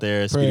 prayers out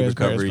there, speedy Prayers,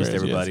 recoveries to prayers,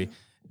 everybody.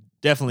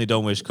 Definitely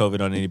don't wish COVID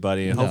on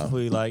anybody, and No.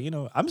 hopefully, like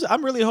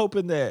I'm really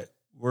hoping that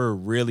we're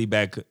really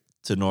back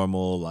to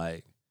normal,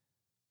 like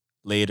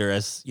later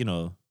as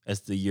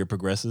the year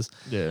progresses.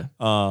 Yeah.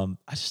 I'm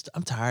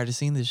tired of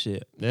seeing this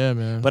shit. Yeah,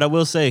 man. But I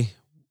will say,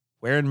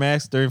 wearing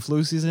masks during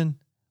flu season,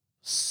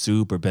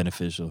 super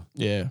beneficial.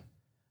 yeah.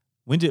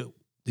 When did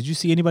you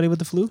see anybody with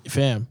the flu?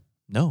 Fam.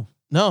 No.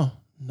 No.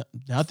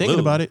 Now thinking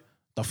Flu. about it,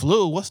 the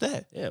flu, what's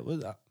that? Yeah.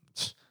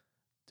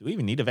 Do we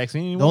even need a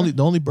vaccine anymore?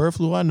 The only bird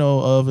flu I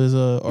know of is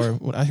or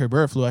when I hear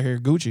bird flu, I hear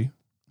Gucci.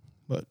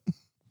 But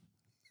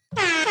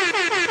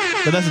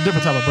that's a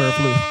different type of bird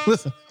flu.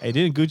 Listen, Hey,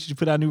 didn't Gucci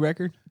put out a new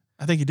record?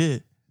 I think he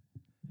did.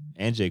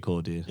 And J.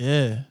 Cole did.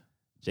 Yeah.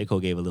 J. Cole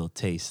gave a little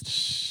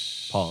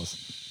taste. Pause.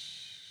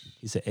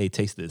 He said, hey,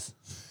 taste this.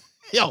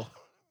 Yo.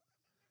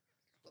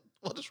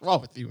 What is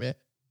wrong with you, man?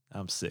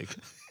 I'm sick.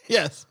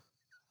 Yes.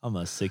 I'm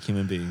a sick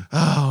human being.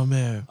 Oh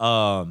man.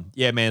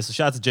 Yeah, man. So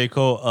shout out to J.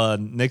 Cole.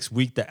 Next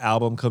week the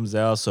album comes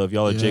out. So if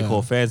y'all are J. Yeah.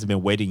 Cole fans, have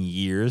been waiting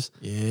years.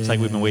 Yeah. It's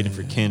like we've been waiting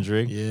for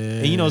Kendrick.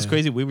 Yeah. And it's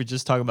crazy. We were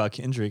just talking about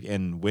Kendrick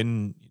and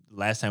when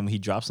last time he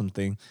dropped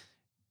something,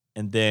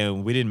 and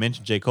then we didn't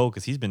mention J. Cole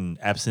because he's been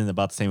absent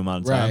about the same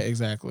amount of time. Right,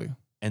 exactly.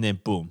 And then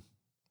boom,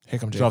 Here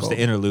comes J. drops Cole.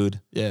 the interlude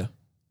Yeah.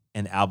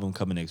 and album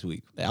coming next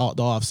week. The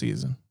off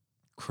season.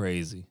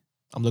 Crazy.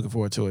 I'm looking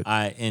forward to it.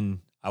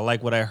 I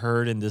like what I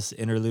heard in this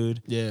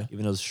interlude, Yeah.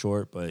 even though it's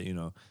short, but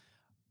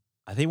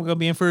I think we're gonna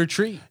be in for a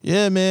treat.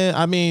 Yeah, man.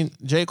 I mean,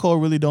 J. Cole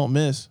really don't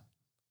miss.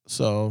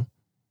 So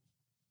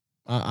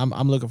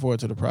I'm looking forward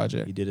to the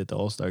project. He did it at the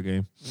All-Star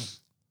game. He's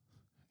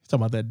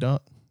talking about that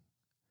dunk.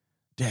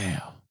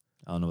 Damn.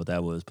 I don't know what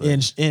that was, but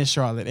In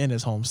Charlotte, in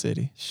his home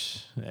city.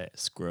 that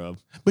scrub.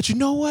 But you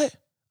know what?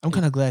 I'm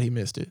kind of glad he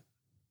missed it.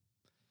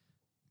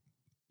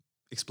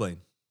 Explain.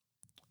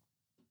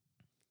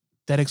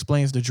 That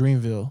explains the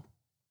Dreamville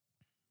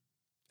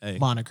Hey,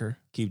 moniker.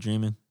 keep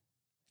dreaming.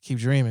 Keep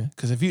dreaming.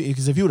 Because if you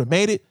would have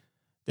made it,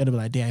 then it'd be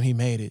like, damn, he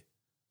made it.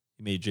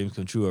 You made dreams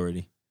come true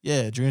already.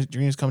 Yeah,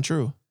 dreams come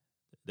true.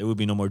 There would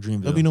be no more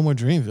Dreamville. There'll be no more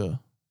Dreamville.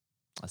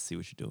 I see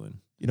what you're doing.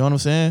 You know what I'm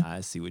saying? I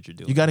see what you're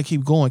doing. You got to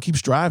keep going, keep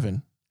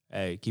striving,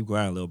 Hey, keep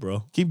grinding, little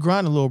bro. keep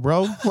grinding, little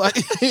bro. Like,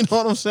 you know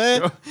what I'm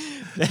saying?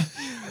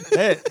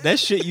 that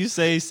shit you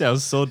say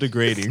sounds so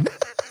degrading.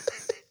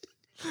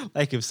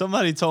 Like if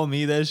somebody told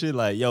me that shit,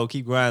 like, yo,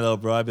 keep grinding, little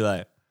bro, I'd be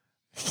like,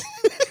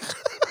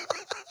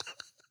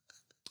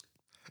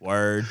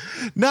 word.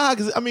 Nah,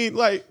 because I mean,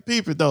 like,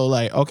 peep it though.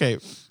 Like, okay,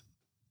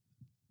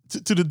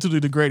 to the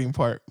degrading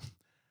part.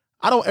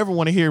 I don't ever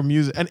want to hear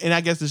music, and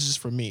I guess this is just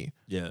for me.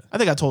 Yeah. I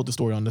think I told the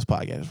story on this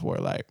podcast before.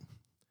 Like,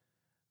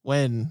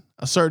 when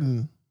a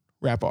certain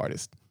rap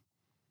artist,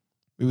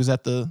 we was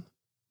at the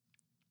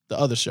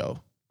other show.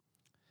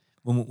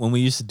 When we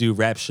used to do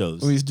rap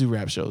shows. We used to do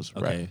rap shows,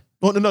 Okay. right?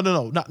 Oh, no.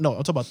 I'm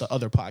talking about the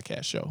other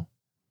podcast show.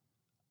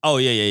 Oh,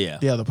 yeah.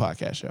 The other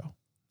podcast show.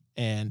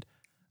 And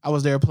I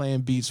was there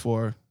playing beats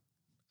for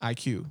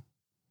IQ.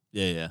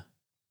 Yeah.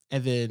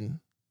 And then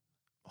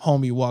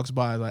homie walks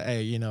by like,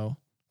 hey,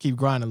 keep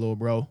grinding, little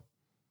bro.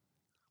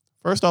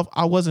 First off,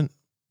 I wasn't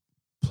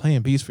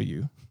playing beats for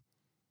you.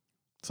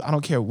 So I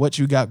don't care what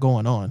you got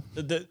going on.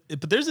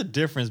 But there's a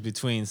difference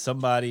between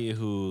somebody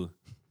who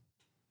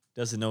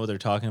doesn't know what they're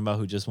talking about,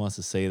 who just wants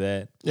to say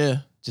that. Yeah.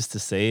 Just to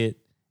say it.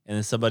 And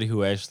then somebody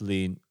who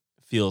actually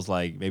feels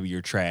like maybe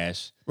you're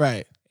trash.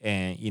 Right.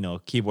 And,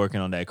 keep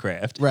working on that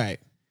craft. Right.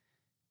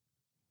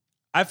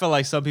 I feel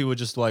like some people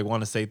just like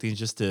want to say things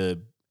just to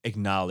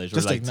acknowledge.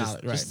 Just or like to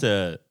acknowledge, right. Just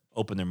to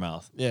open their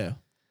mouth. Yeah.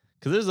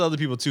 Because there's other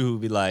people too who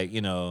be like,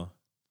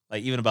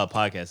 like even about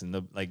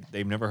podcasting,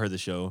 they've never heard the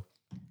show.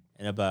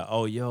 And about,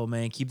 oh, yo,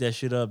 man, keep that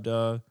shit up,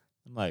 dog.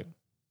 I'm like,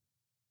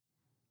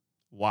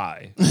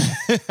 why?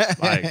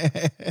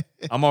 Like,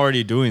 I'm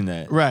already doing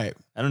that. Right.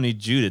 I don't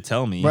need you to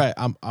tell me. Right.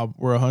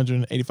 We're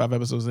 185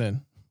 episodes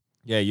in.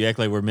 Yeah, you act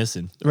like we're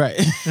missing. Right.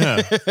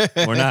 Yeah,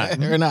 we're not.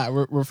 We're not.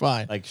 We're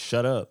fine. Like,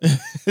 shut up.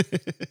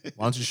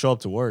 Why don't you show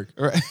up to work?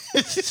 Right.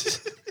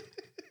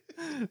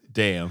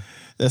 Damn.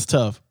 That's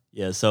tough.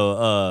 Yeah,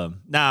 so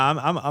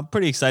I'm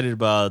pretty excited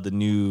about the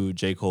new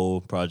J. Cole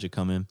project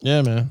coming.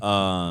 Yeah, man.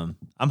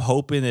 I'm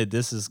hoping that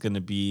this is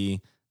gonna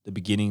be the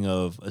beginning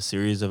of a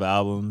series of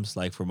albums,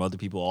 like from other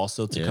people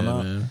also to come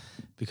out. Man.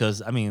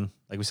 Because I mean,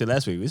 like we said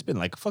last week, it's been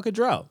like a fucking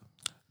drought.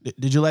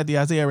 Did you like the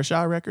Isaiah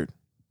Rashad record?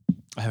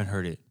 I haven't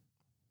heard it.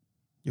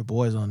 Your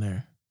boy's on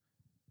there.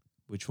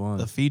 Which one?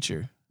 The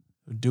feature.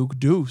 Duke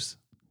Deuce.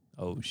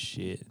 Oh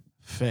shit.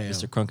 Fam.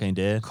 Mr. Crunk ain't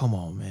dead. Come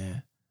on,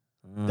 man.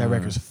 That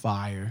record's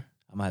fire.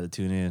 I'm gonna have to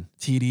tune in.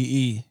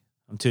 TDE.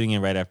 I'm tuning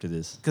in right after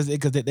this. Because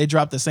they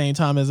dropped the same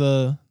time as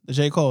the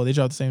J. Cole. They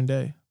dropped the same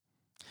day.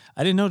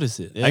 I didn't notice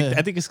it. Yeah.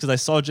 I think it's because I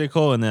saw J.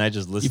 Cole and then I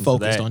just listened You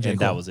focused to that on J. and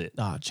Cole. that was it.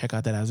 Nah, check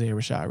out that Isaiah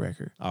Rashad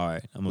record. All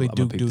right, I'm With gonna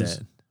Duke peep Deuce.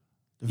 that.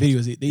 The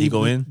video's You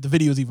go in? The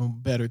video's even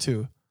better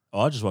too.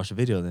 Oh, I'll just watch the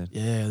video then.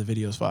 Yeah, the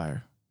video's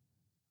fire.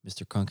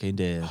 Mr. Crunk ain't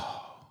dead.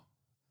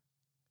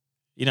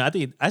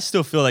 I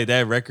still feel like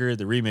that record,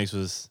 the remix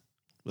was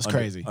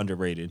Crazy.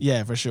 underrated.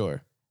 Yeah, for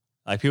sure.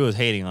 Like people was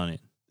hating on it.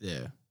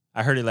 Yeah.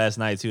 I heard it last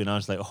night too, and I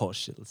was like, "Oh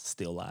shit, it's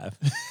still live."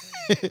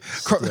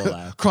 Still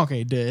alive. Crunk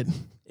ain't dead.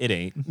 It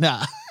ain't.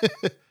 Nah.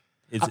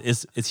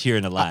 It's here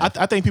and alive.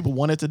 I think people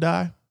wanted to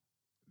die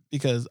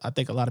because I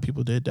think a lot of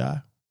people did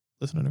die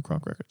listening to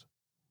Crunk records.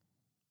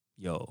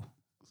 Yo,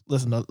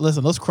 Listen,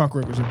 those Crunk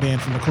records are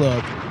banned from the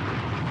club.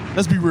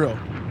 Let's be real.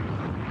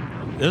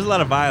 there's a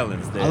lot of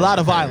violence there. A lot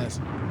of violence.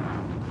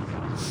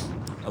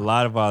 A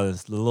lot of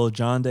violence. The Lil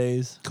Jon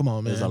days. Come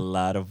on, man. There's a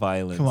lot of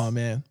violence. Come on,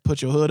 man.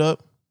 Put your hood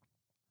up.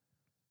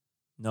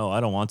 No,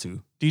 I don't want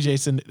to. DJ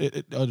said,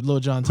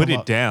 Lil Jon. Put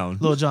it down.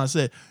 Lil Jon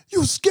said,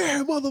 "You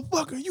scared,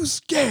 motherfucker. You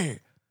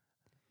scared."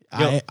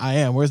 Yo. I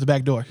am. Where's the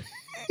back door?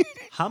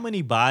 How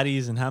many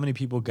bodies and how many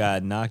people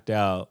got knocked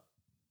out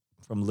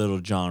from Lil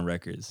Jon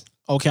records?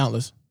 Oh,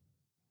 countless.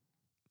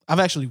 I've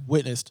actually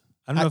witnessed.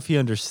 I don't know if he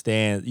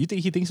understands. You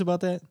think he thinks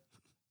about that?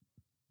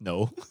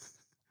 No.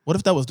 What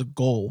if that was the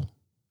goal?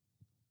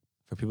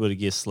 For people to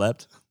get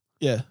slept?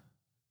 Yeah.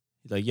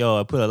 He's like, yo,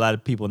 I put a lot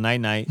of people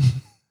night-night.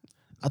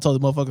 I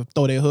told the motherfucker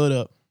throw their hood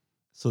up.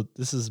 So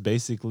this is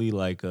basically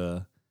like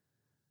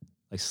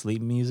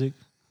sleep music?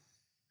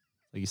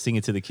 Like you sing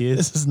it to the kids?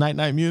 This is night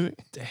music.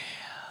 Damn.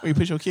 When you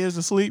put your kids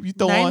to sleep, you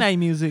throw on. Night-night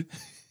music.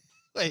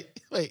 Wait.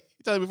 You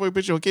tell me before you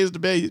put your kids to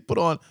bed, you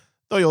throw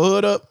your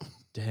hood up.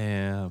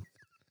 Damn.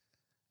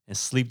 And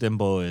sleep them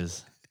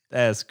boys.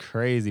 That's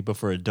crazy, but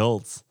for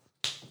adults.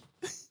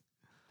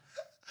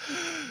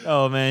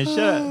 Oh, man, shut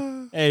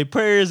up. Hey,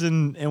 prayers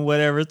and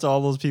whatever to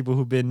all those people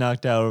who've been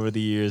knocked out over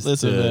the years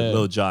Listen, to man.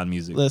 Lil Jon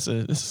music.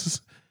 Listen,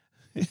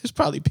 it's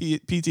probably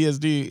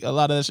PTSD. A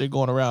lot of that shit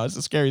going around. It's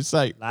a scary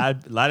sight. A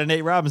lot of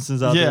Nate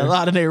Robinsons out Yeah, there. a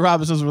lot of Nate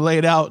Robinsons were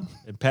laid out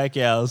And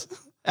Pacquiao's.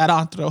 at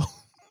Antro.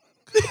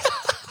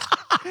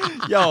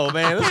 Yo,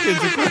 man, let's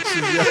get into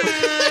questions, yo.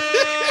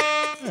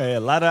 Hey, a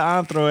lot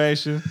of anthro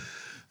action.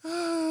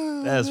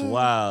 That's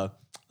wild.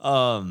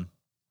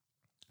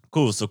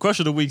 Cool. So, Crush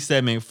of the Week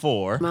segment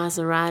 4.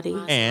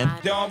 Maserati. And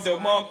Yeah.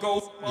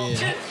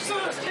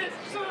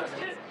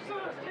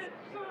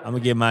 I'm gonna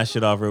get my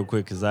shit off real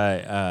quick because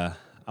I'm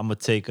gonna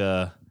take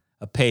a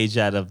page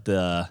out of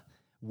the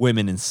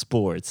women in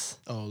sports.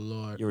 Oh,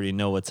 Lord. You already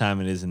know what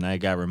time it is, and I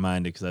got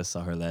reminded because I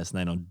saw her last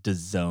night on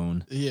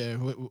DAZN. Yeah,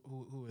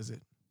 who is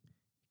it?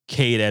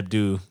 Kate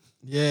Abdul.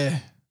 Yeah.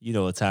 You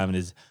know what time it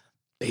is,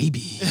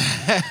 baby.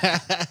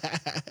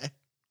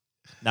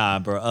 Nah,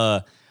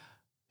 bro.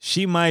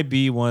 She might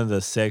be one of the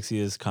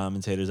sexiest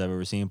commentators I've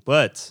ever seen,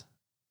 but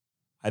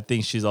I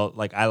think she's all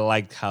like, I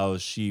liked how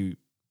the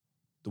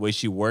way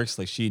she works,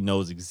 like she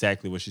knows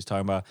exactly what she's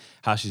talking about,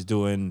 how she's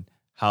doing,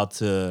 how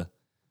to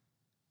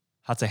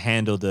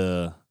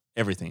handle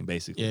everything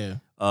basically.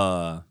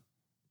 Yeah.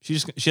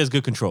 she has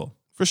good control,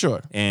 For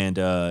sure. and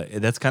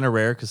that's kind of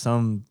rare because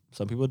some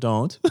people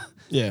don't.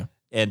 Yeah.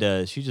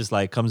 And she just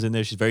like comes in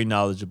there. She's very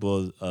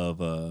knowledgeable of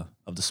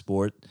the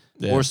sport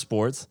Yeah. or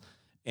sports,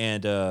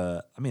 and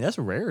I mean that's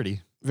a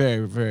rarity.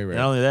 Very, very And rare.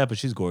 not only that, but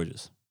she's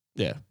gorgeous,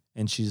 Yeah.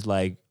 and she's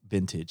like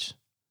vintage.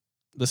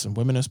 Listen,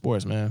 women in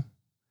sports, man.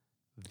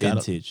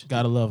 Vintage.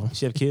 Gotta love them. Does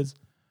she have kids?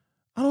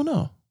 I don't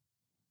know.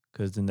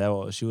 Because then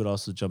she would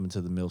also jump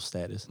into the MILF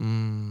status.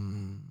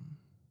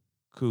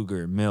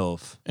 Cougar,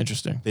 MILF,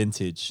 Interesting.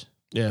 vintage.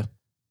 Yeah.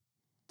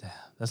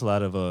 That's a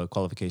lot of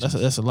qualifications.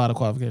 That's a lot of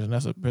qualification.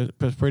 That's a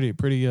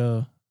pretty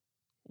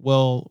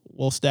well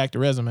stacked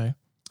resume.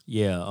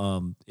 Yeah.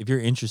 If you're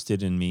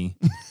interested in me,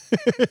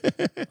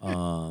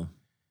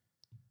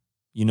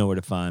 you know where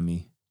to find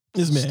me.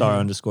 This man.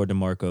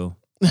 Star_DeMarco.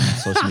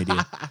 Social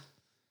media.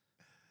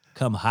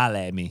 Come holla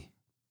at me.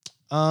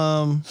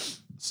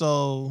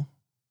 So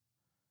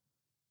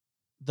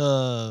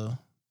the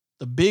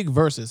big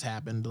versus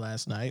happened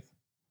last night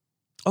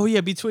Oh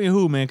yeah, between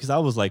who, man? Because I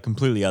was like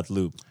completely out the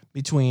loop.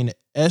 between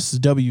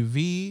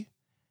SWV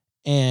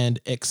and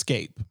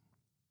Escape.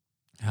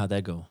 How'd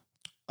that go?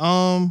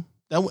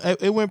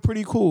 It went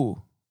pretty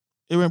cool.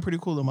 It went pretty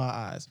cool in my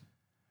eyes.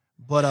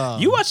 But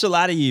You watch a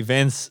lot of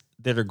events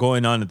that are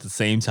going on at the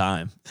same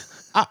time.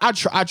 I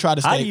try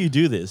to stay. How do you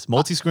do this?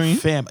 Multi-screen?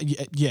 Fam,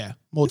 yeah,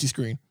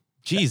 multi-screen.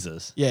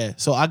 Jesus. Yeah,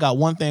 so I got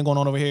one thing going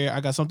on over here.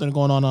 I got something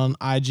going on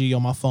IG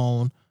on my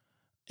phone,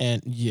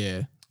 and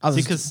yeah,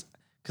 See,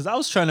 because I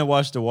was trying to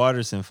watch the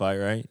Waterson fight,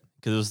 right?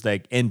 Because it was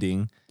like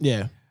ending.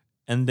 yeah,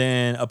 And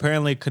then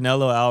apparently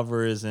Canelo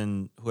Alvarez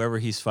and whoever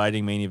he's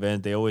fighting main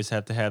event, they always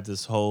have to have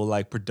this whole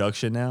like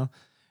production now.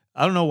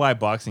 I don't know why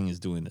boxing is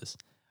doing this.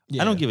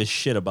 yeah. I don't give a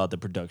shit about the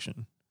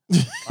production.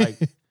 Like,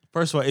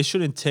 first of all, it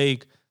shouldn't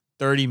take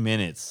 30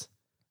 minutes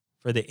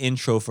for the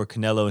intro for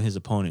Canelo and his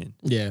opponent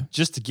Yeah,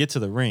 just to get to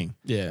the ring.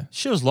 yeah.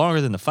 Shit was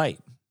longer than the fight,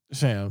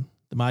 Fam,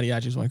 the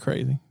mariachis went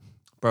crazy.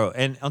 bro.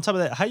 And on top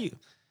of that, how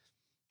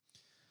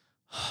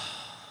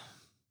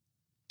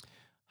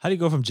do you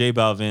go from J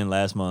Balvin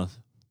last month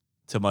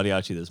to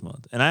Mariachi this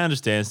month? And I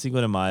understand Cinco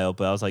de Mayo,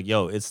 but I was like,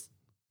 yo, it's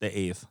the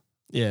 8th.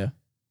 Yeah,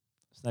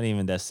 It's not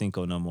even that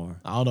Cinco no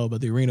more. I don't know, but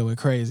the arena went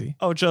crazy.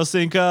 Ocho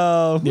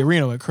Cinco. The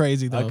arena went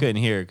crazy though. I couldn't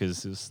hear it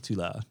because it was too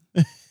loud.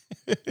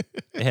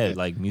 They had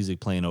like music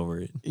playing over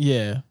it.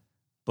 Yeah,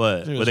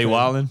 But It was were they crazy.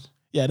 wilding?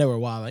 yeah, they were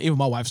wilding. Even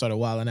my wife started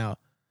wilding out.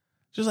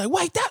 She was like,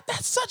 "Wait,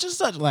 that's such and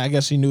such." Like, I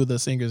guess she knew the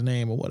singer's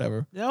name or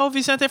whatever. Oh,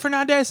 Vicente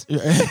Fernandez.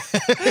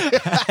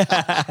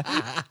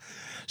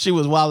 She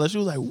was wilding. She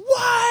was like,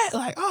 "What?"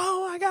 Like,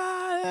 "Oh my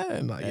god!"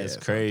 And like, That's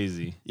yeah,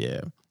 crazy.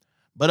 yeah.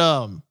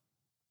 But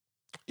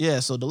yeah.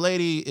 So the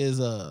lady is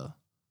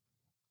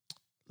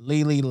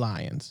Lily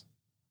Lyons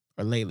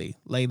or Laylee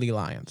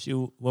Lyons. She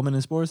a woman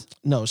in sports?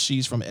 No,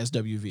 she's from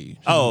SWV.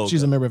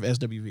 She's Okay. a member of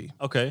SWV.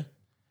 Okay.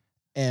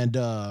 And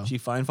She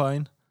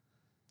fine.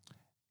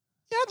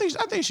 yeah,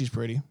 I think she's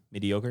pretty.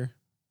 Mediocre.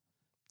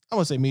 I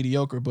wouldn't say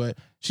mediocre, but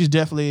she's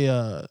definitely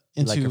into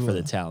Like her for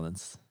the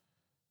talents.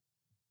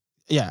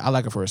 yeah, I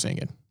like her for her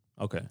singing.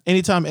 Okay.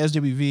 Anytime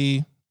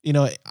SWV, you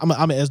know, I'm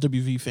an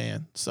SWV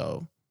fan,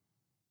 so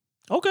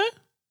Okay.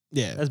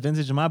 yeah. That's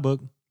vintage in my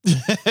book. You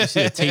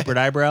see the tapered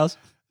eyebrows?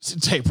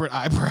 Tapered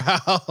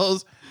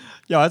eyebrows.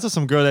 Yo, I told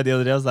some girl that the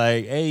other day. I was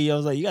like, hey,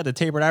 you got the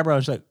tapered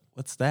eyebrows. She's like,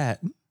 what's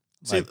that?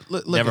 See, Like,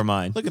 look never at,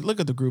 mind. Look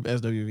at the group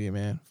SWV,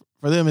 man.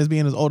 For them as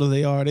being as old as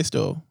they are, they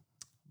still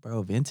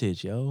Bro,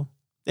 vintage, yo.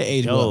 they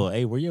age Yo, well.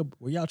 hey, where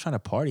y'all trying to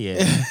party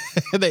at?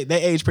 they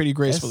age pretty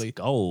gracefully. Let's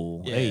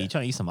go. Yeah. Hey, you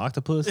trying to eat some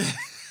octopus?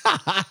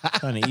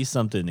 Trying to eat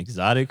something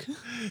exotic?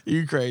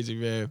 You crazy,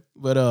 man.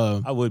 But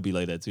I would be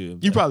like that too.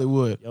 you probably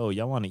would. Yo,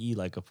 y'all want to eat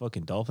like a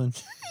fucking dolphin?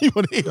 You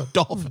want to eat a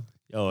dolphin?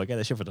 Yo, I got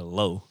that shit for the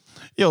low.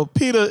 Yo,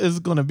 Peter is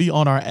gonna be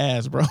on our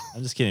ass, bro.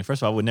 I'm just kidding.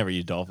 First of all, I would never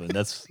eat dolphin.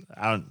 That's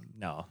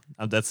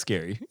that's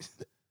scary.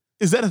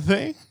 Is that a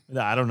thing?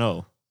 No, I don't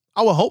know.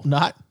 I would hope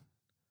not.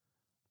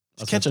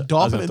 I was Catch a gonna-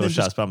 dolphin I and was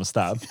then gonna throw just shots, but I'm gonna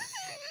stop.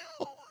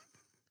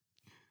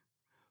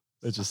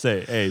 Let's just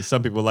say, hey,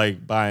 some people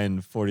like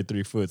buying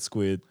 43-foot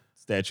squid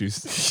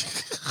statues.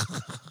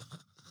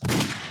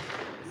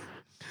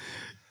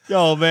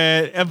 Yo,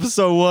 man,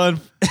 episode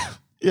 1.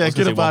 yeah,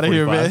 get up out of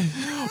here, man.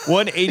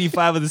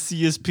 185 of the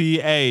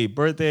CSP. Hey,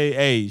 birthday.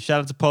 Hey,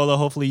 shout out to Polo.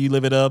 Hopefully you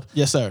live it up.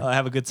 Yes, sir.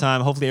 Have a good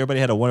time. Hopefully everybody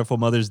had a wonderful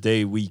Mother's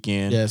Day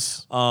weekend.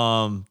 Yes.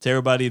 To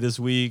everybody this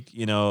week,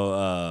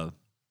 live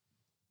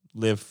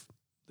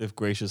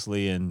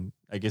graciously, and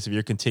I guess if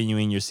you're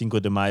continuing your Cinco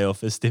de Mayo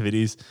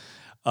festivities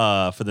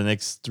for the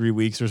next 3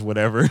 weeks or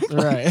whatever,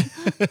 Right.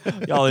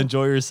 y'all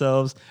enjoy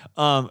yourselves.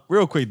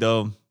 Real quick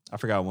though, I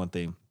forgot one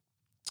thing.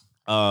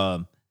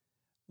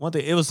 One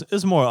thing, it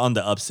was more on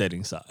the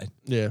upsetting side,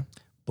 Yeah.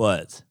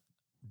 but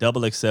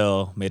Double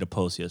XL made a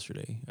post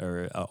yesterday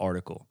or an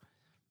article,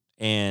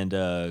 and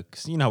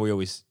because you know how we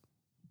always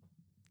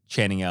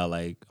chanting out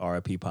like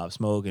R.I.P. Pop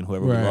Smoke and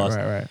whoever we lost.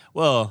 Right.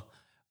 Well,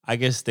 I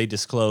guess they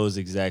disclosed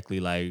exactly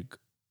like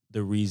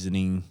the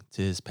reasoning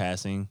to his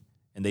passing,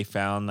 and they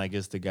found, I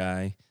guess, the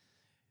guy.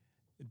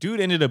 Dude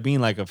ended up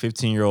being like a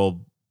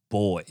 15-year-old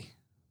boy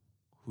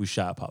who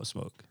shot Pop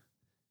Smoke.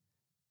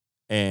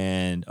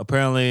 And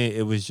apparently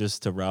it was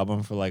just to rob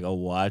him for like a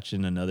watch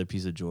and another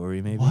piece of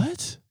jewelry, maybe.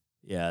 What?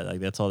 Yeah, like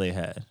that's all they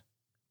had.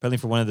 Apparently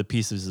for one of the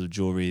pieces of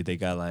jewelry, they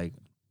got like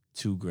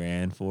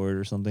 $2,000 for it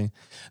or something.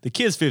 The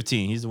kid's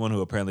 15. He's the one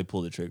who apparently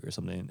pulled the trigger or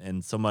something.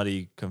 And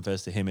somebody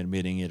confessed to him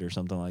admitting it or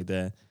something like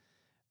that.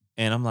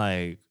 And I'm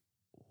like,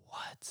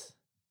 what?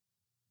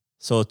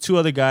 So 2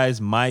 other guys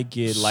might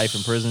get life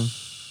in prison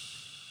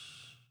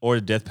or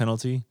the death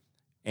penalty.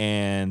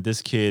 And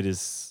this kid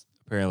is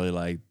apparently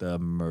like the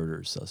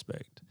murder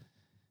suspect.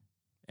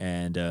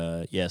 And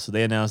yeah, so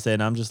they announced that.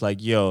 And I'm just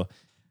like, yo,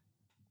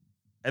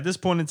 at this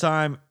point in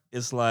time,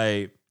 it's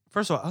like,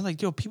 first of all, I was like,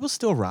 yo, people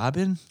still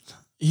robbing?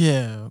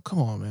 Yeah, come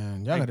on,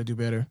 man. Y'all Like- got to do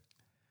better.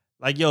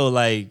 Like, yo,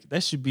 like,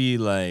 that should be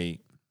like,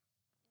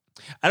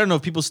 I don't know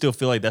if people still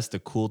feel like that's the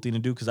cool thing to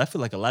do. Cause I feel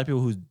like a lot of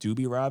people who do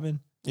be robbing,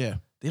 Yeah.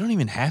 they don't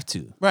even have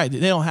to. Right. They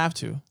don't have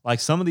to. Like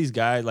some of these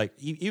guys, like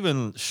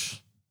even,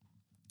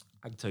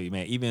 I can tell you,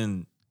 man,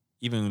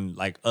 even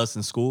like us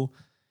in school,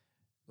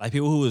 like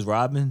people who was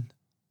robbing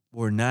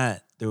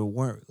they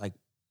weren't like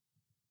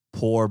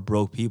poor,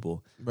 broke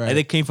people. Right. Like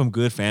they came from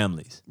good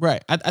families.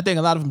 Right. I think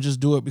a lot of them just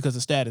do it because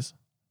of status.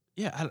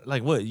 Yeah.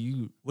 Like what do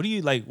you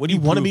like? What do You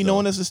want to prove, be though?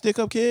 known as a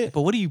stick-up kid?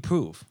 But what do you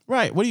prove?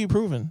 Right. What are you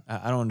proving?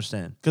 I don't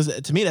understand. Because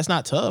to me, that's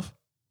not tough.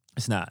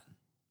 It's not.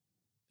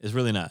 It's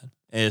really not.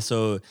 And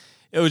so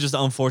it was just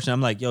unfortunate.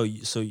 I'm like, yo,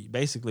 so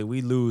basically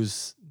we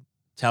lose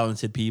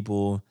talented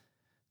people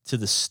to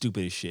the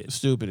stupidest shit.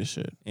 Stupid as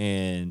shit.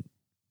 And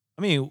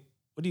I mean,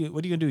 what are you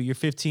gonna do? You're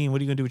 15. What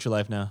are you gonna do with your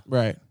life now?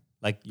 Right.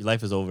 Like your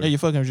life is over. Yeah, you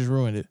fucking just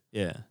ruined it.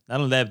 Yeah. Not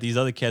only that, these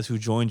other cats who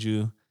joined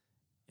you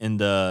in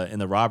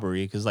the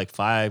robbery, because like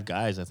 5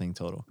 guys, I think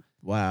total.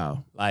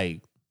 Wow.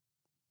 Like,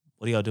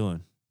 what are y'all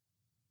doing?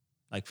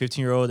 Like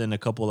 15-year-old and a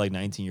couple like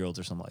 19-year-olds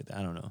or something like that.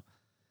 I don't know.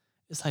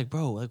 It's like,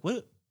 bro, like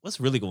what's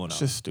really going on? It's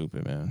just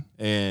stupid, man.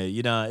 And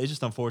you know, it's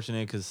just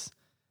unfortunate because,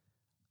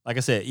 like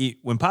I said,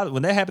 when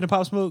that happened to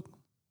Pop Smoke,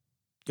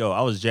 yo,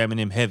 I was jamming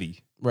him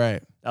heavy.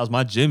 Right. That was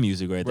my gym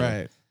music right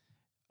there.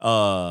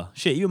 Right.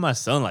 Shit, even my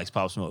son likes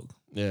Pop Smoke.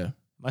 Yeah.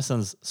 My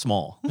son's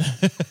small.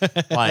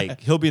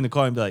 Like he'll be in the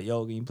car and be like,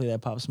 "Yo, can you play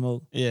that Pop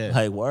Smoke?" Yeah.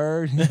 Like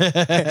word.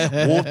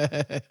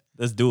 Whoop.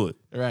 Let's do it.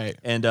 Right.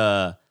 And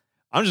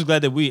I'm just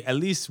glad that we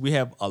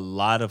have a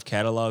lot of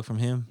catalog from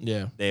him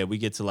Yeah. that we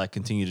get to like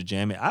continue to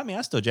jam it. I mean,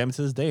 I still jam it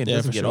to this day and it Yeah,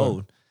 doesn't for get sure.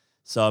 old.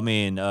 So I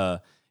mean, yeah,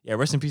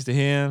 rest in peace to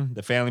him,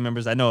 the family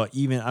members. I know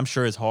I'm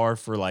sure it's hard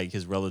for like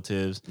his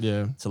relatives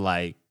Yeah. to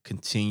like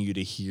continue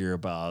to hear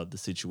about the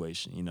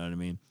situation. You know what I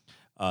mean?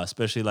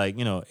 Especially like,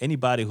 you know,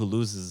 anybody who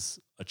loses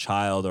a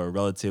child or a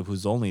relative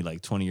who's only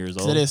like 20 years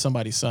old. It is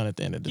somebody's son at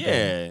the end of the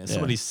day. Yeah,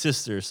 somebody's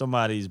sister,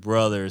 somebody's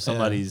brother,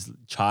 somebody's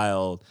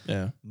child,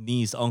 Yeah.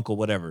 niece, uncle,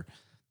 whatever.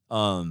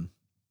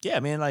 Yeah,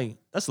 man, like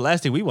that's the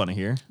last thing we want to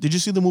hear. Did you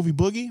see the movie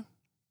Boogie?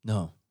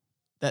 No.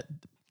 That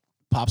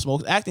Pop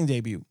Smoke's acting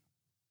debut.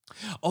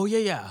 Oh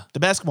yeah. The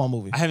basketball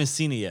movie. I haven't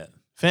seen it yet.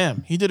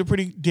 Fam, he did a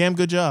pretty damn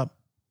good job.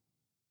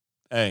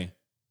 Hey,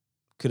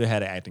 could have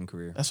had an acting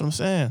career, That's what I'm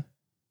saying.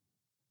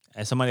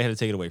 and somebody had to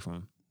take it away from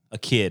him. A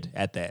kid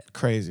at that.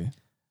 Crazy.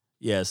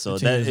 Yeah, so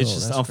 15 that years it's old,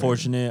 just that's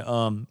unfortunate.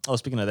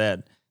 Speaking of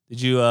that,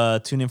 did you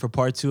tune in for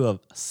part 2 of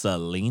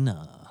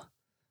Selena?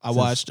 I Since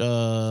watched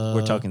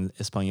We're talking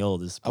Espanol.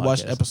 This I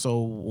watched podcast.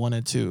 episode 1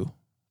 and 2.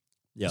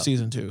 Yeah.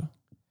 Season 2.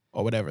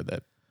 Or whatever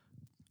that.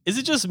 Is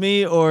it just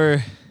me,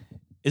 or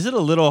is it a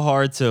little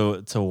hard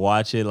to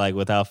watch it like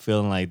without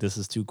feeling like this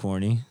is too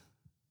corny?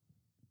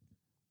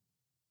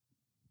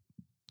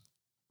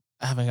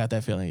 I haven't got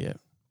that feeling yet.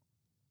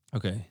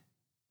 Okay.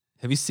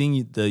 Have you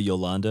seen the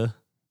Yolanda?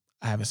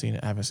 I haven't seen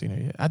it. I haven't seen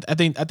it yet. I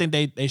think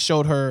they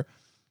showed her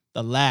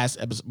the last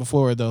episode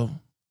before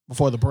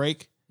the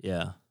break.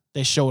 Yeah.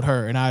 They showed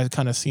her and I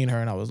kind of seen her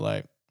and I was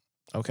like,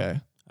 okay.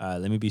 All right,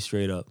 let me be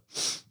straight up.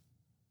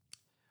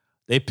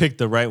 They picked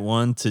the right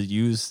one to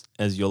use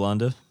as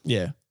Yolanda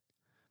Yeah.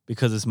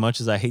 because as much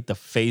as I hate the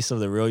face of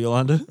the real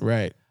Yolanda,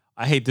 Right.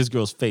 I hate this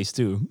girl's face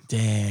too.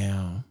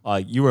 Damn.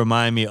 You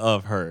remind me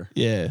of her,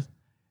 Yeah. and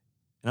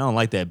I don't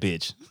like that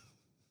bitch.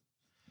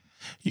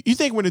 You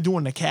think when they're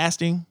doing the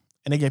casting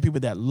and they get people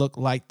that look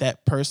like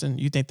that person,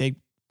 you think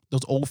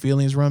those old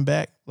feelings run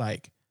back?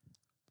 Like,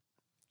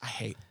 I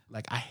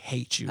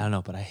hate you. I don't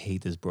know, but I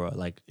hate this bro.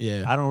 Like,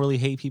 Yeah. I don't really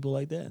hate people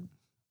like that.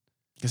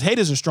 Because hate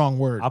is a strong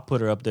word. I'll put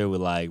her up there with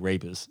like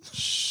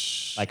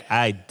rapists. Like,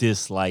 I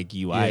dislike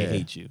you. I Yeah.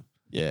 hate you.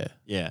 Yeah.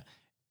 Yeah.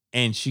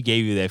 And she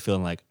gave you that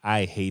feeling like,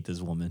 I hate this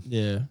woman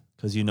Yeah.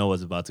 because you know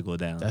what's about to go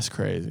down. That's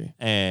crazy.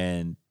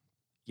 And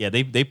yeah,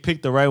 they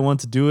picked the right one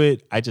to do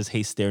it. I just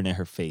hate staring at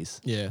her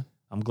face. Yeah.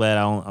 I'm glad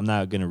I'm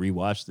not going to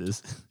rewatch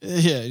this.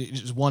 Yeah.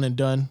 Just one and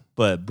done.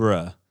 But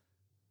bruh,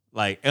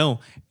 like,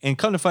 and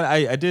come to find,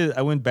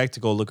 I went back to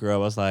go look her up. I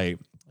was like,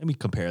 let me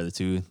compare the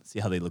two, see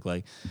how they look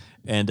like.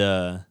 And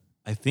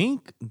I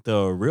think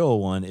the real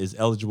one is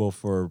eligible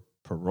for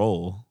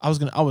parole I was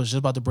just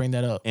about to bring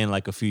that up. in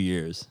like a few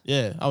years,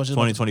 Yeah. I was just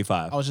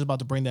 2025. I was just about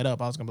to bring that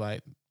up. I was gonna be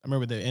like, I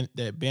remember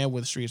that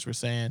Bandwidth Streets were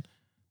saying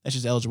that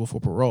she's eligible for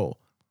parole.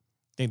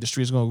 Think the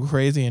streets gonna go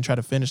crazy and try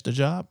to finish the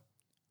job?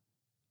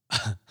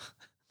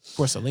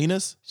 For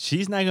Selena's?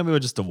 She's not gonna be able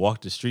just to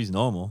walk the streets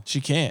normal. She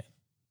can't.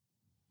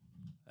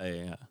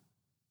 Hey,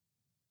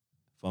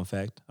 fun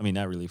fact. I mean,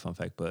 not really fun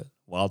fact, but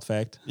wild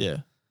fact. Yeah.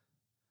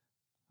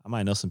 I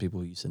might know some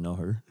people who used to know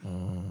her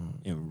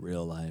in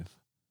real life.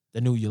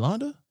 The new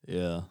Yolanda?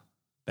 Yeah,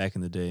 back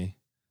in the day.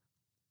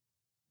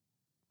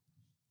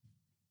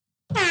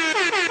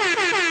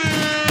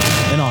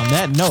 And on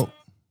that note,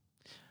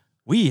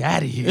 we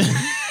out of here.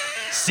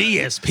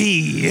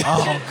 CSP.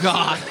 Oh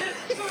God.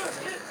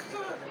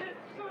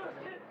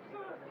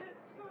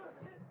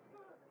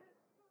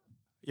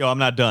 Yo, I'm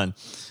not done.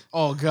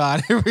 Oh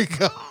God, here we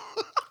go.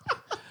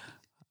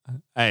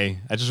 Hey,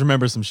 I just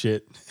remember some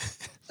shit.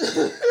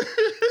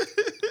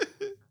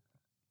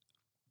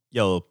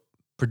 Yo,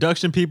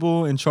 production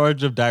people in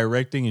charge of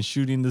directing and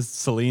shooting this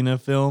Selena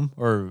film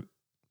or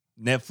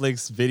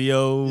Netflix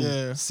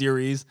video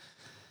series.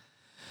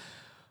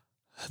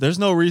 There's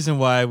no reason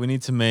why we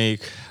need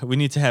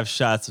to have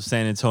shots of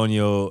San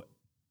Antonio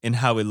and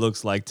how it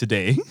looks like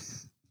today.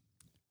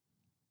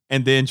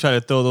 And then try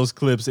to throw those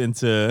clips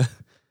into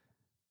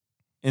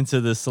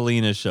the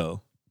Selena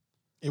show.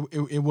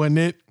 It wasn't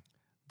it?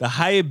 The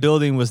Hyatt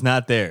building was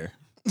not there.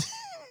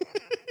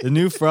 The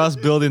new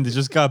Frost building that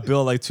just got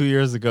built like 2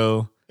 years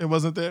ago. It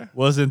wasn't there?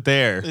 Wasn't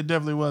there. It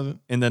definitely wasn't.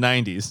 In the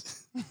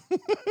 90s.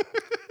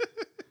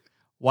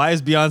 Why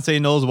is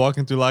Beyonce Knowles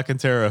walking through La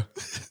Cantera?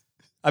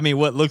 I mean,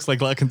 what looks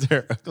like La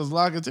Cantera? Because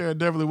La Cantera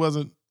definitely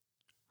wasn't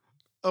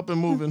up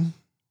and moving.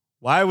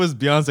 Why was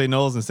Beyonce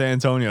Knowles in San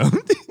Antonio?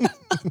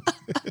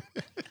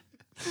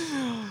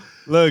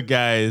 Look,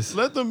 guys.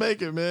 Let them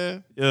make it,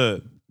 man. Yeah,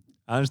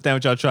 I understand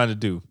what y'all trying to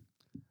do.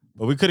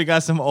 But we could have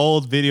got some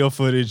old video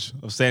footage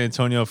of San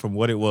Antonio from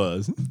what it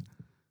was.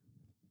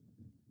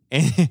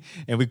 And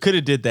we could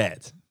have did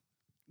that.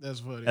 That's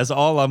funny. That's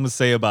all I'm going to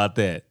say about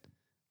that.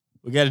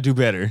 We got to do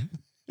better.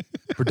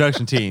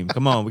 Production team,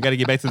 come on. We got to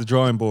get back to the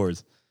drawing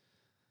boards.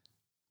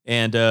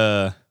 And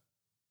yeah,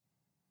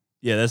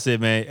 that's it,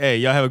 man. Hey,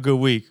 y'all have a good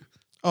week.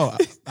 Oh,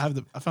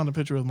 I found a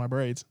picture of my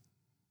braids.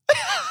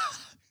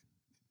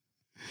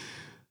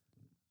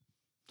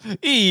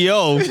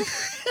 Yo.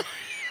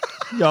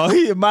 Yo,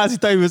 Mozzie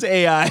thought he was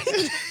AI.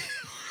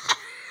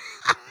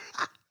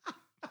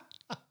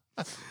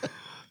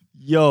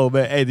 Yo,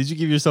 man. Hey, did you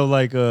give yourself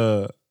like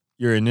your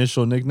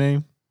initial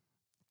nickname?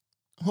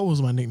 What was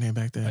my nickname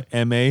back then?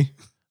 MA?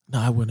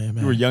 Nah, I wasn't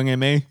MA. You were young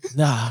MA?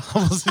 Nah,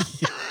 I was.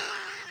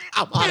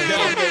 I'm out of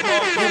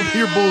here.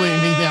 You're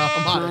bullying me now.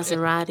 I'm out of here.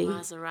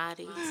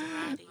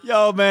 Maserati.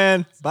 Yo,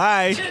 man.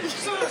 Bye.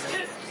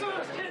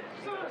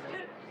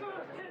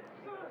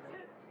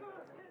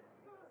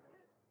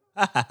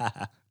 Ha ha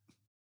ha.